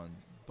hard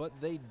ones, but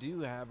they do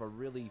have a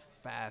really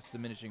fast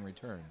diminishing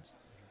returns.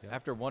 Yep.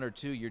 After 1 or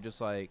 2, you're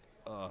just like,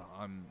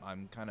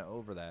 I'm kind of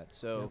over that.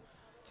 So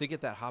to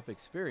get that hop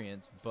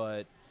experience,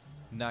 but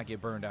not get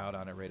burned out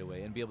on it right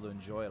away and be able to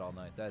enjoy it all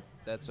night,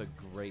 that's a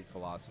great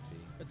philosophy.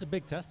 It's a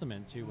big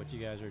testament to what you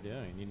guys are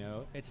doing.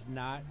 It's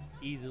not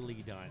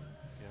easily done.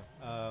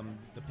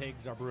 The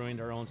pigs are brewing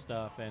their own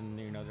stuff, and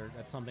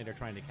that's something they're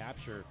trying to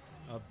capture.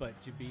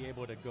 But to be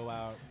able to go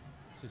out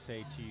to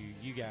say to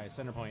you guys,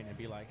 Centerpoint, and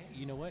be like, hey,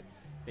 you know what?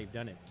 They've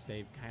done it.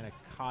 They've kind of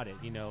caught it.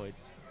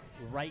 It's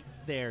right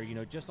there.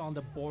 Just on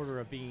the border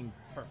of being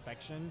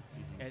perfection,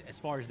 as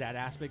far as that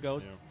aspect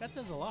goes. Yeah. That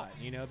says a lot.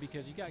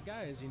 Because you got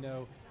guys. I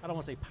don't want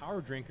to say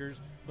power drinkers,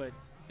 but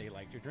they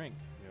like to drink.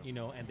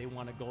 Yeah. And they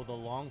want to go the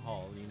long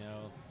haul.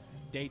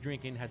 Day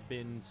drinking has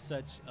been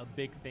such a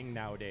big thing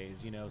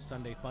nowadays.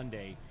 Sunday fun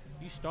day.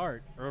 You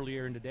start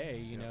earlier in the day.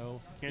 You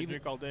can't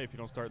drink all day if you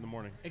don't start in the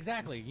morning.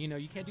 Exactly.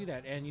 You can't do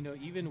that. And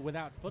even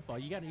without football,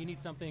 you need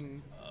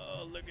something.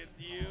 Oh, look at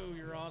you!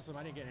 You're awesome.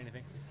 I didn't get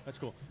anything. That's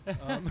cool.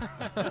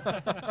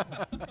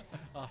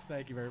 Oh,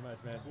 thank you very much,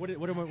 man. What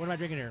am I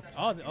drinking here?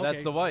 Oh, okay.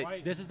 That's the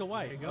white. This is the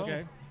white.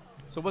 Okay.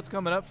 So what's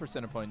coming up for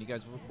Centerpoint? You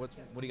guys, what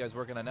are you guys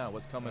working on now?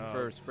 What's coming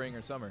for spring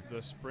or summer?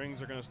 The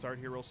springs are going to start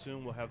here real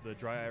soon. We'll have the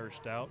dry Irish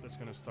stout that's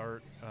going to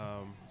start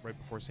right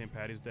before St.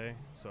 Patty's Day.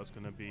 So it's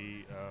going to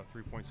be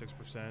 3.6%,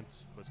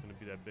 but it's going to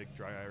be that big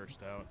dry Irish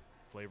stout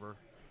flavor.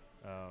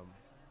 Going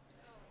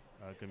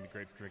to be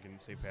great for drinking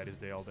St. Patty's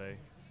Day all day.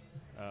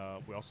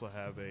 We also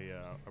have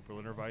a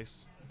Berliner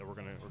Weiss that we're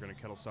gonna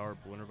kettle sour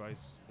Berliner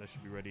Weiss. That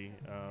should be ready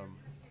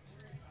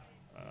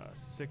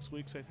 6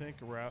 weeks, I think.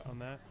 We're out on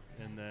that.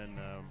 And then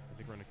I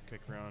think we're going to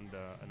kick around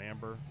an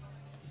amber.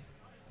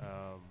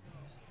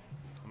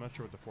 I'm not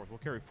sure what the fourth. We'll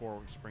carry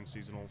 4 spring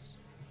seasonals.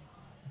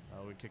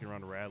 We're kicking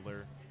around a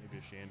Radler, maybe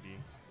a Shandy.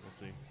 We'll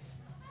see.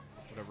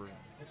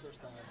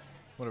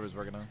 Whatever's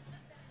working on.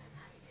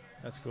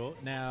 That's cool.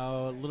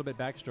 Now, a little bit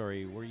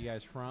backstory. Where are you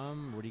guys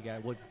from?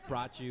 What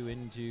brought you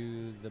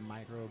into the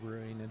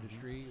microbrewing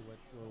industry?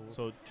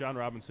 So John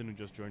Robinson, who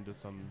just joined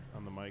us on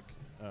the mic.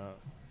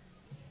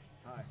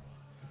 Hi.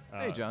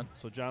 Hey, John.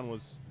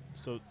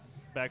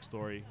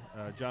 Backstory.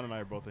 John and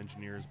I are both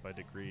engineers by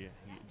degree.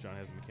 John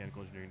has a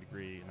mechanical engineering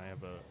degree, and I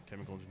have a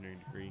chemical engineering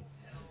degree.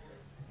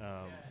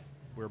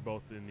 We're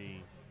both in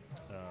the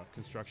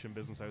construction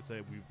business, I would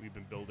say. We've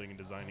been building and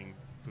designing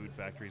food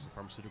factories and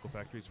pharmaceutical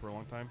factories for a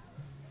long time.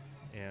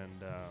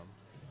 And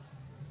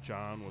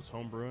John was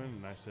homebrewing,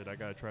 and I said, I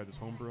got to try this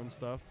homebrewing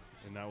stuff.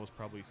 And that was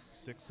probably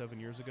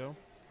 6-7 years ago.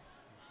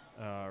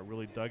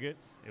 Really dug it.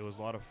 It was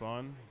a lot of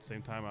fun.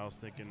 Same time, I was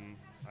thinking,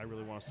 I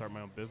really want to start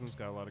my own business.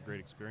 Got a lot of great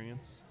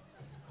experience.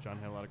 John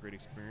had a lot of great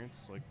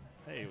experience. Like,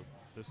 hey,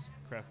 this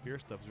craft beer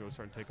stuff is really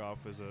starting to take off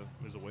as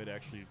a way to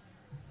actually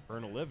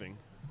earn a living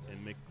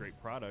and make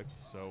great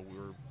products. So we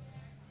were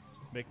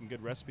making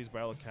good recipes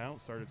by all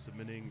accounts. Started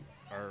submitting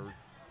our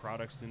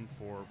products in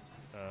for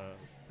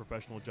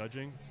professional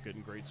judging,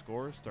 getting great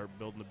scores. Started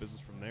building the business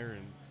from there,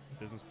 and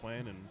business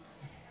plan, and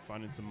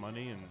finding some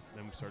money, and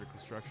then we started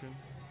construction.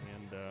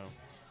 And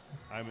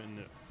I'm in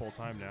it full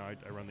time now.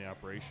 I run the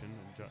operation,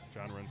 and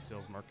John runs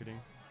sales marketing.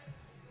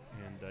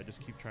 And I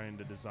just keep trying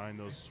to design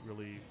those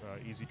really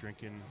easy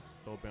drinking,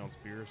 well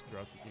balanced beers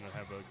throughout.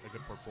 Have a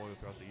good portfolio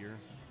throughout the year.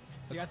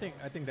 See, I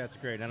think that's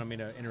great. I don't mean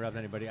to interrupt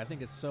anybody. I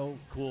think it's so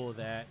cool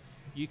that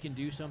you can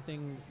do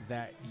something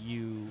that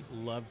you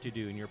love to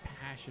do and you're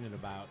passionate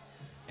about,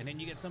 and then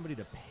you get somebody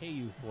to pay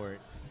you for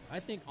it. I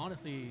think,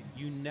 honestly,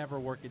 you never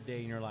work a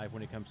day in your life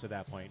when it comes to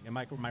that point. Am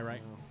I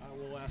right? I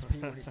will ask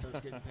Pete when he starts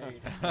getting paid.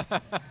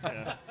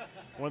 Yeah.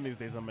 One of these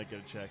days I might get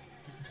a check.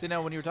 See,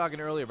 now, when you were talking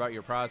earlier about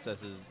your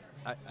processes,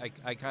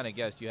 I kind of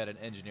guessed you had an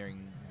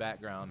engineering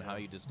background, how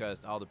you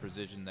discussed all the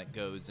precision that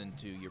goes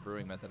into your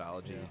brewing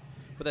methodology. Yeah.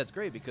 But that's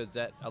great because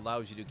that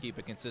allows you to keep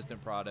a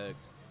consistent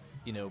product,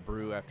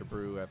 brew after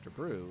brew after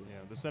brew. Yeah,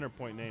 the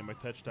Centerpoint name I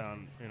touched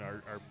on in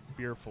our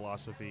beer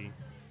philosophy.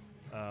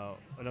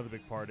 Another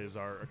big part is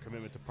our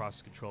commitment to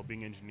process control,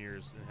 being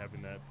engineers and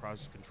having that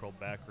process control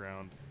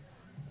background.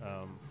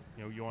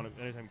 You want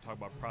to, anytime you talk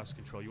about process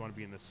control, you want to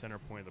be in the center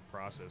point of the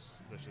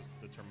process. That's just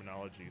the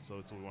terminology.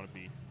 So we want to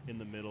be in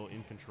the middle,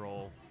 in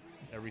control.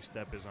 Every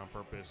step is on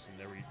purpose,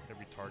 and every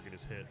target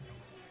is hit.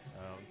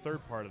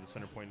 Third part of the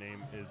Centerpoint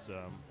name is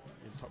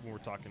when we're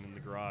talking in the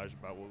garage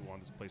about what we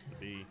want this place to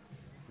be.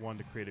 One,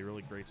 to create a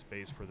really great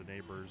space for the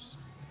neighbors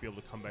be able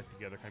to come back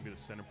together, kind of be the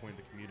center point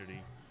of the community.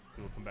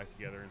 People come back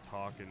together and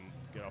talk and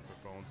get off their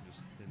phones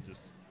and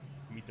just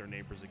meet their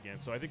neighbors again.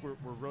 So I think we're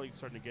really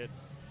starting to get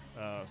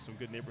some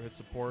good neighborhood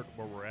support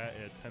where we're at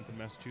 10th in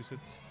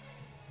Massachusetts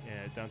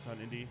and downtown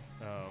Indy.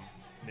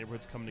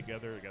 Neighborhoods coming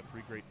together. We got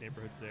 3 great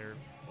neighborhoods there.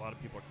 A lot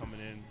of people are coming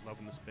in,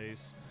 loving the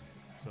space.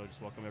 So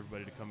just welcome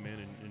everybody to come in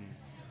and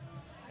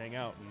hang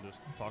out and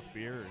just talk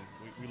beer.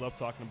 And we love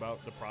talking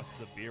about the process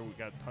of beer. We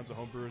got tons of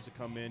homebrewers that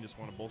come in, just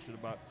want to bullshit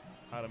about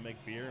how to make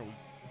beer, and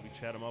we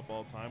chat them up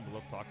all the time. We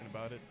love talking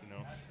about it.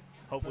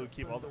 Hopefully we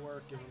keep all the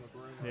work, give them a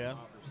brew or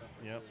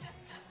something. Yep.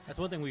 That's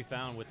one thing we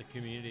found with the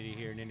community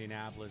here in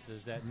Indianapolis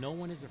is that no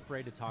one is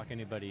afraid to talk to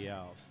anybody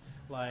else.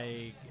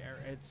 Like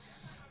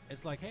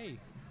it's like, hey,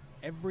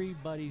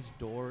 everybody's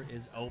door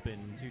is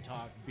open to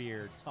talk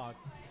beer, talk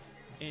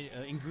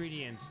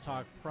ingredients,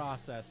 talk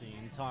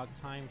processing, talk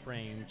time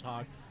frame,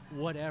 talk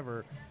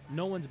whatever.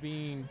 No one's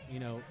being,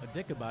 a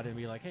dick about it and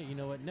be like, hey, you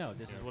know what? No,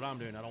 this is what I'm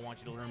doing. I don't want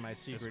you to learn my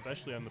secret.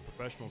 Especially on the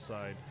professional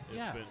side.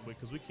 It's been,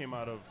 because we came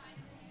out of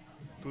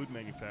food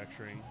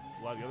manufacturing.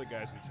 A lot of the other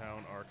guys in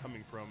town are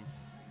coming from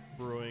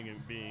brewing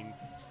and being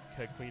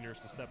keg cleaners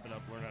and stepping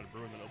up, learning how to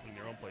brew and then opening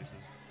their own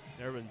places.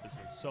 Everyone's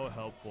been so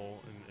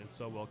helpful and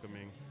so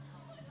welcoming.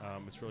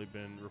 It's really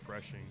been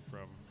refreshing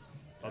from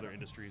other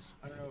industries.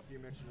 I don't know if you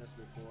mentioned this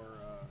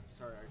before.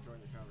 Sorry, I joined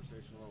the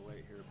conversation a little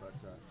late here, but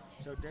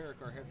so Derek,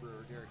 our head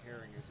brewer, Derek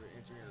Herring, is an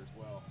engineer as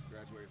well,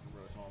 graduated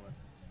from Rose-Hulman.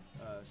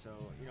 So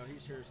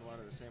he shares a lot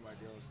of the same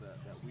ideals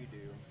that we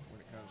do when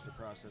it comes to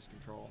process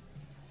control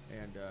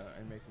and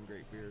making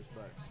great beers.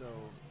 But so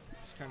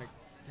just kind of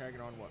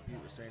tagging on what Pete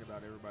was saying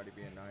about everybody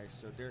being nice.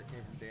 So Derek came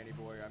from Danny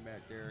Boy. I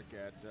met Derek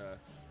at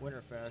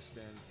Winterfest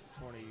in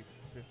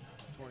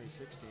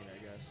 2016, I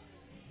guess.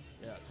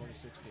 Yeah,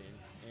 2016.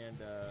 And,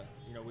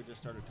 we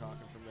just started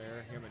talking from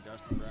there. Him and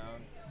Dustin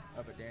Brown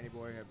up at Danny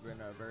Boy have been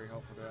very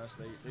helpful to us.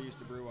 They used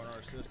to brew on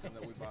our system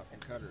that we bought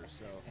from Cutters,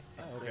 so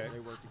they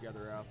work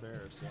together out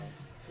there. So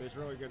it was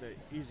really good,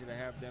 easy to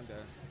have them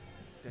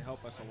to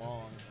help us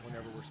along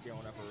whenever we're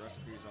scaling up our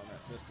recipes on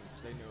that system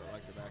because they knew it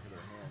like the back of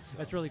their hands. So.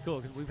 That's really cool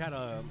because we've had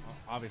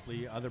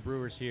obviously other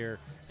brewers here,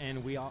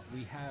 and we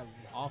have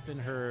often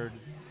heard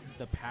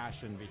the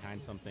passion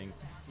behind something.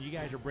 You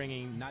guys are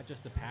bringing not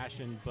just a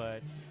passion,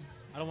 but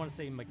I don't want to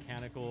say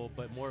mechanical,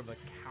 but more of a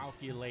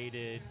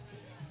calculated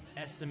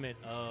estimate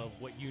of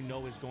what you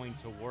know is going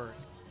to work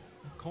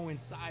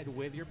coincide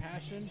with your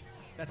passion.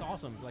 That's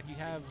awesome. Like you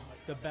have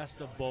the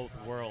best of both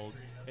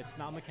worlds. It's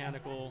not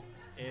mechanical,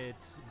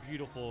 it's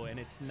beautiful, and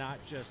it's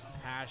not just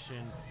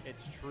passion,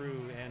 it's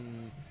true,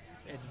 and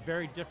it's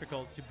very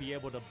difficult to be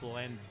able to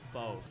blend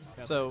both.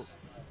 So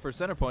for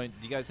Centerpoint,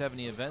 do you guys have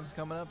any events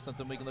coming up,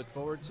 something we can look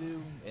forward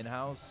to,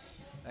 in-house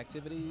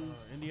activities?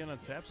 Indiana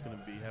Tap's going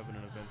to be having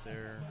an event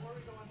there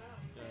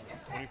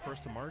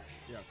 21st of March.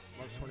 Yeah,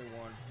 March 21.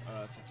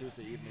 It's a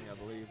Tuesday evening, I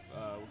believe.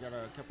 We've got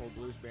a couple of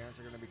blues bands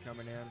that are going to be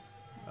coming in.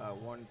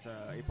 One's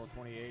April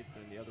 28th,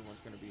 and the other one's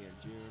going to be in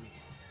June.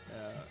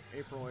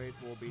 April 8th,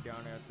 we'll be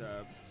down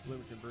at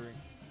Bloomington Brew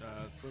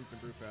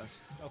Fest.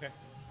 Okay.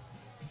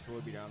 So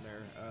we'll be down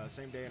there.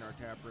 Same day in our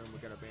tap room,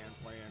 we've got a band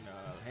playing.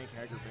 Hank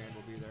Hager Band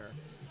will be there,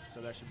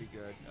 so that should be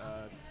good.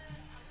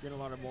 Getting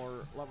a lot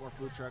more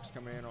food trucks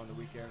coming in on the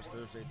weekends,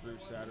 Thursday through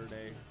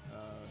Saturday.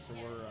 So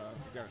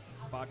we've got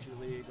Bocce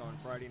League on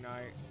Friday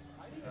night.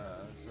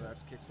 So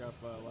that's kicked up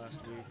last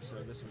week. So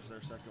this was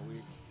their second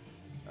week.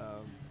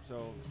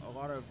 So a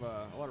lot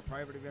of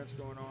private events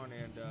going on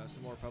and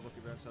some more public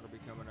events that'll be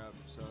coming up.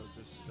 So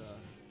just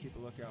keep a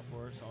lookout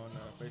for us on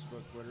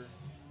Facebook, Twitter.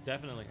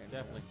 Definitely.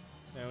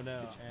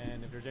 No.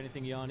 And if there's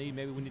anything y'all need,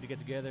 maybe we need to get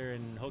together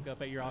and hook up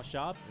at your house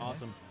shop. Yeah.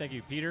 Awesome. Thank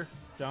you, Peter,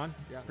 John.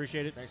 Yeah.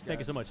 Appreciate it. Thanks, guys. Thank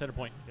you so much.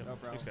 Centerpoint. Yep. No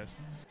problem. Thanks, guys.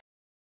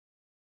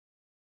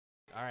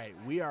 All right,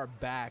 we are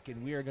back,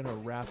 and we are going to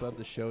wrap up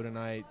the show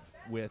tonight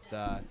with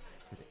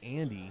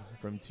Andy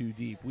from Too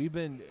Deep. We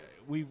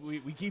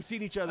keep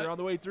seeing each other on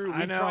the way through.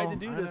 We've tried to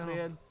do this,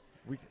 man.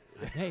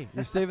 Hey,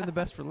 you're saving the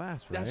best for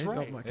last, right? That's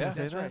right. Can I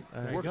say that's that?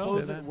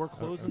 right. We're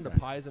closing the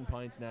Pies and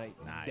Pints night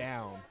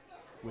down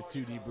with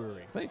 2D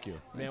Brewing. Thank you.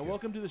 Man,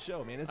 welcome to the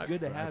show, man. It's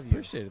good to have you.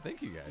 Appreciate it.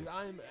 Thank you, guys.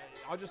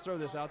 I'll just throw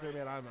this out there,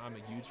 man. I'm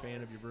a huge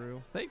fan of your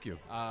brew. Thank you.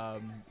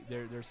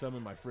 There's some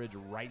in my fridge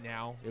right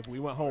now. If we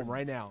went home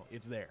right now,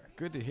 it's there.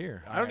 Good to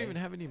hear. I don't even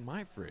have any in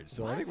my fridge,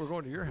 so I think we're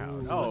going to your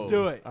house. Let's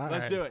do it. All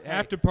Let's right. do it. Hey,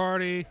 After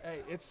party.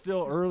 Hey, it's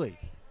still early.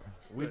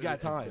 We've got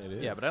time.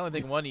 Yeah, but I don't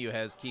think one of you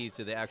has keys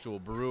to the actual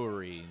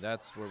brewery.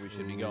 That's where we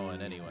should be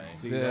going anyway.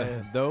 See,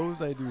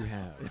 those I do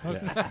have.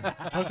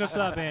 Yes. Hook us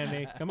up,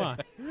 Andy. Come on.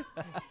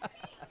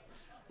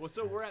 Well,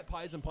 so we're at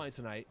Pies and Pints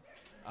tonight.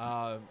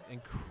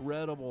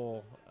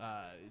 Incredible,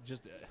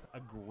 just a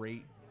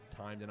great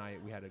time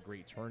tonight. We had a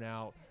great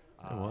turnout.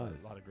 It was.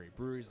 A lot of great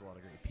breweries, a lot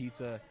of great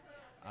pizza.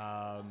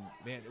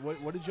 Man,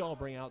 what did y'all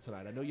bring out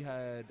tonight? I know you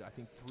had, I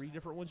think, 3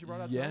 different ones you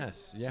brought out tonight?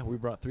 Yes. Yeah, we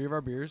brought 3 of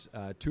our beers.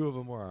 2 of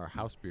them were our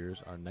house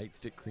beers, our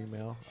Nightstick Cream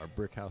Ale, our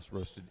Brick House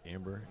Roasted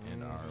Amber,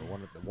 and our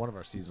one of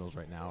our seasonals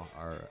right now,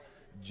 our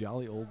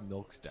Jolly Old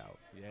Milk Stout.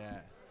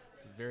 Yeah,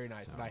 very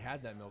nice. So. And I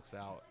had that milk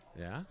stout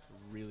Yeah?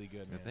 Really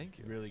good, man. Yeah, thank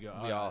you. Really good.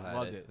 We all had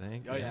loved it.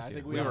 Thank Oh, you. yeah, Thank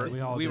I think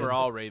you. we were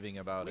all raving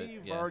about it.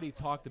 We've Yeah. already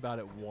talked about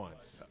it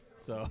once,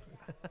 so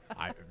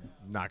I'm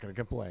not going to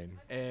complain.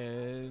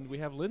 And we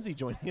have Lindsay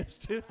joining us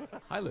too.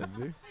 Hi,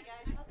 Lindsay. Hi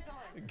guys, how's it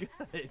going?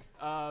 Good.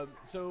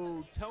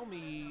 So tell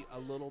me a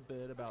little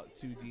bit about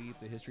Too Deep,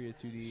 the history of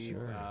Too Deep.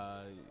 Sure.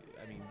 I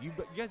mean, you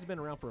guys have been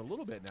around for a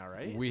little bit now,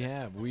 right? We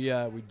have. We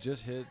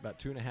just hit about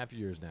 2.5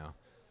 years now.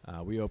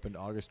 We opened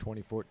August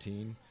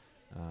 2014.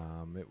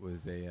 It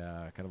was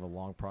a kind of a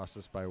long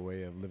process by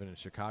way of living in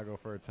Chicago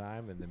for a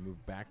time and then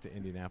moved back to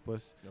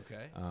Indianapolis.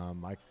 Okay.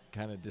 I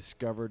kind of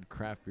discovered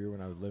craft beer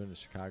when I was living in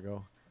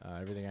Chicago.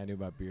 Everything I knew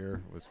about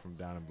beer was from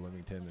down in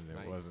Bloomington, and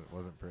it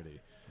wasn't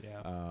pretty.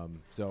 Yeah.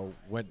 So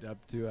went up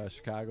to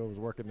Chicago, was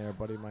working there. A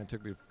buddy of mine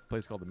took me to a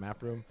place called the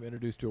Map Room.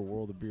 Introduced to a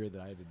world of beer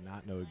that I did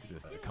not know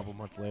existed. A couple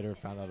months later,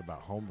 found out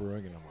about home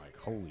brewing, and I'm like,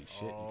 holy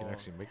shit, you can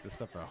actually make this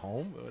stuff at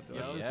home? What's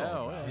this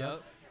all about?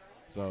 Yep.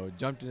 So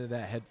jumped into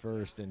that head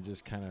first and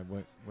just kind of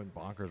went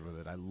bonkers with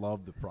it. I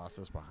loved the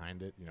process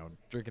behind it. You know,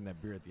 drinking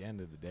that beer at the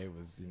end of the day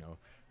was, you know,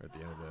 or at the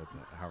end of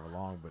the however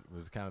long, but it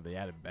was kind of the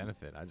added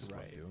benefit. I just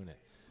loved doing it.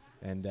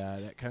 And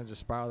that kind of just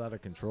spiraled out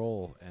of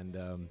control. And,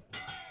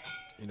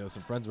 you know,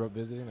 some friends were up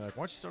visiting. They're like,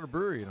 why don't you start a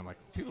brewery? And I'm like,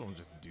 people don't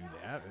just do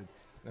that. And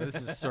this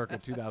is circa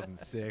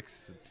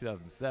 2006,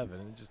 2007.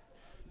 And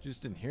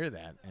just didn't hear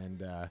that. And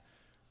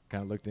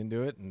kind of looked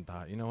into it and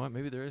thought, you know what,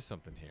 maybe there is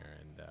something here.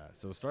 And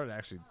so started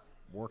actually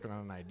working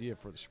on an idea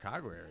for the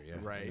Chicago area.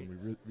 Right.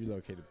 And we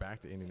relocated back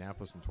to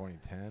Indianapolis in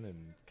 2010 and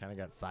kind of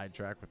got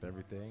sidetracked with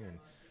everything. And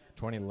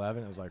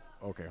 2011, it was like,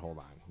 okay, hold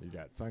on. You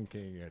got Sun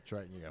King, you got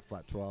Triton, you got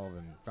Flat 12,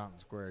 and Fountain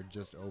Square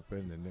just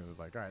opened. And it was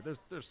like, all right,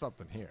 there's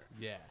something here.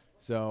 Yeah.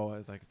 So I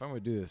was like, if I'm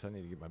going to do this, I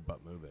need to get my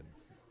butt moving.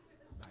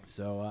 Nice.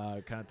 So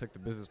I kind of took the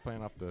business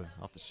plan off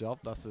the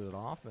shelf, dusted it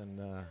off, and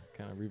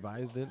kind of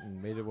revised it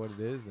and made it what it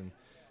is. And,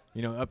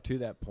 you know, up to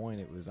that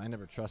point, I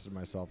never trusted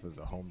myself as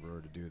a home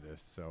brewer to do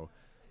this. So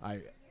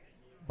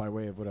by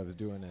way of what I was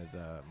doing as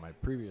my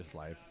previous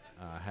life,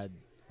 had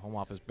home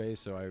office base,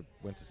 so I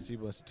went to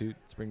Siebel Institute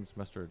spring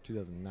semester of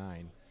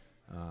 2009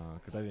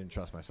 because I didn't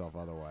trust myself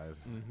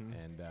otherwise. Mm-hmm.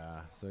 And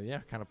so,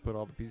 yeah, kind of put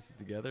all the pieces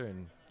together.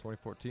 In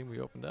 2014,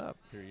 we opened up.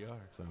 Here you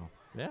are. So,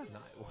 yeah.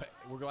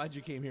 We're glad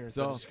you came here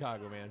instead of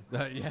Chicago, man.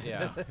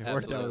 Yeah. It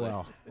worked out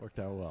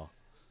well.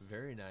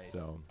 Very nice.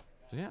 So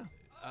yeah.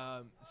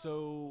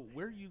 So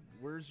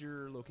where's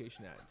your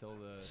location at?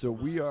 So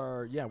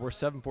we're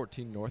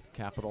 714 North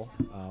Capitol.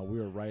 We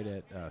are right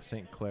at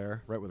St.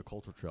 Clair, right where the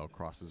Culture Trail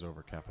crosses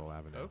over Capitol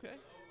Avenue. Okay.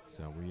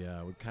 So we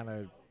kind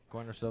of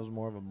coined ourselves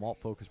more of a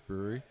malt-focused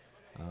brewery.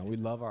 We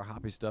love our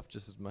hoppy stuff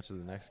just as much as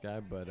the next guy,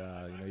 but you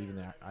know, even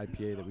the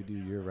IPA that we do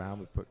year-round,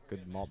 we put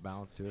good malt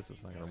balance to it, so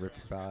it's not going to rip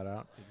your palate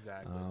out.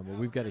 Exactly. But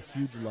we've got a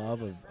huge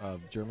love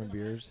of German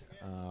beers.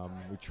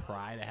 We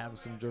try to have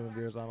some German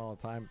beers on all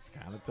the time. It's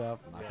kind of tough,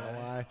 I'm not going to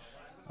lie.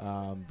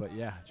 But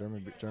yeah,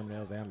 German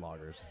ales and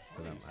lagers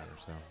for that matter.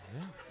 So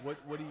yeah.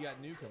 What do you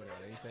got new coming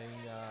out? Anything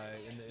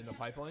in the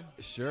pipeline?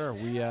 Sure.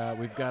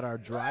 We've got our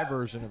dry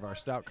version of our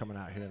stout coming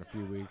out here in a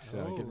few weeks.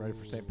 Getting ready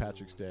for St.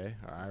 Patrick's Day.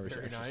 Our Irish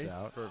extra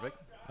stout. Perfect.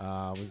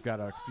 We've got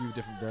a few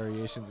different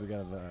variations. We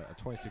got a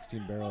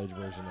 2016 barrel age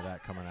version of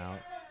that coming out.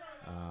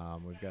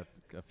 We've got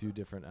a few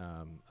different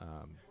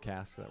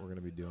casks that we're going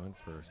to be doing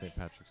for St.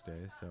 Patrick's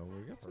Day. So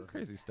we've got some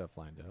crazy stuff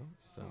lined up.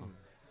 So.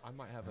 I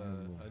might have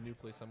a new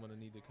place I'm going to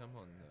need to come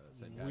on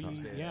St. Patrick's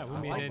Day. Yeah,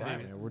 we made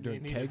it. We're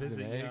doing kegs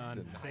and eggs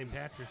on St.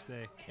 Patrick's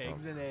Day.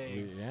 Kegs and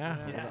eggs. We're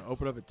going to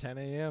open up at 10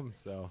 a.m.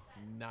 So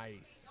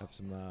nice. Have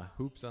some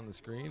hoops on the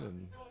screen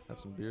and have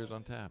some beers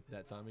on tap.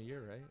 That time of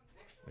year, right?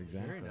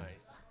 Exactly. Very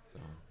nice. So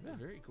yeah.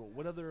 Very cool.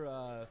 What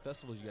other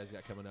festivals you guys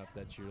got coming up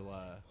that you'll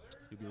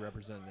be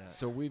representing at?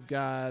 So we've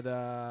got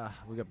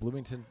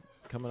Bloomington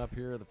coming up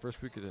here the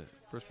first week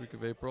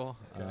of April.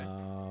 Okay.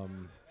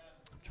 I'm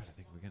trying to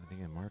think. We got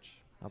anything in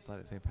March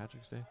outside of St.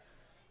 Patrick's Day?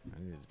 I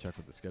need to check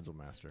with the schedule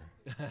master.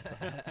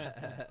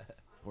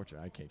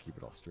 Fortunately, I can't keep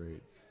it all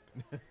straight.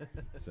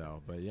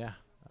 So, but yeah.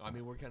 I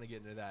mean, we're kind of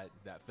getting to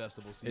that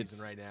festival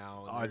season right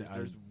now.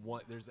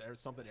 There's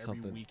something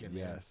every weekend.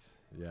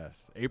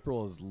 Yes.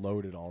 April is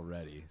loaded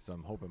already, so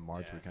I'm hoping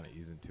March we kind of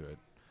ease into it.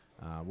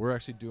 We're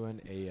actually doing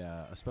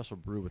a special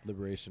brew with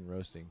Liberation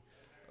Roasting.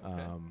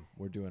 Okay.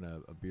 We're doing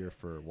a beer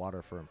for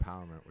Water for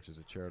Empowerment, which is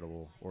a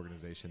charitable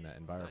organization that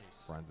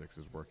EnviroForensics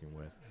is working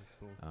with. That's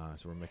cool.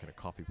 So we're making a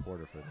coffee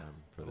porter for them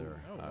for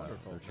their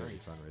charity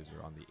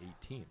fundraiser on the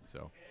 18th.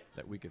 So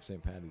that week of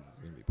St. Patty's is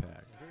going to be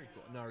packed. Very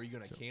cool. Now, are you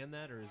going to can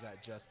that, or is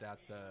that just at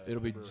the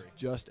It'll be brewery?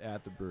 Just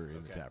at the brewery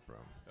in the tap room.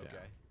 Okay.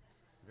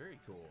 Yeah. Very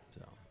cool.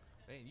 So,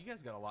 man, you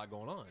guys got a lot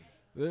going on.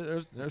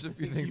 There's a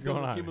few things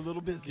going on. Keep a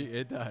little busy.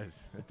 It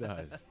does.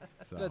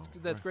 So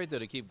That's great though,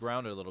 to keep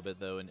grounded a little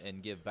bit though,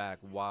 and give back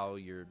while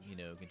you're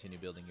continue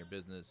building your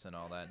business and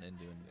all that, and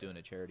doing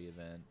a charity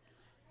event.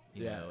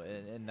 You know,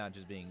 and not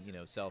just being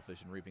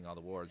selfish and reaping all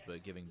the rewards,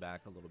 but giving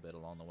back a little bit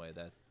along the way.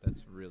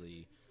 That's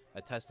really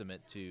a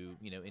testament to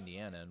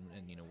Indiana,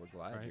 and we're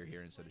glad you're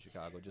here instead of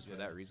Chicago just for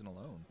that reason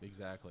alone.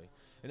 Exactly,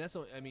 and that's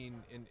I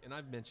mean, and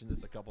I've mentioned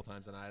this a couple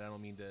times, and I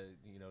don't mean to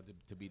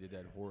to beat a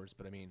dead horse,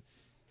 but I mean,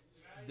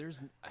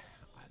 there's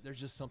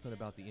just something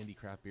about the indie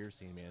craft beer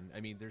scene, man.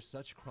 I mean, there's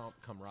such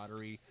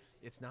camaraderie.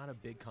 It's not a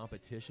big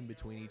competition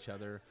between each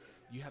other.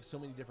 You have so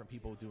many different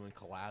people doing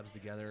collabs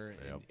together,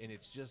 and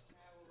it's just,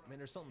 man,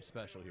 there's something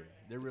special here.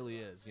 There really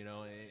is,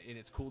 and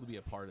it's cool to be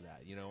a part of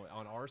that.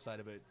 On our side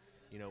of it,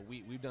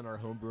 we've done our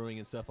home brewing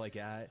and stuff like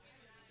that.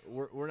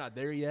 We're not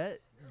there yet,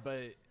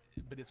 but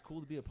it's cool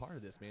to be a part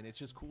of this, man. It's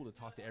just cool to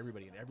talk to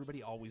everybody, and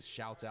everybody always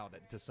shouts out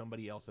to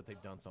somebody else that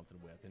they've done something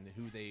with and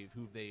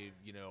who they've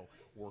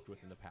worked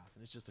with in the past,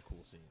 and it's just a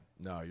cool scene.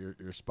 No,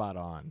 you're spot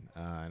on,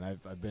 and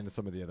I've been to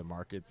some of the other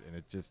markets, and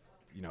it just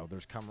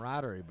there's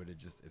camaraderie, but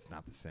it's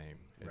not the same.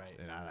 Right.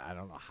 And I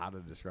don't know how to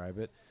describe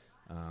it,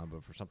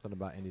 but for something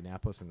about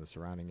Indianapolis and the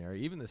surrounding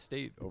area, even the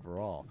state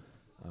overall,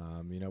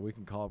 we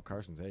can call up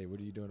Carson's. Hey, what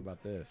are you doing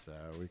about this?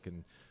 We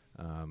can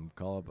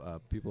call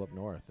up people up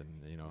north,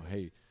 and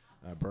hey.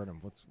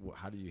 Burnham,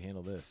 how do you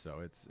handle this? So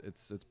it's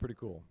pretty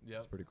cool. Yeah,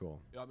 it's pretty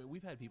cool. I mean,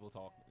 we've had people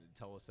tell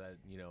us that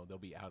they'll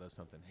be out of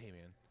something. Hey,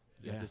 man,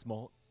 you have this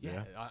malt?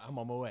 Yeah, I'm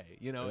on my way.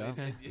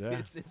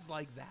 It's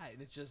like that,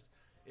 and it's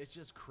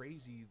just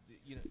crazy.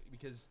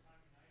 Because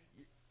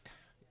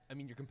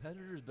you're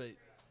competitors, but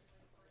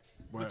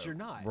you're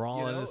not. We're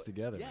all in this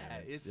together. Yeah,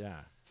 man.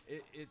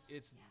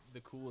 It's the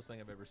coolest thing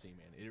I've ever seen,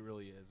 man. It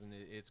really is, and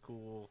it's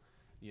cool.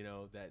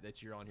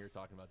 That you're on here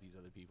talking about these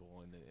other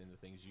people and the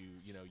things you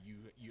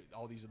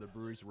all these other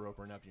breweries were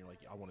opening up, and you're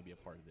like, I want to be a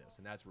part of this,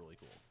 and that's really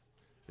cool.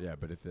 Yeah,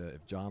 but if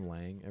John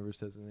Lang ever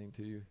says anything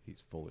to you,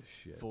 he's full of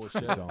shit. Full of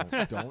shit.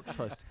 Don't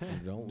trust him.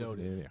 Don't listen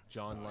to him.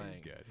 John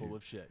Lang, full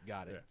of shit.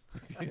 Got it.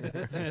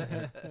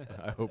 Yeah.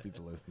 I hope he's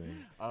listening.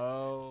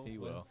 Oh, he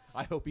will.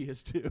 I hope he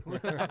is too.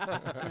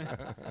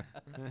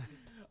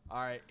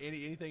 All right.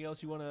 Anything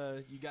else you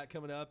got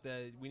coming up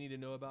that we need to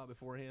know about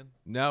beforehand?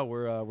 No,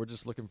 we're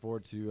just looking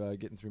forward to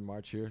getting through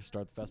March here.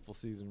 Start the festival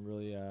season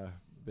really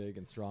big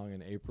and strong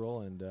in April,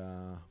 and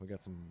we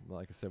got some.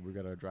 Like I said, we've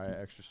got our dry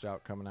extra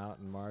stout coming out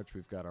in March.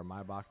 We've got our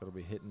Maibach that'll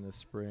be hitting this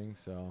spring.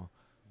 So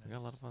we got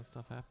a lot of fun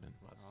stuff happening.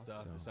 Lots of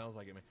stuff. So. It sounds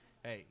like it, man.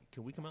 Hey,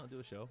 can we come out and do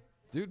a show?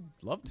 Dude,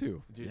 love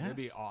to. Dude, yes. That'd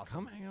be awesome.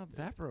 Come hang out at the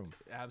tap room.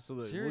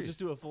 Absolutely. Serious. We'll just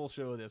do a full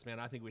show of this, man.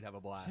 I think we'd have a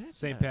blast.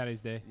 St.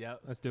 Patty's Day. Yep.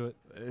 Let's do it.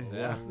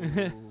 Yeah.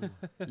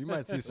 You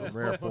might see some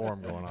rare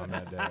form going on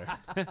that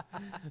day.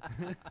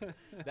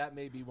 That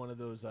may be one of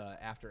those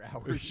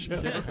after-hours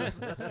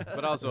shows.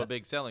 But also a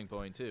big selling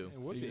point, too.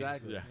 It would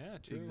exactly. Be. Yeah,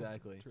 true.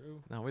 Exactly.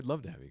 True. No, we'd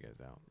love to have you guys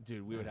out.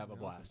 Dude, we would have a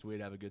blast. Awesome.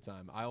 We'd have a good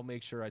time. I'll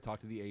make sure I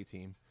talk to the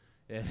A-team.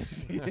 The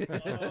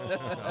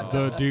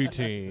D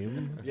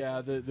team.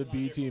 Yeah, the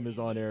B team is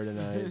on air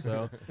tonight,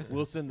 so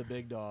we'll send the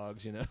big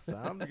dogs.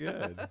 Sounds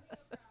good.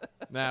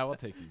 Nah, we'll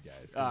take you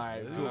guys. All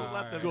right, cool.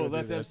 Cool.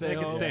 Let them stay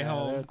home. home. Stay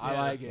home. I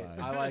like it.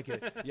 I like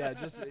it. Yeah,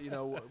 just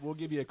we'll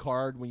give you a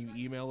card when you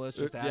email us.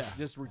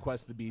 Just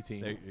request the B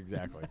team.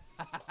 Exactly.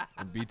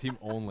 And B team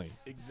only.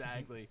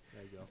 Exactly.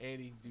 There you go.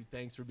 Andy, dude,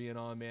 thanks for being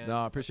on, man. No,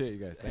 I appreciate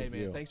you guys. Thank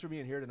you. Man, thanks for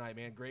being here tonight,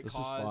 man. Great this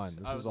cause. Was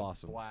fun. This was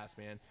awesome. A blast,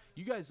 man.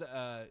 You guys.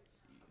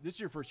 This is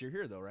your first year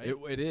here, though, right?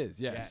 It is,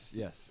 yes,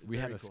 Yeah. yes. We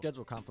had Very a cool.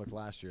 schedule conflict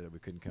last year that we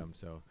couldn't come,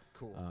 so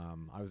cool.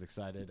 I was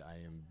excited. I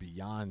am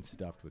beyond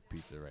stuffed with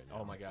pizza right now.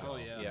 Oh my gosh! Oh,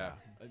 yeah.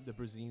 The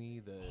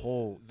Brazzini,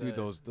 dude,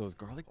 those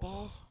garlic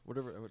balls,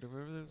 whatever those. The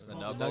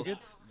called. knuckles.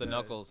 Nuggets? The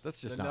knuckles. That's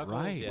just the not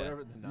knuckles, right. Yeah.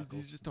 Whatever the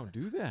knuckles. You just don't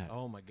do that.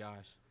 Oh my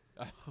gosh!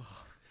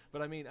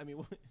 But I mean,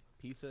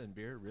 pizza and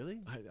beer, really?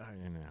 I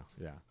know.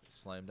 Yeah.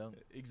 Slam dunk.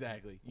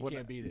 Exactly. You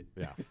can't beat it.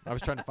 Yeah. I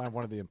was trying to find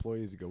one of the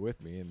employees to go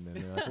with me, and then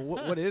they're like,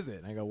 well, what is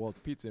it? And I go, well, it's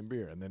pizza and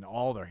beer. And then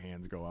all their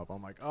hands go up.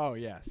 I'm like, oh,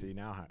 yeah. See,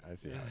 now I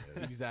see how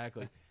it is.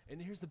 Exactly.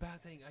 And here's the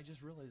bad thing. I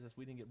just realized this.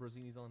 We didn't get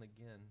Brazzini's on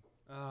again.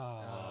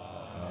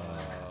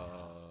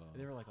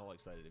 They were like all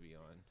excited to be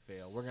on.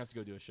 Fail. We're going to have to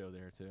go do a show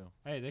there, too.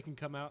 Hey, they can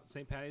come out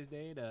St. Patty's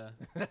Day to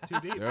 2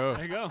 Deep. Oh.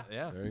 There you go.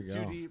 Yeah. There you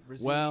go. 2 Deep,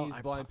 Brazzini's, Well,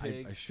 Blind I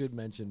Pigs. should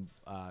mention,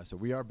 so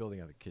we are building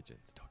out the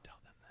kitchens. Don't tell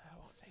them that. I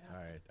won't say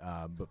nothing. All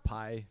right. But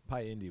Pie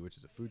Indy, which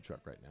is a food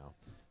truck right now,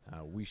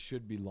 we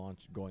should be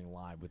going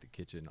live with the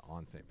kitchen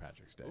on St.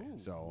 Patrick's Day. Ooh.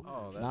 So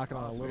that's knocking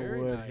on a little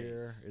Very wood nice.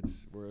 here.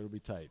 It'll be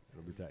tight.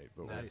 But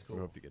That's we cool.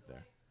 hope to get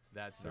there.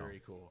 That's So.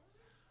 very cool.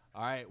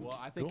 All right. Well,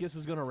 I think Cool. this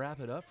is going to wrap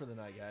it up for the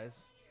night, guys.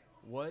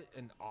 What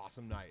an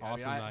awesome night.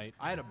 Awesome night.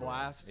 I had a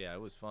blast. Yeah, it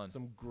was fun.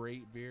 Some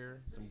great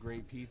beer, some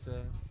great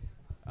pizza.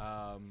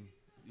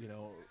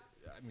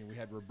 We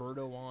had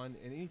Roberto on,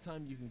 and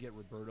anytime you can get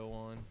Roberto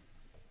on,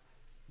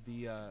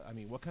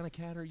 what kind of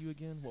cat are you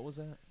again? What was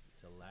that?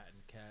 It's a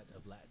Latin cat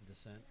of Latin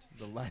descent.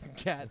 The Latin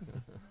cat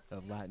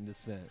of Latin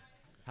descent.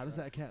 How does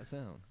that cat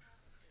sound?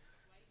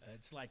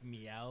 It's like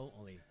meow,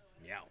 only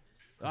meow.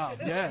 Oh,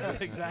 yeah,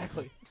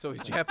 exactly. So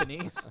he's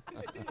Japanese.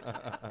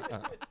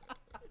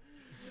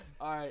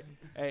 All right.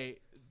 Hey,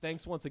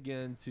 thanks once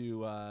again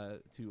to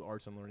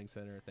Arts and Learning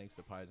Center. Thanks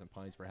to Pies and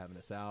Pints for having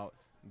us out.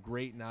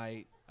 Great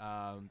night,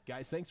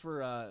 guys. Thanks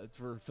for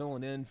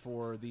filling in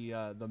for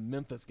the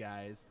Memphis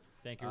guys.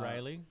 Thank you,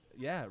 Riley.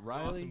 Yeah,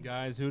 Riley. Awesome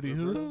guys. Hooty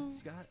hoo.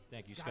 Scott.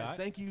 Thank you, Guys, Scott.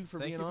 thank you for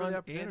being you on. for the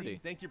opportunity. Andy,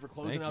 thank you for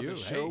closing out the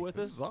show with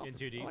us. Awesome. In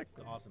 2D. Like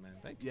Awesome, man.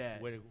 Thank you. Yeah.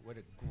 What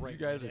a great You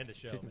guys way to are end the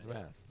show. kicking some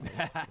Man.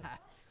 ass.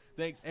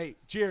 Thanks. Hey,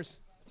 cheers.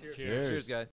 Cheers. Cheers, guys.